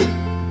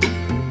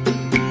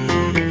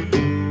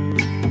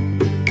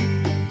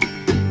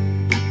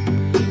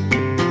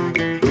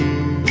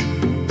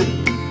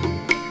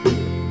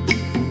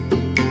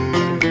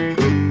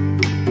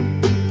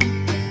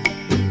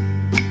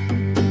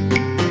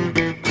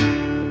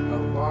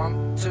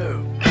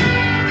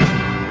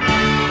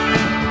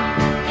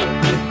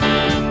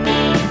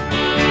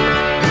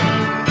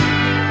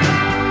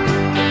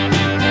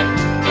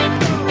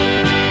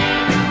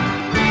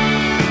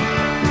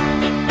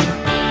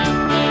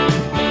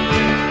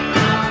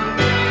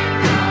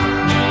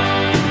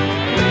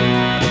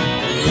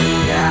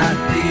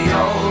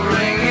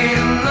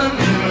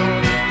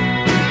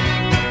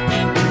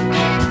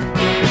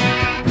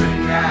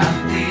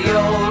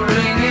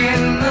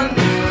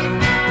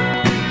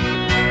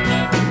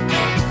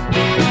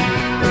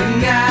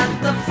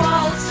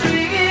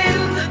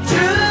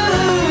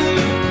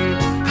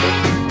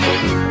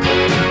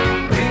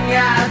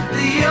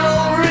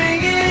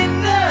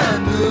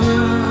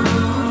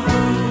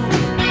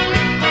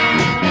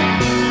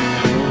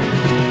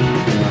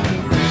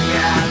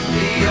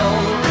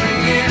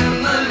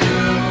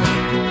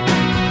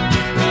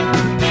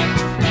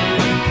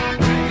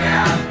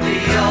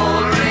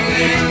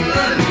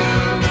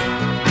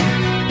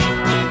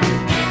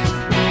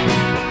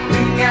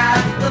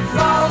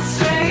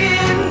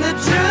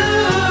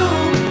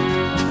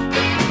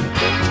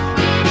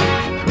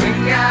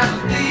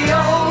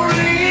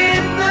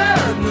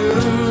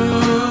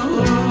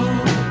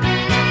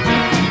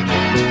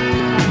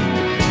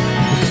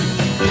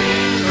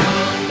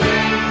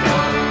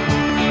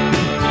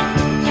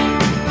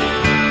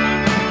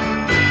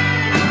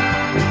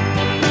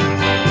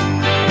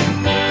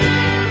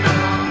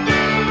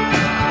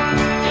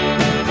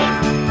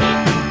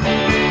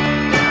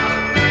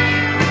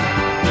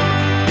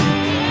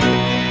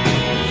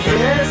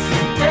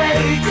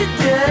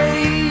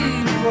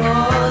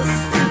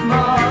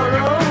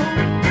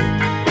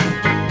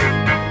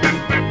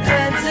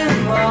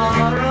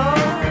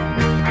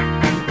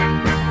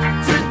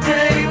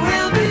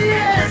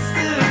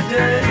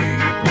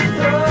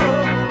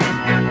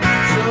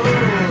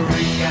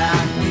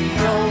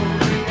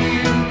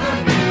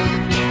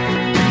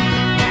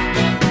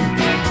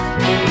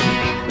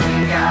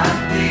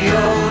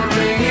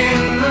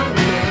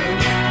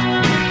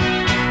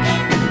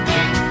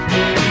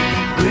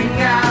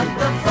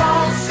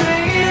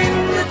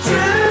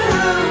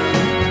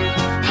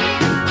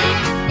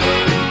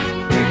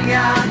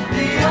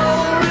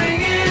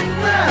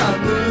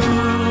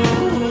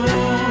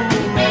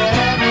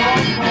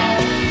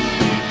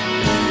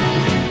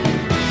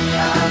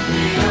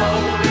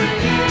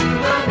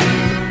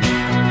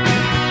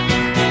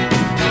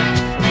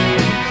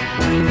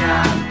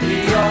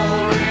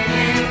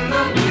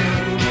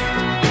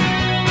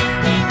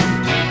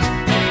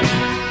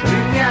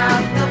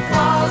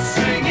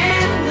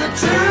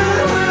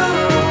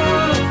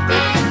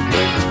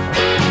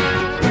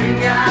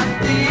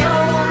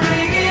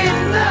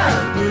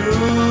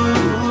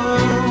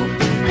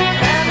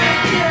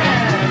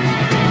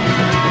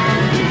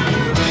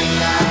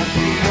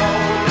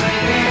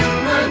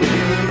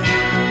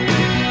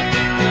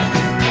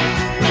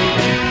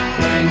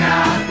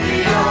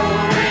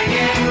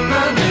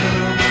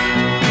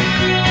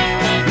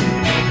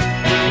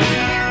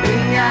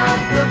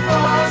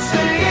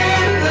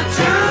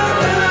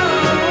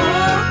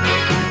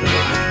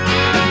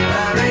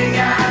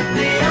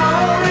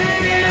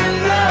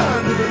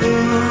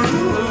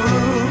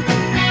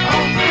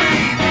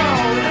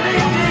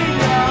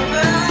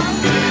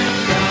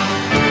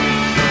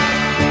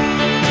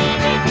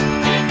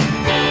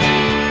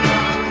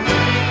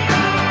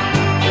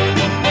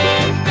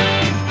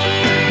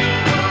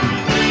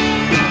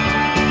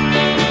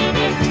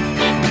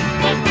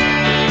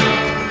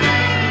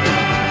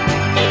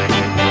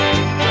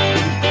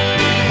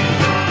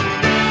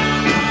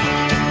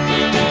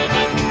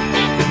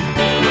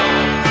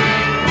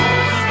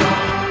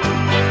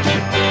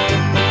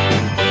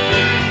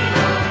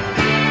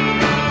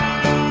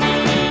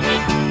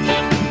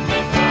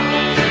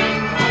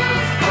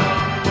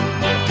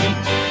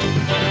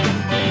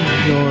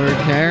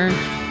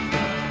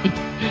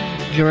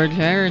 George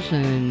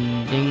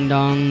Harrison. Ding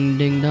dong,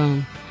 ding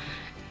dong.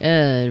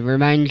 It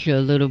reminds you a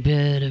little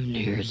bit of New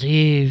Year's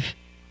Eve.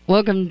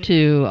 Welcome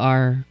to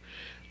our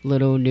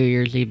little New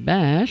Year's Eve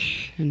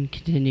bash, and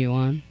continue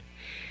on.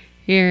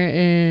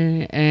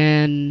 Here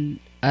and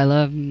I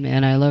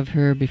love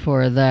her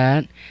before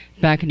that.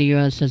 Back in the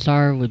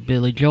USSR with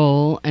Billy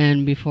Joel,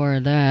 and before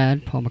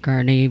that, Paul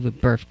McCartney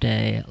with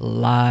Birthday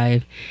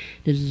Live.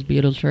 This is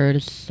Beatles for the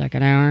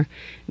second hour.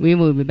 We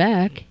will be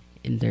back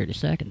in 30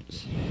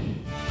 seconds.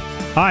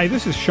 Hi,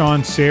 this is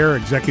Sean Sayre,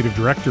 Executive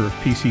Director of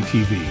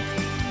PCTV.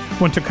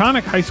 When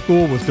Taconic High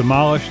School was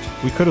demolished,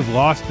 we could have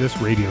lost this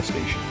radio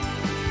station.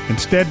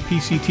 Instead,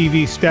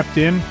 PCTV stepped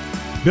in,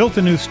 built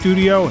a new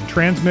studio and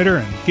transmitter,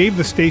 and gave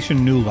the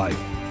station new life.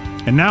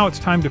 And now it's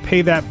time to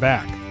pay that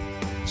back.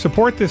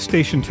 Support this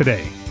station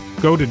today.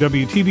 Go to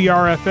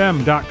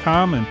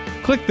WTBRFM.com and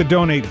click the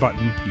donate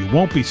button. You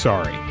won't be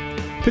sorry.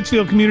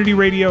 Pittsfield Community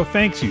Radio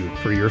thanks you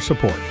for your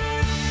support.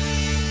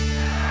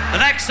 The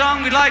next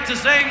song we'd like to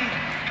sing.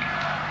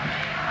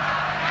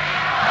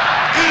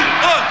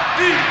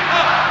 It's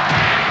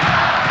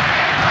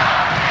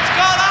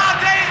called All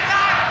Day's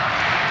Night.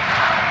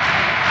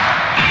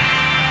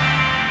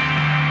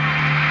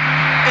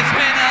 It's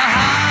been a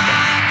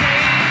hard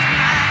day's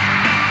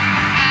night,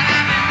 and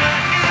I've been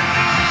working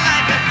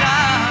like a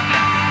dog.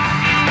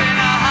 It's been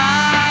a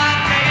hard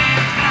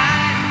day's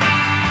night,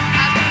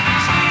 I should be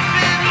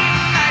sleeping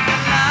like a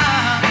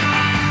log.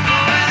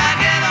 But when I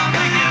get home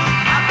to you,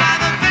 I find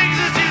the things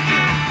that you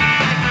do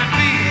make me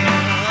feel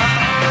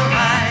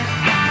alright.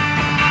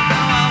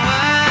 Now I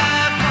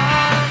work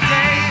all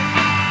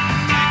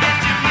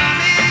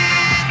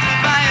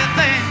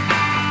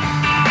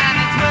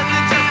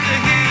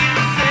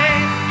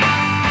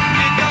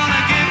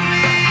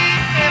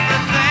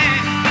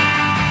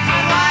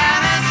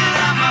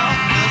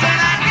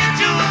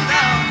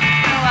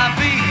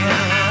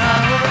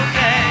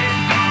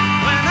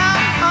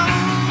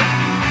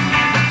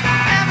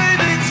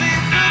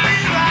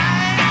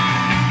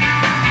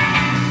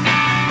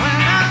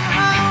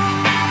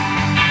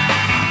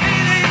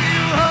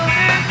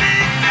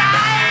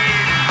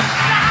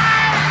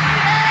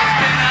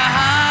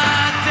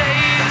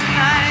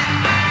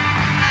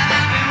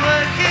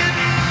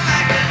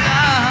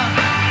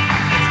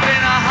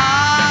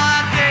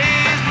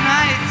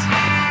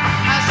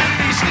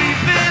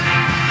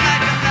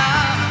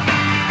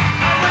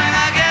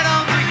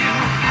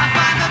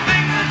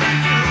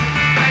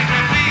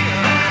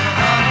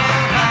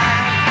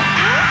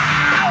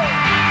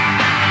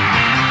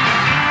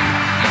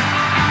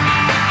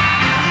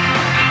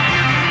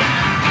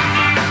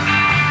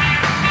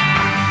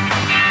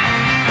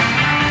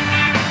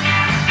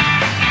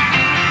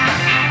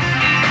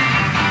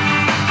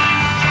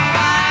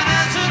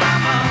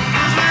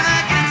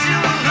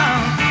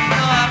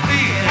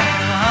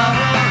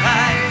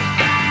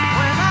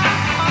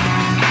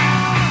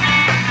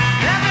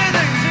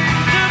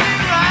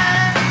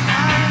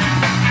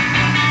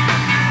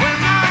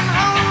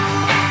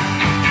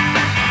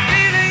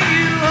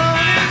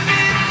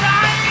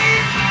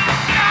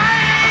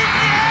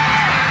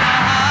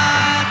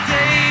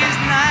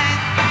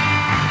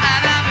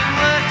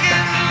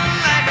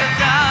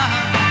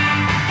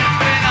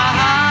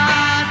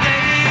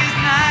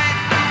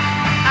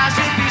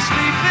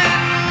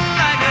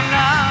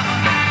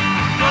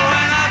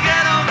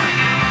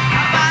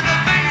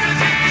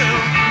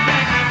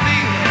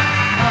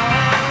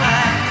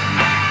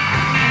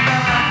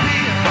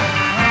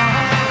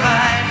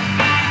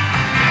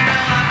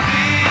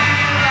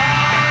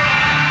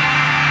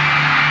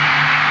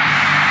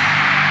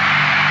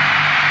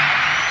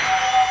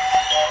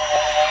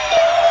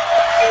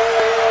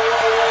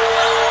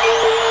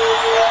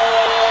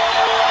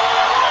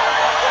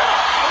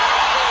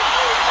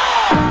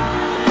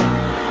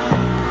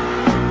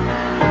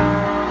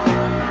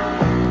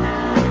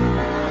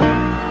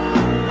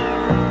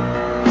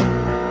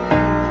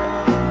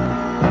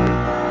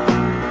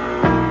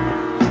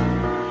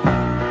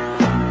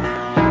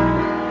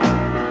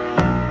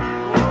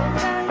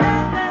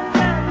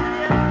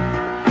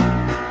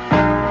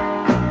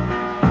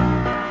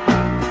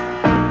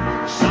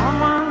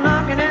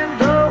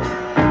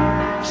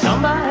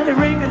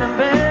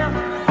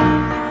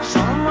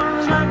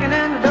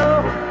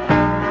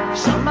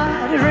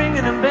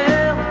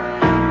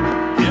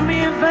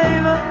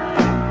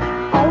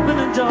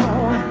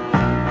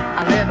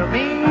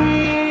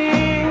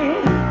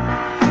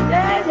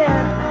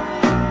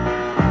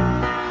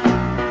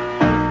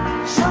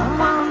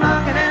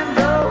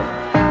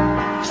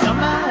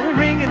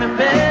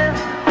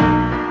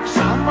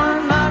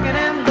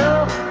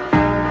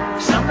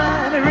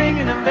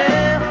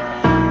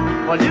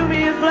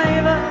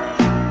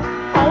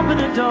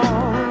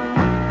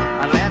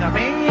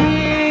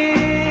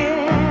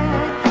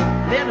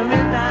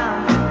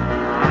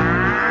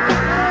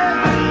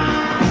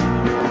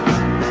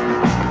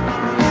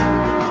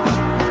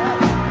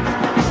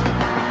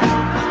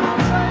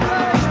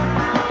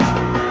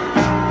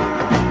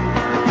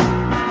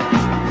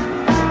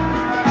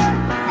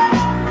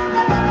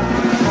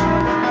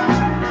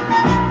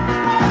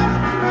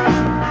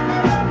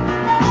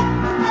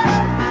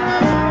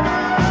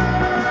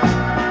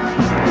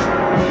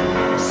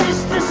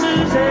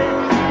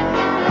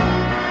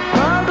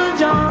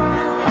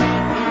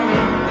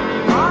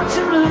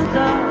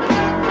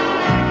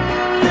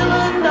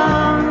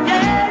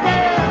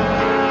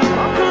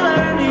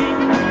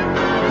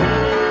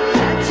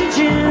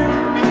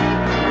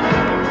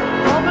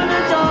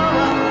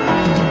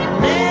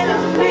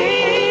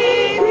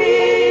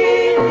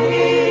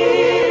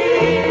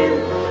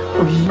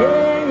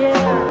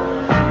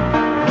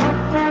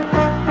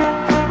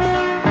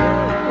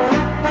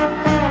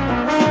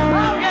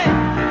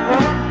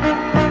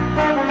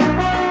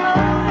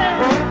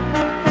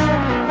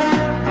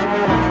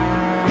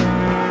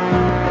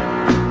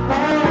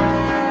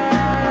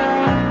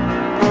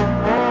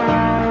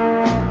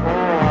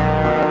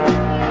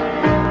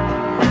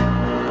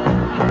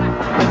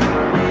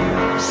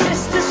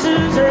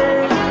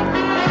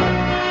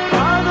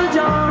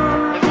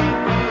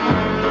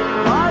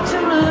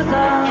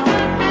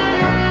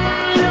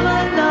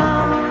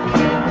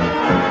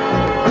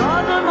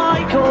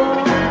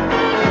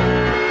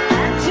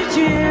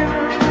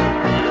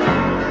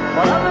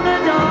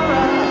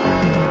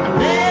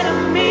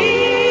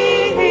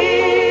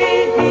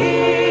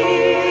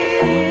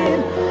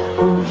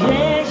Oh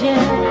yeah,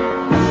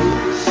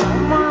 yeah.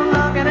 Someone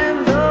knocking at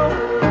the door.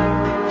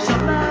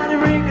 Somebody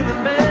ringing the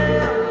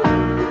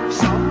bell.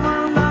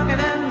 Someone knocking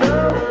at the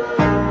door.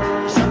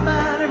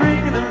 Somebody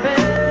ringing the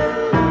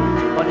bell.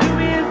 Oh, do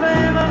me a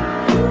favor,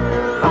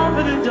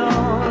 open the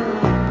door.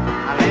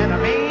 Let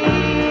me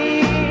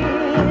in.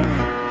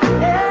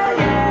 Yeah,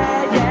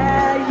 yeah,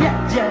 yeah,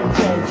 yeah, yeah,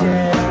 yeah,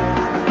 yeah.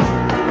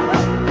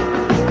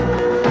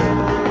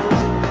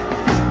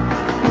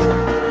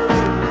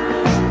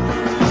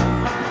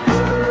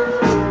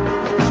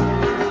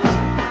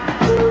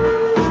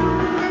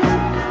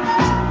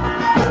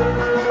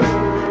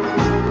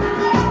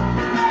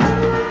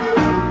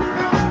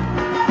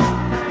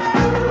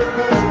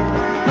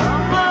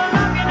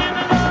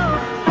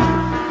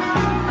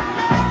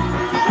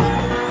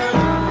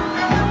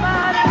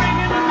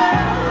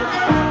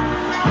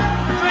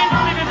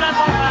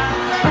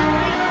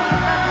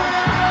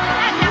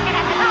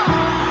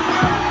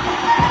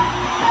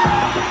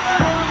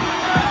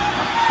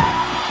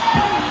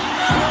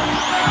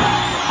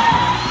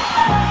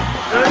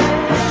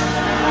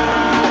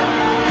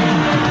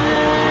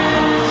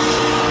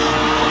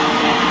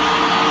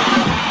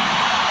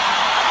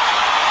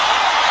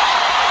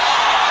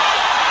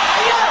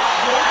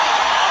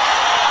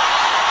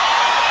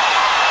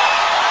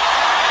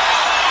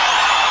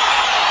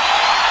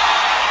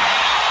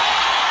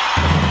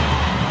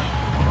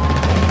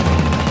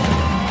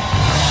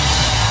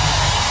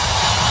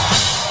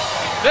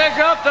 Pick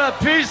up the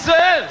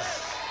pieces.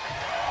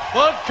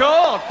 What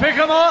chord? Pick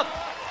them up.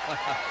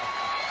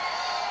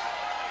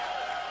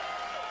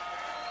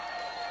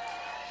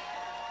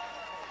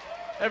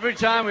 Every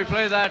time we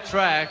play that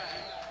track,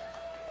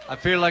 I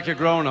feel like a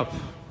grown-up.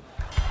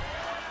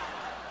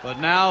 But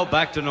now,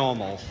 back to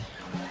normal.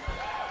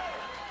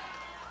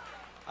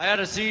 I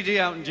had a CD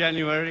out in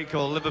January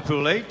called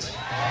Liverpool 8.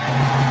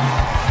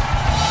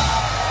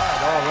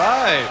 All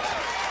right.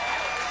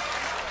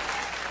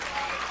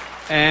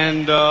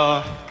 And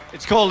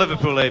it's called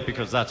Liverpool 8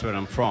 because that's where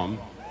I'm from.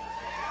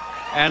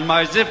 And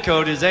my zip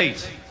code is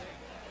 8.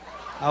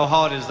 How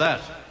hard is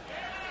that?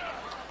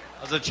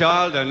 As a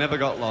child, I never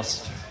got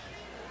lost.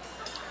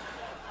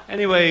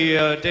 Anyway,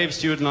 Dave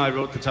Stewart and I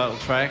wrote the title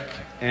track,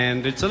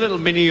 and it's a little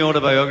mini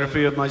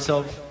autobiography of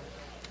myself.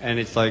 And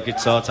it's like, it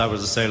starts, I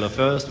was a sailor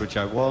first, which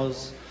I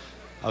was.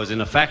 I was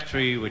in a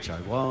factory, which I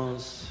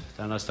was.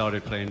 Then I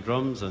started playing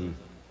drums and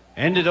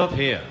ended up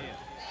here.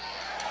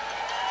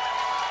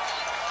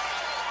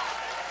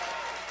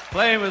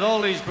 Playing with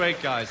all these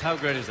great guys. How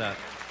great is that?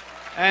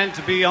 And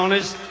to be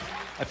honest,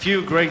 a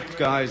few great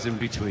guys in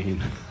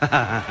between.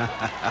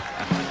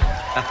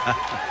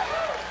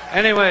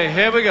 Anyway,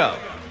 here we go.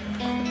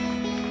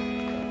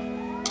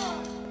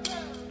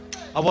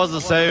 I was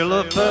a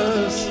sailor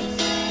first,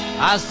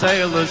 I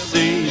sailed the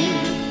sea.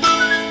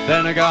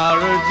 Then I got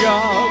a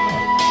job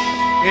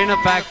in a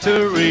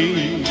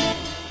factory.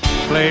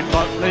 Played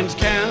Butlin's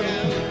camp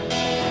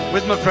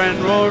with my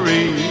friend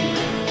Rory.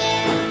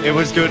 It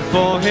was good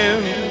for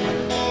him,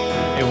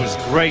 it was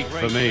great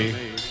for me.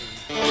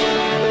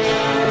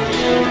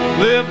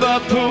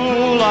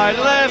 Liverpool, I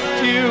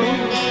left you.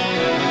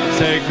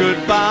 Say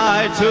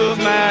goodbye to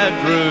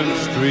Madron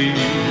Street.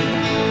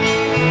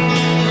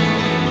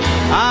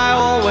 I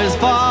always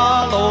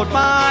followed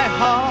my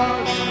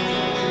heart,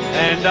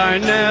 and I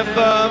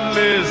never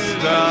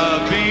missed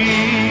a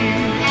beat.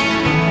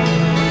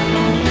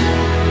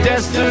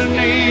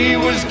 Destiny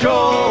was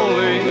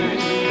calling,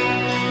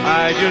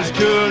 I just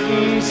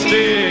couldn't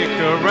stick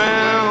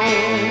around.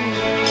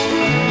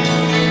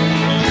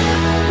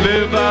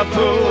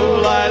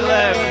 Liverpool, I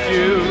left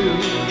you,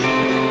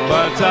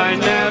 but I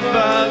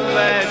never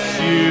let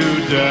you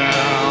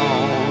down.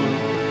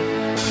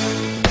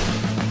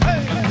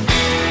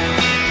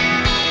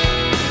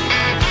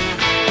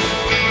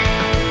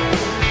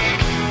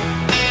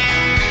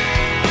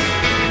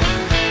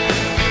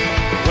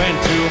 Went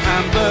to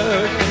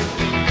Hamburg,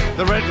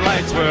 the red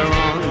lights were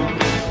on,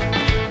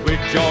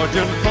 with George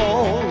and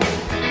Paul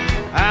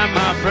and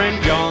my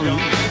friend John.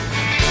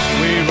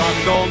 We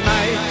rocked all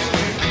night,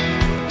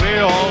 we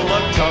all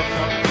looked tough.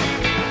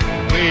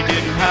 We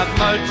didn't have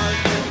much,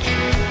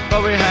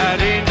 but we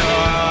had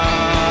enough.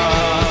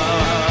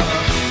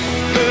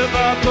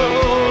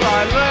 Liverpool,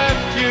 I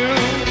left you.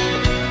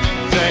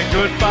 Say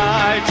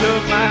goodbye to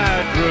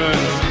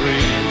Madron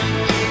Street.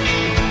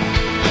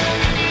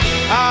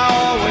 I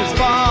always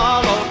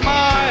followed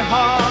my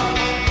heart,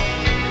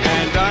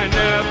 and I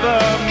never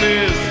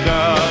missed a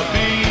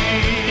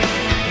beat.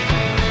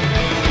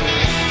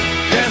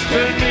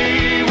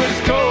 Destiny was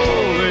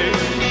calling,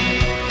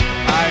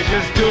 I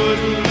just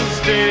couldn't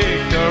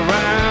stick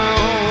around.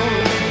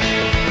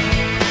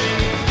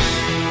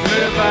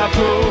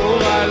 Liverpool,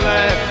 I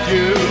left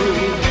you,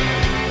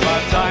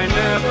 but I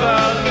never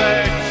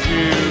let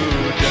you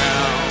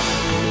down.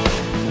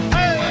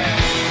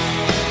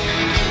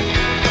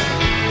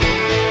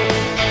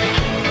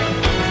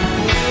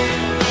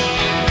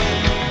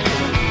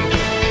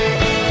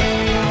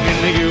 In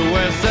the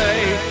USA,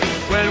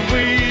 when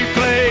we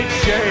played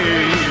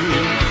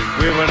Shade,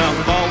 we were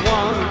number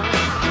one.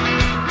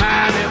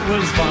 Man, it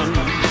was fun.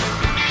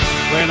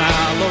 When I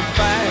look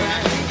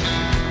back,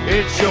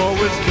 it sure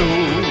was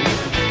cool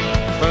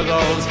for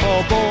those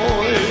four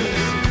boys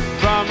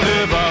from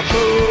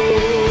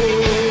Liverpool.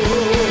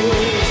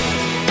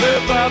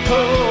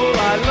 Liverpool,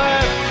 I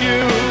left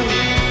you.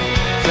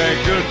 Say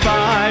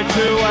goodbye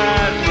to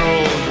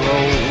Admiral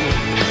Road.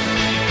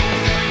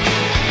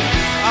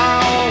 I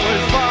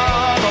always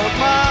followed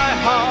my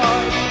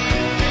heart,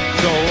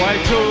 so I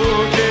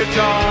took it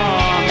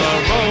on the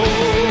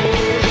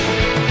road.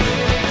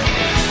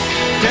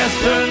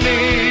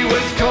 Destiny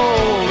was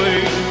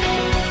calling,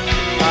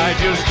 I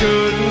just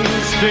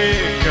couldn't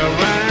stick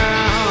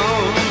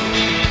around.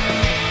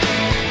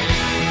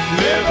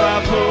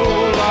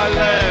 Liverpool, I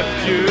left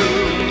you,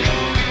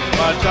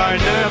 but I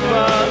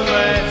never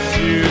let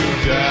you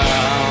down.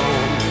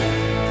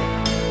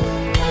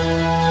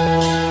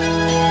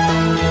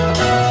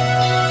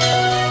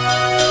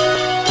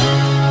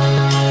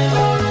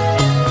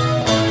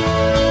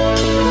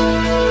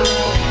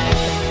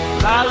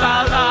 La la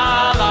la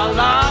la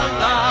la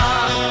la.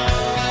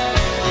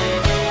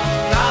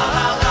 La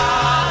la la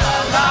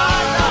la la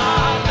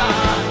la.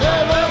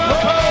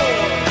 Liverpool.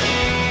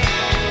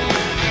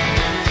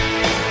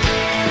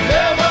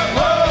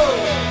 Liverpool.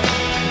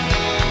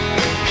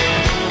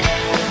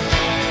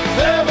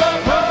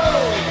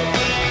 Liverpool.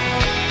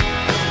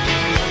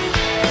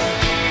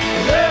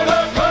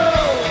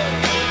 Liverpool.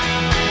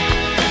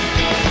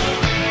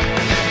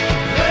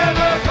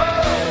 Liverpool.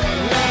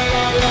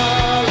 La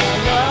la la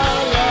la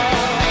la.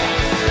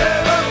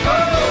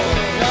 Liverpool.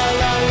 La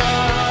la la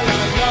la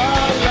la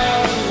la.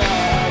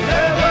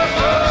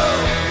 Liverpool.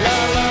 La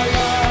la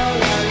la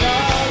la la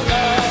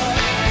la.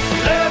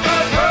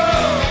 Liverpool.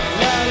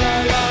 La la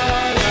la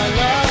la la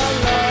la.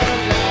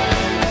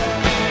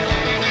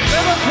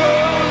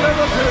 Liverpool,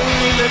 Liverpool,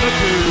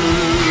 Liverpool.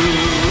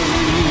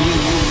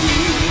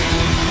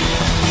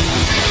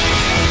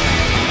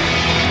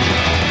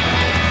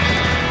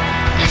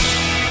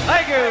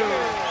 Thank you.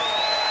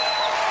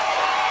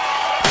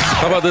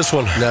 How about this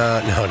one?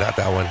 No, not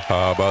that one.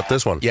 How about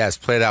this one? Yes,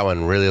 play that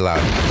one really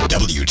loud.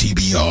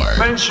 WTBR.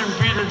 Mentioned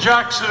Peter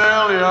Jackson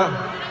earlier,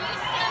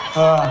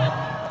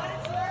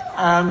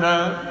 and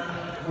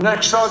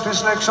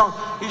this next song,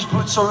 he's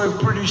put something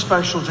pretty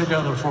special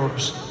together for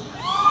us.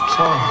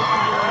 So,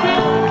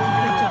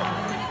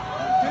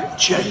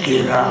 check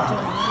it out.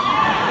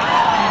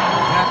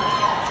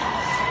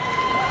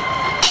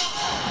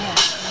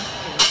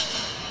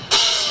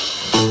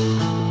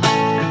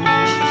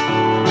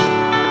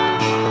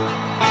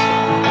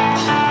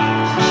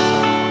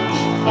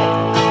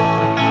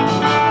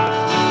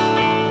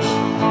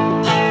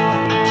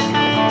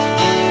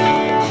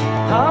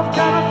 I've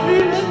got a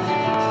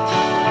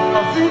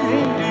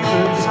feeling deep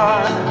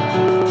inside.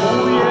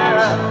 Oh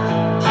yeah,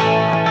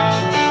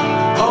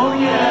 oh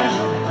yeah.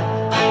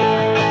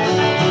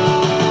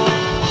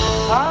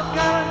 I've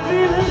got a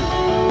feeling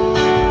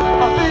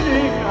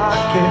I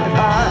can't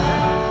hide.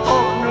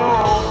 Oh no,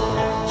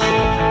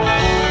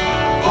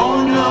 oh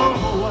no.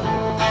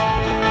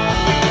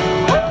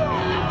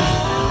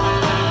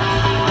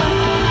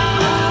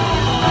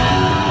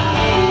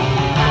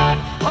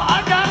 I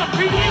got a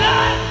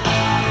feeling.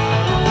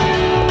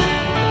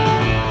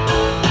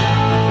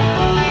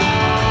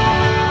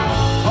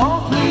 Oh,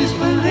 please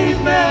believe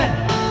me,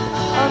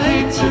 I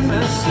need to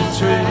miss the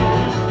train.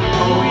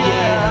 Oh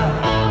yeah,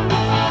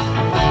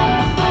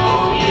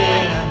 oh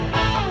yeah.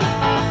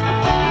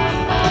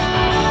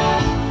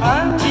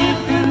 And if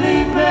you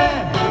leave me,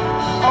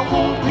 I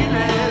won't be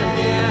late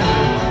again.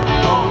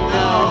 Oh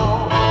no,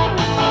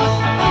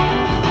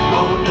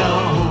 oh no.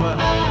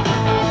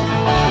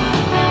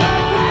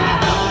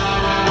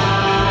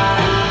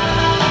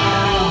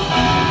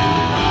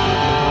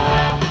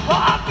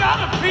 Well, I've got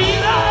a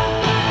feeling.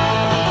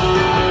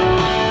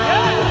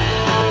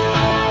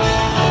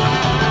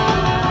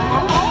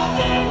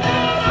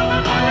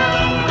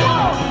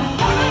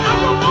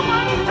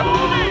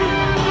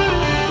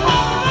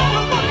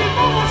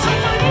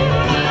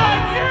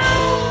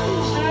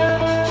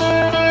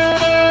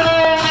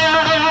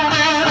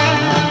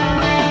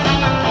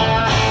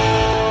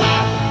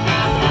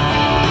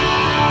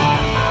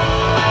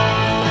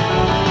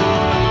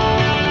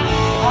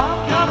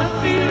 I've got a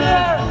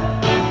feeling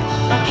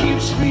that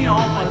keeps me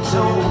on my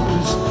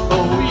toes.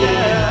 Oh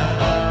yeah,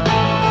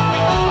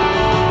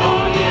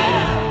 oh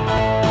yeah.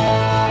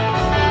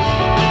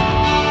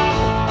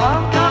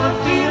 I've got a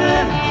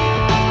feeling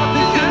I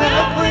think that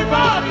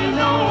everybody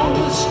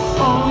knows.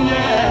 Oh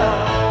yeah,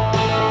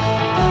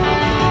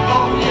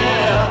 oh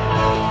yeah.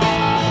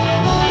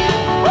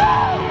 Woo!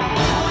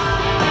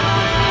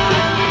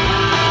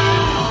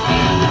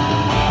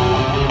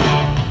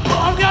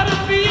 I've got a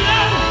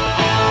feeling.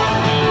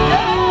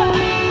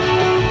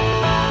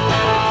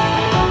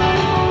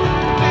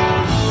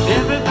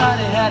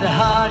 Everybody had a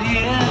hard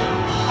year.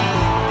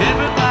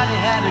 Everybody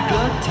had a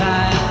good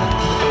time.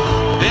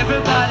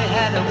 Everybody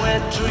had a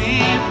wet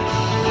dream.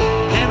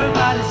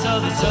 Everybody saw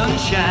the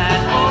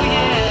sunshine. Oh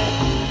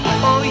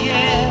yeah, oh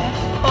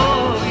yeah,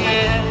 oh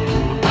yeah,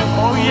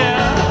 oh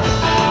yeah.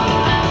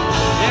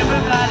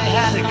 Everybody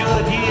had a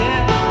good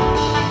year.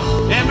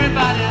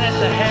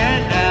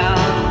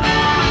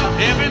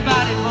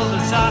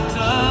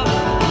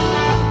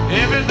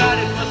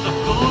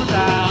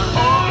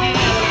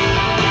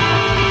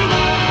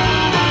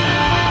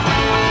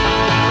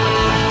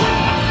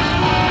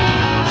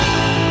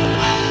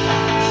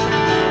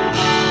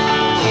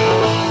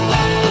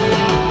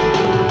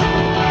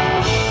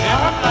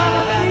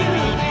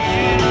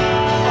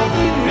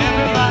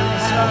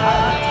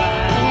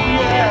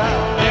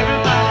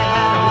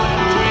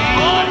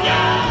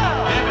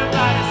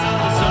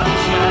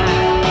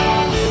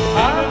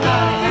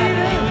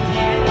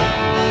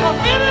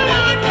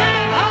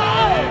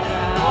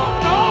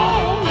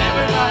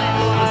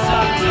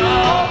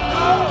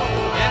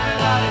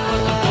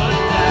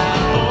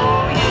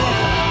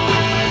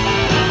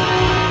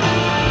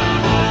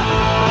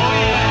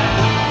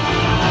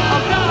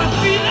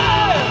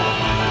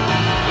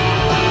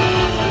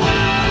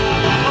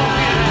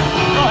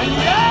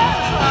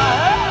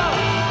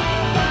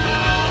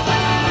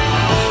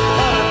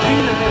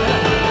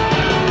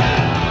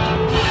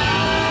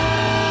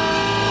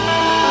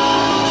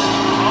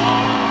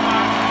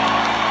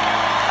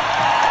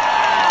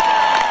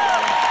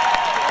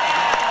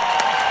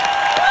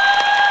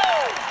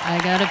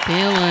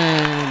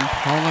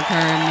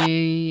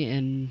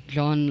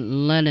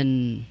 John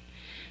Lennon,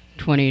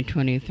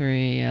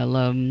 2023.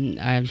 I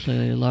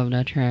absolutely love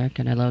that track,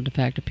 and I love the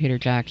fact that Peter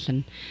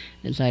Jackson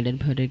decided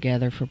to put it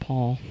together for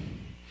Paul.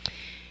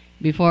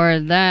 Before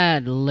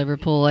that,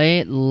 Liverpool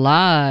 8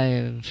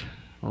 live,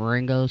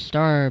 Ringo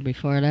Starr.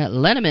 Before that,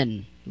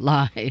 Letterman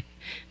live,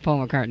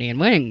 Paul McCartney and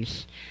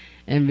Wings.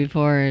 And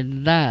before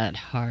that,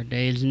 Hard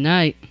Day's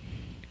Night.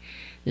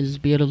 This is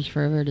Beatles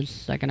Forever, the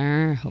second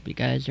hour. I hope you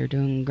guys are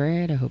doing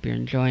great. I hope you're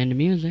enjoying the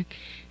music.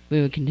 We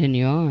will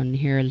continue on.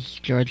 Here is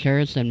George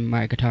Harrison,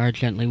 My Guitar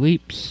Gently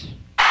Weeps.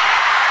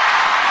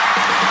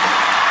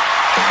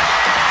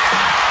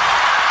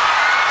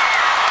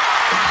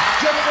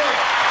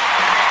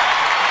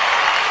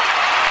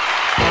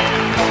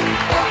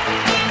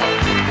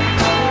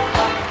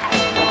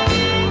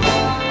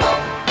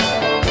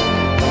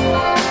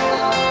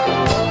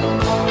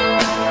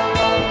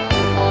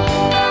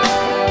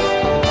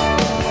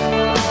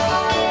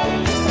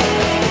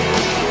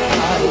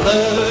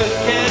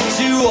 Look at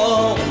you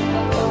all,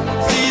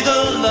 see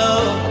the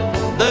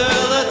love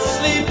there that's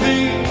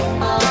sleeping,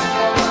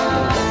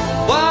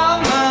 while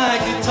my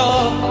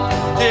guitar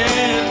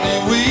gently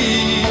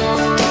weeps.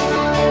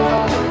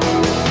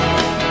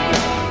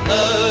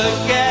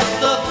 Look at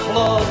the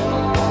floor,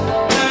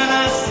 and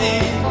I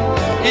see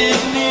it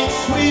needs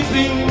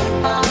sweeping.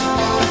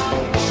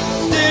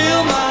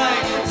 Still my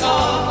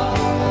guitar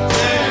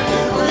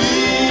gently weeps.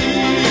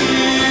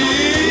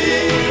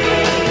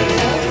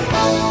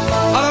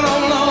 I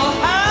don't know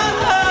how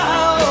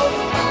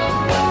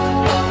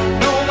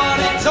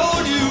nobody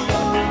told you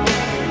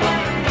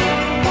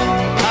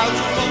how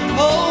to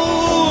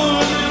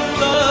compose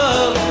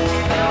love.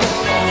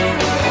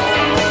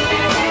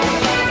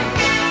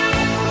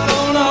 I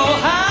don't know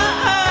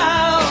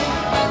how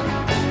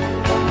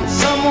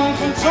someone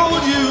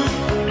controlled you,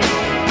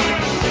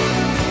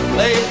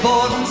 they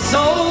bought and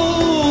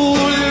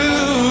sold you.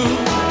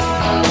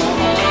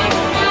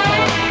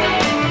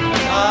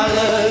 I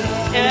look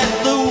at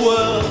the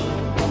world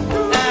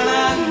and I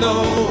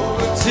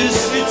notice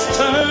it's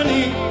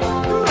turning,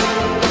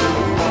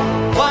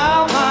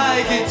 while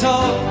my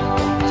guitar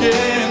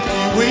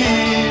gently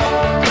weeps.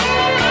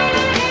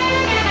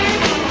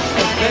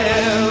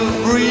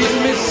 Every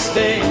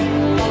mistake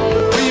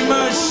we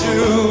must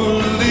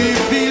surely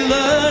be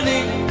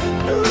learning.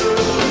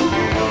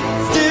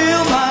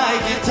 Still my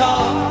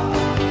guitar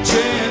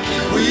gently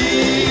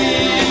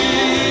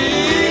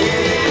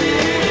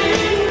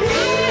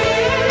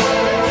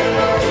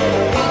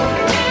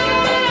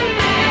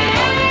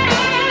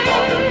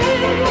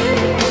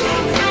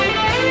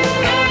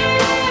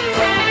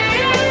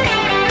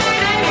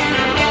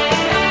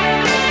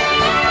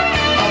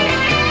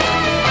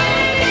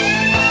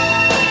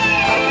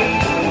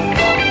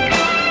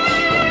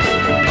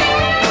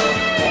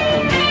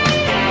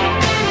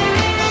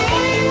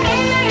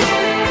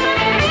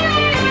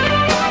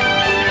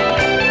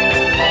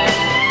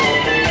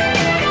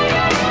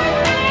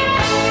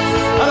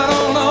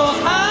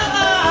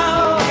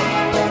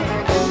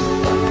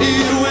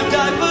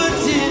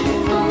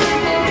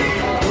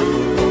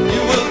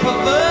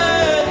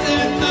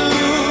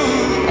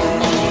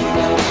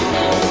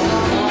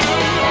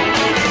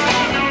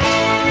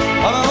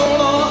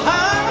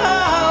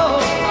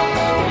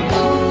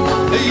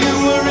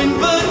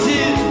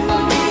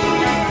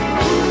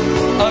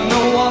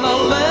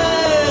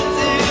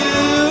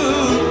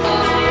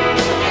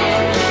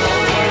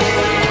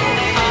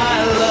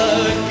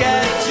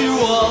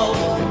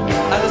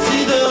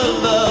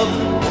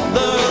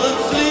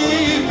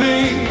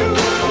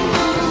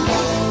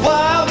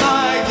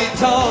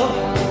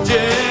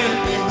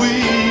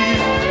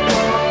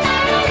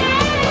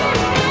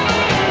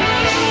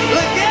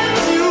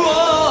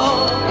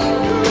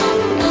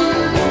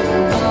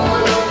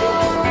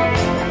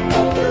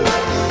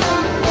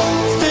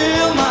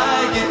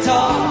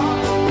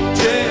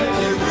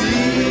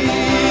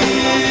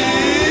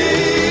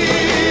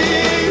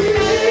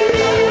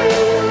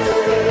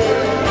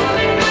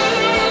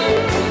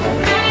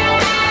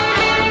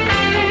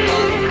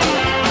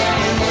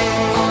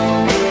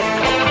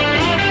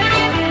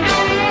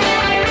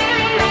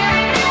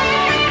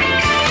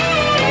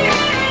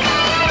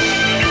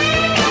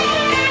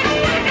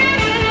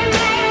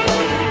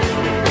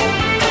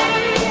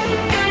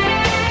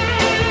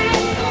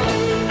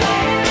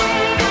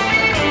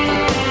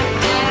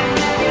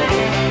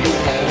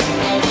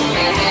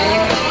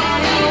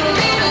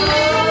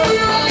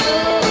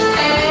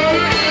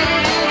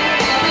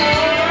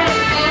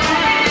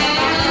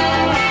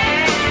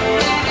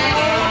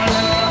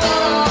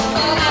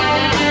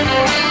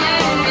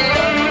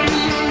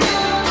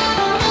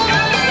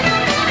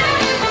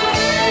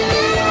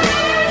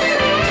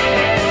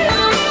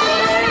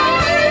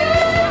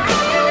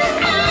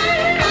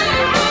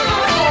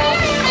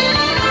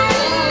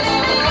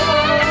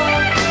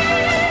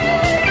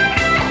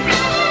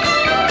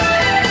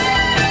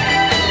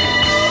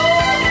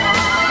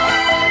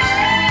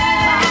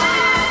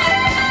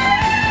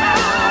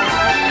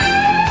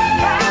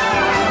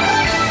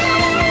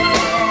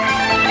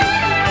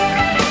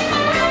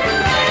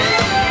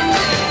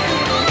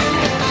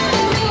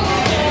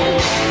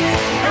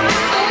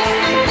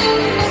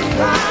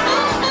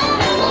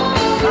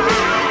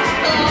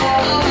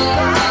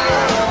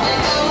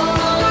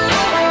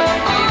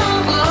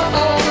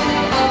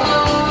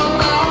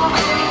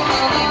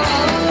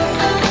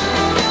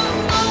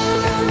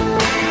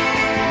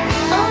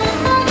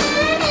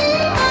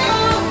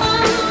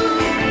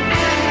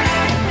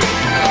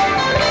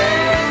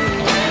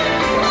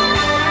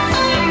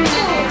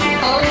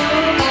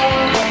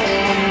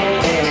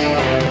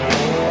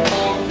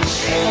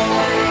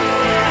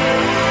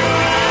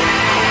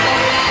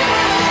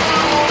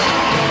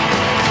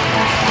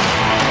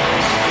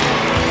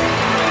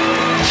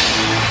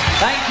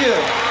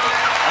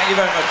you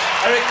very much.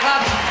 Eric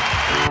Clapton.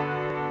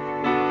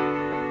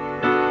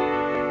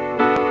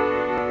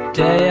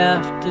 Day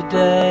after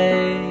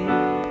day,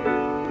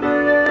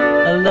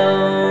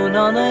 alone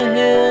on a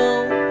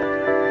hill,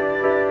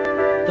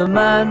 the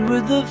man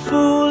with the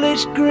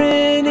foolish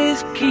grin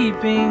is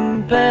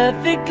keeping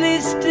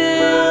perfectly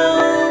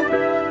still.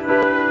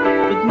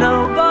 But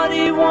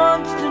nobody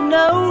wants to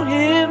know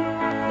him,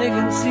 they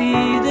can see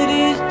that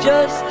he's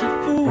just a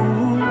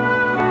fool.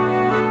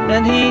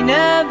 And he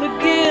never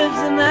gives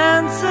an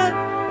answer,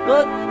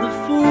 but the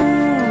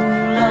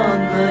fool on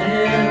the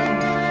hill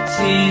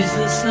sees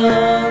the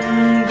sun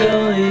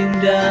going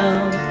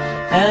down,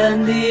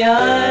 and the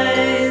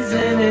eyes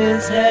in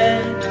his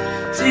head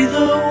see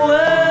the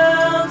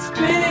world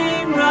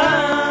spinning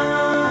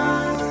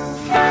round.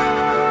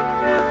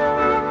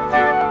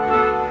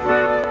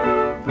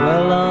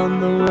 Well on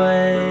the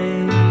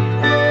way,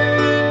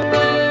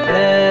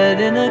 dead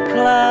in a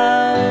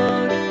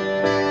cloud,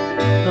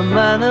 the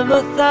man of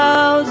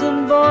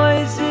 1,000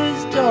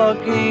 voices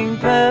talking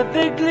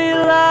perfectly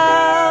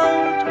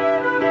loud.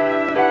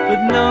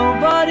 But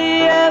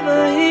nobody ever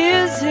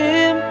hears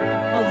him,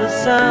 or the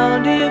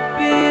sound he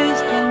appears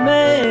to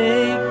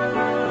make.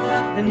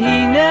 And he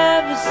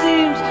never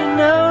seems to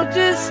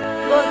notice,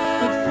 but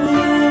the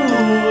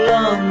fool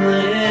on the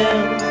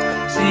hill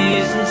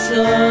sees the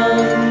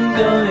sun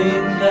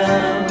going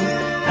down,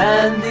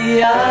 and the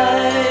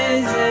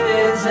eyes in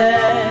his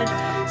head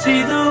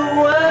see the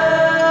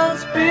world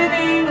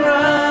spinning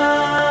round.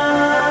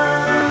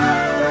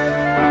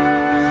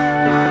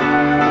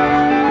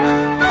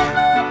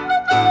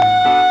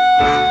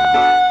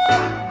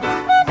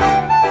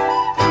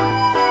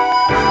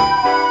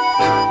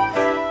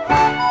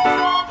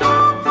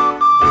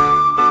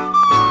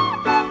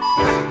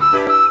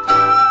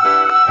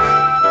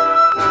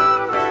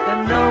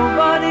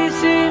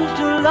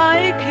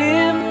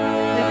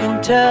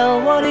 Tell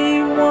what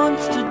he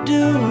wants to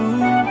do,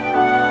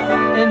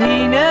 and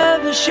he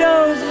never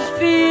shows his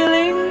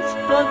feelings,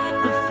 but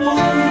the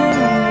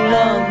fool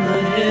on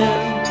the hill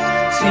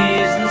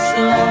sees the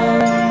sun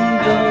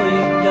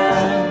going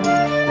down,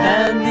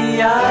 and the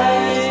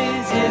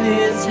eyes in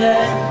his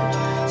head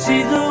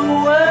see the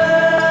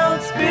world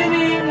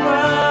spinning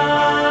round.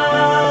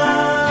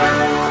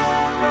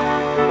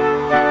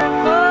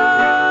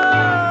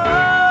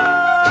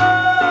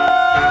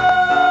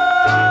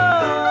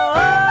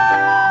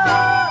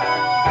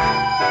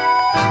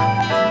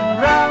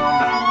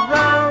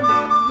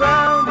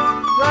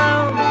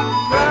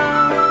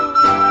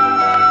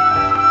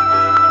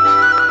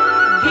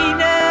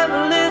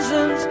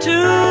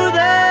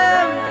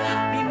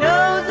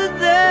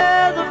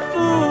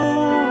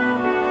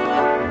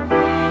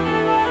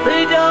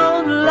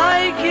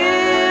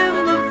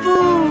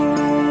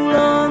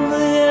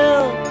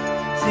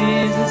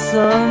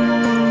 Sun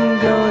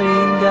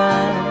going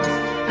down,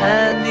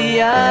 and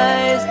the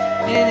eyes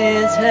in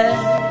his head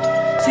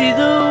see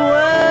the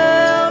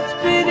world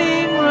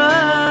spinning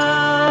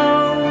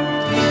round.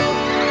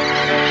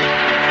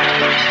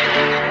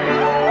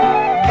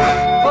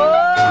 Oh,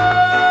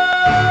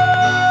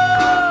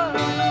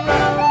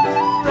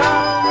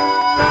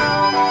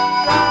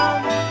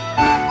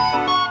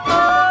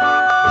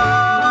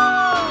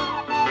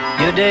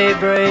 round. Your day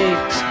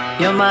breaks,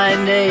 your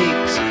mind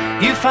aches,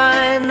 you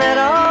find that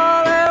all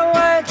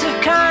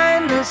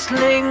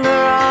linger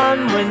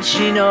on when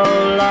she no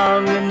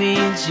longer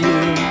needs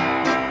you.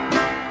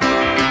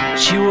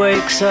 She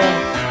wakes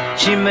up,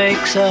 she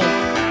makes up,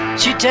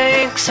 she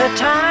takes her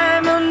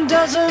time and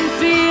doesn't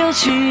feel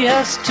she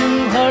has to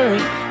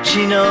hurry.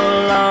 She no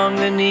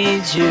longer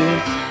needs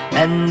you,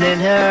 and in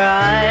her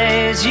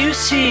eyes you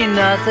see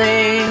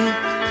nothing,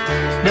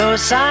 no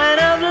sign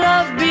of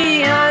love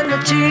behind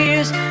the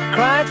tears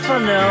cried for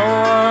no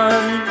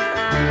one,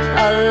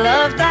 a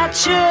love that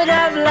should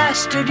have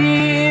lasted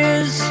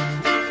years.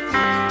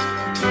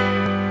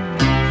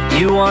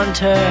 You want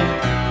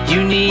her,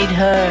 you need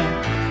her,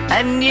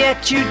 and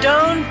yet you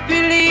don't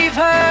believe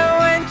her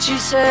when she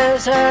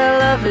says her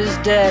love is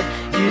dead.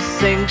 You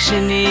think she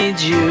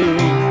needs you.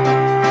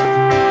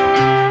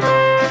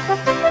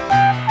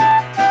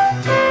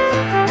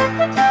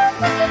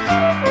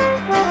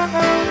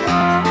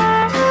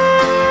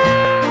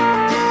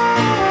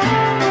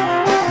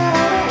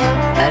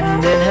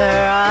 And in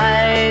her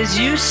eyes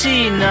you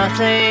see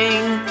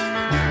nothing,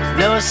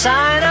 no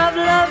sign of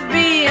love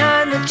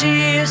behind the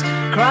tears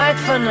cried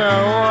for no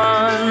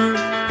one,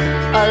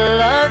 a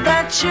love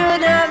that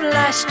should have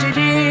lasted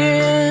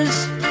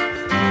years.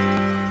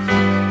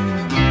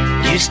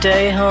 You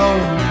stay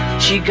home,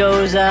 she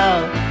goes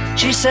out,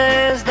 she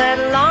says that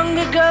long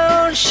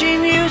ago she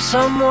knew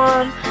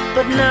someone,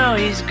 but now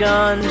he's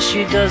gone,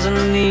 she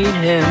doesn't need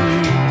him.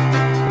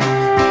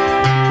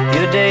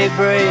 Your day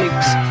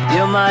breaks,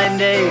 your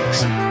mind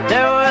aches,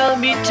 there will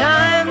be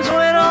times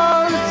when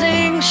all the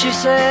things she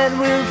said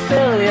will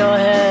fill your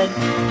head.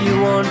 You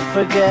won't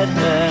forget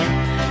her,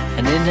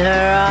 and in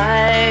her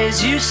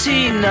eyes you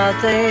see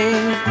nothing,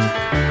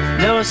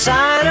 no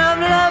sign of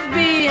love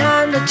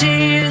behind the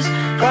tears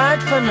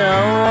cried for no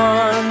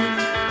one,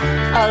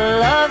 a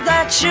love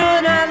that should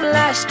have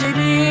lasted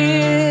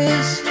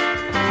years.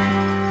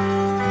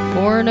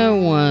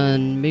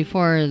 401.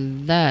 Before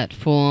that,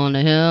 Fool on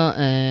the Hill,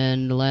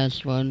 and the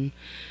last one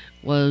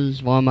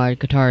was Walmart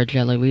Guitar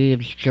Jelly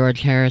Weaves,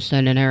 George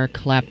Harrison and Eric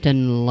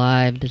Clapton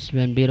live. This has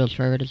been Beatles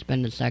Forever. This has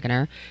been the second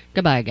hour.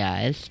 Goodbye,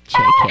 guys.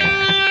 Take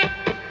care.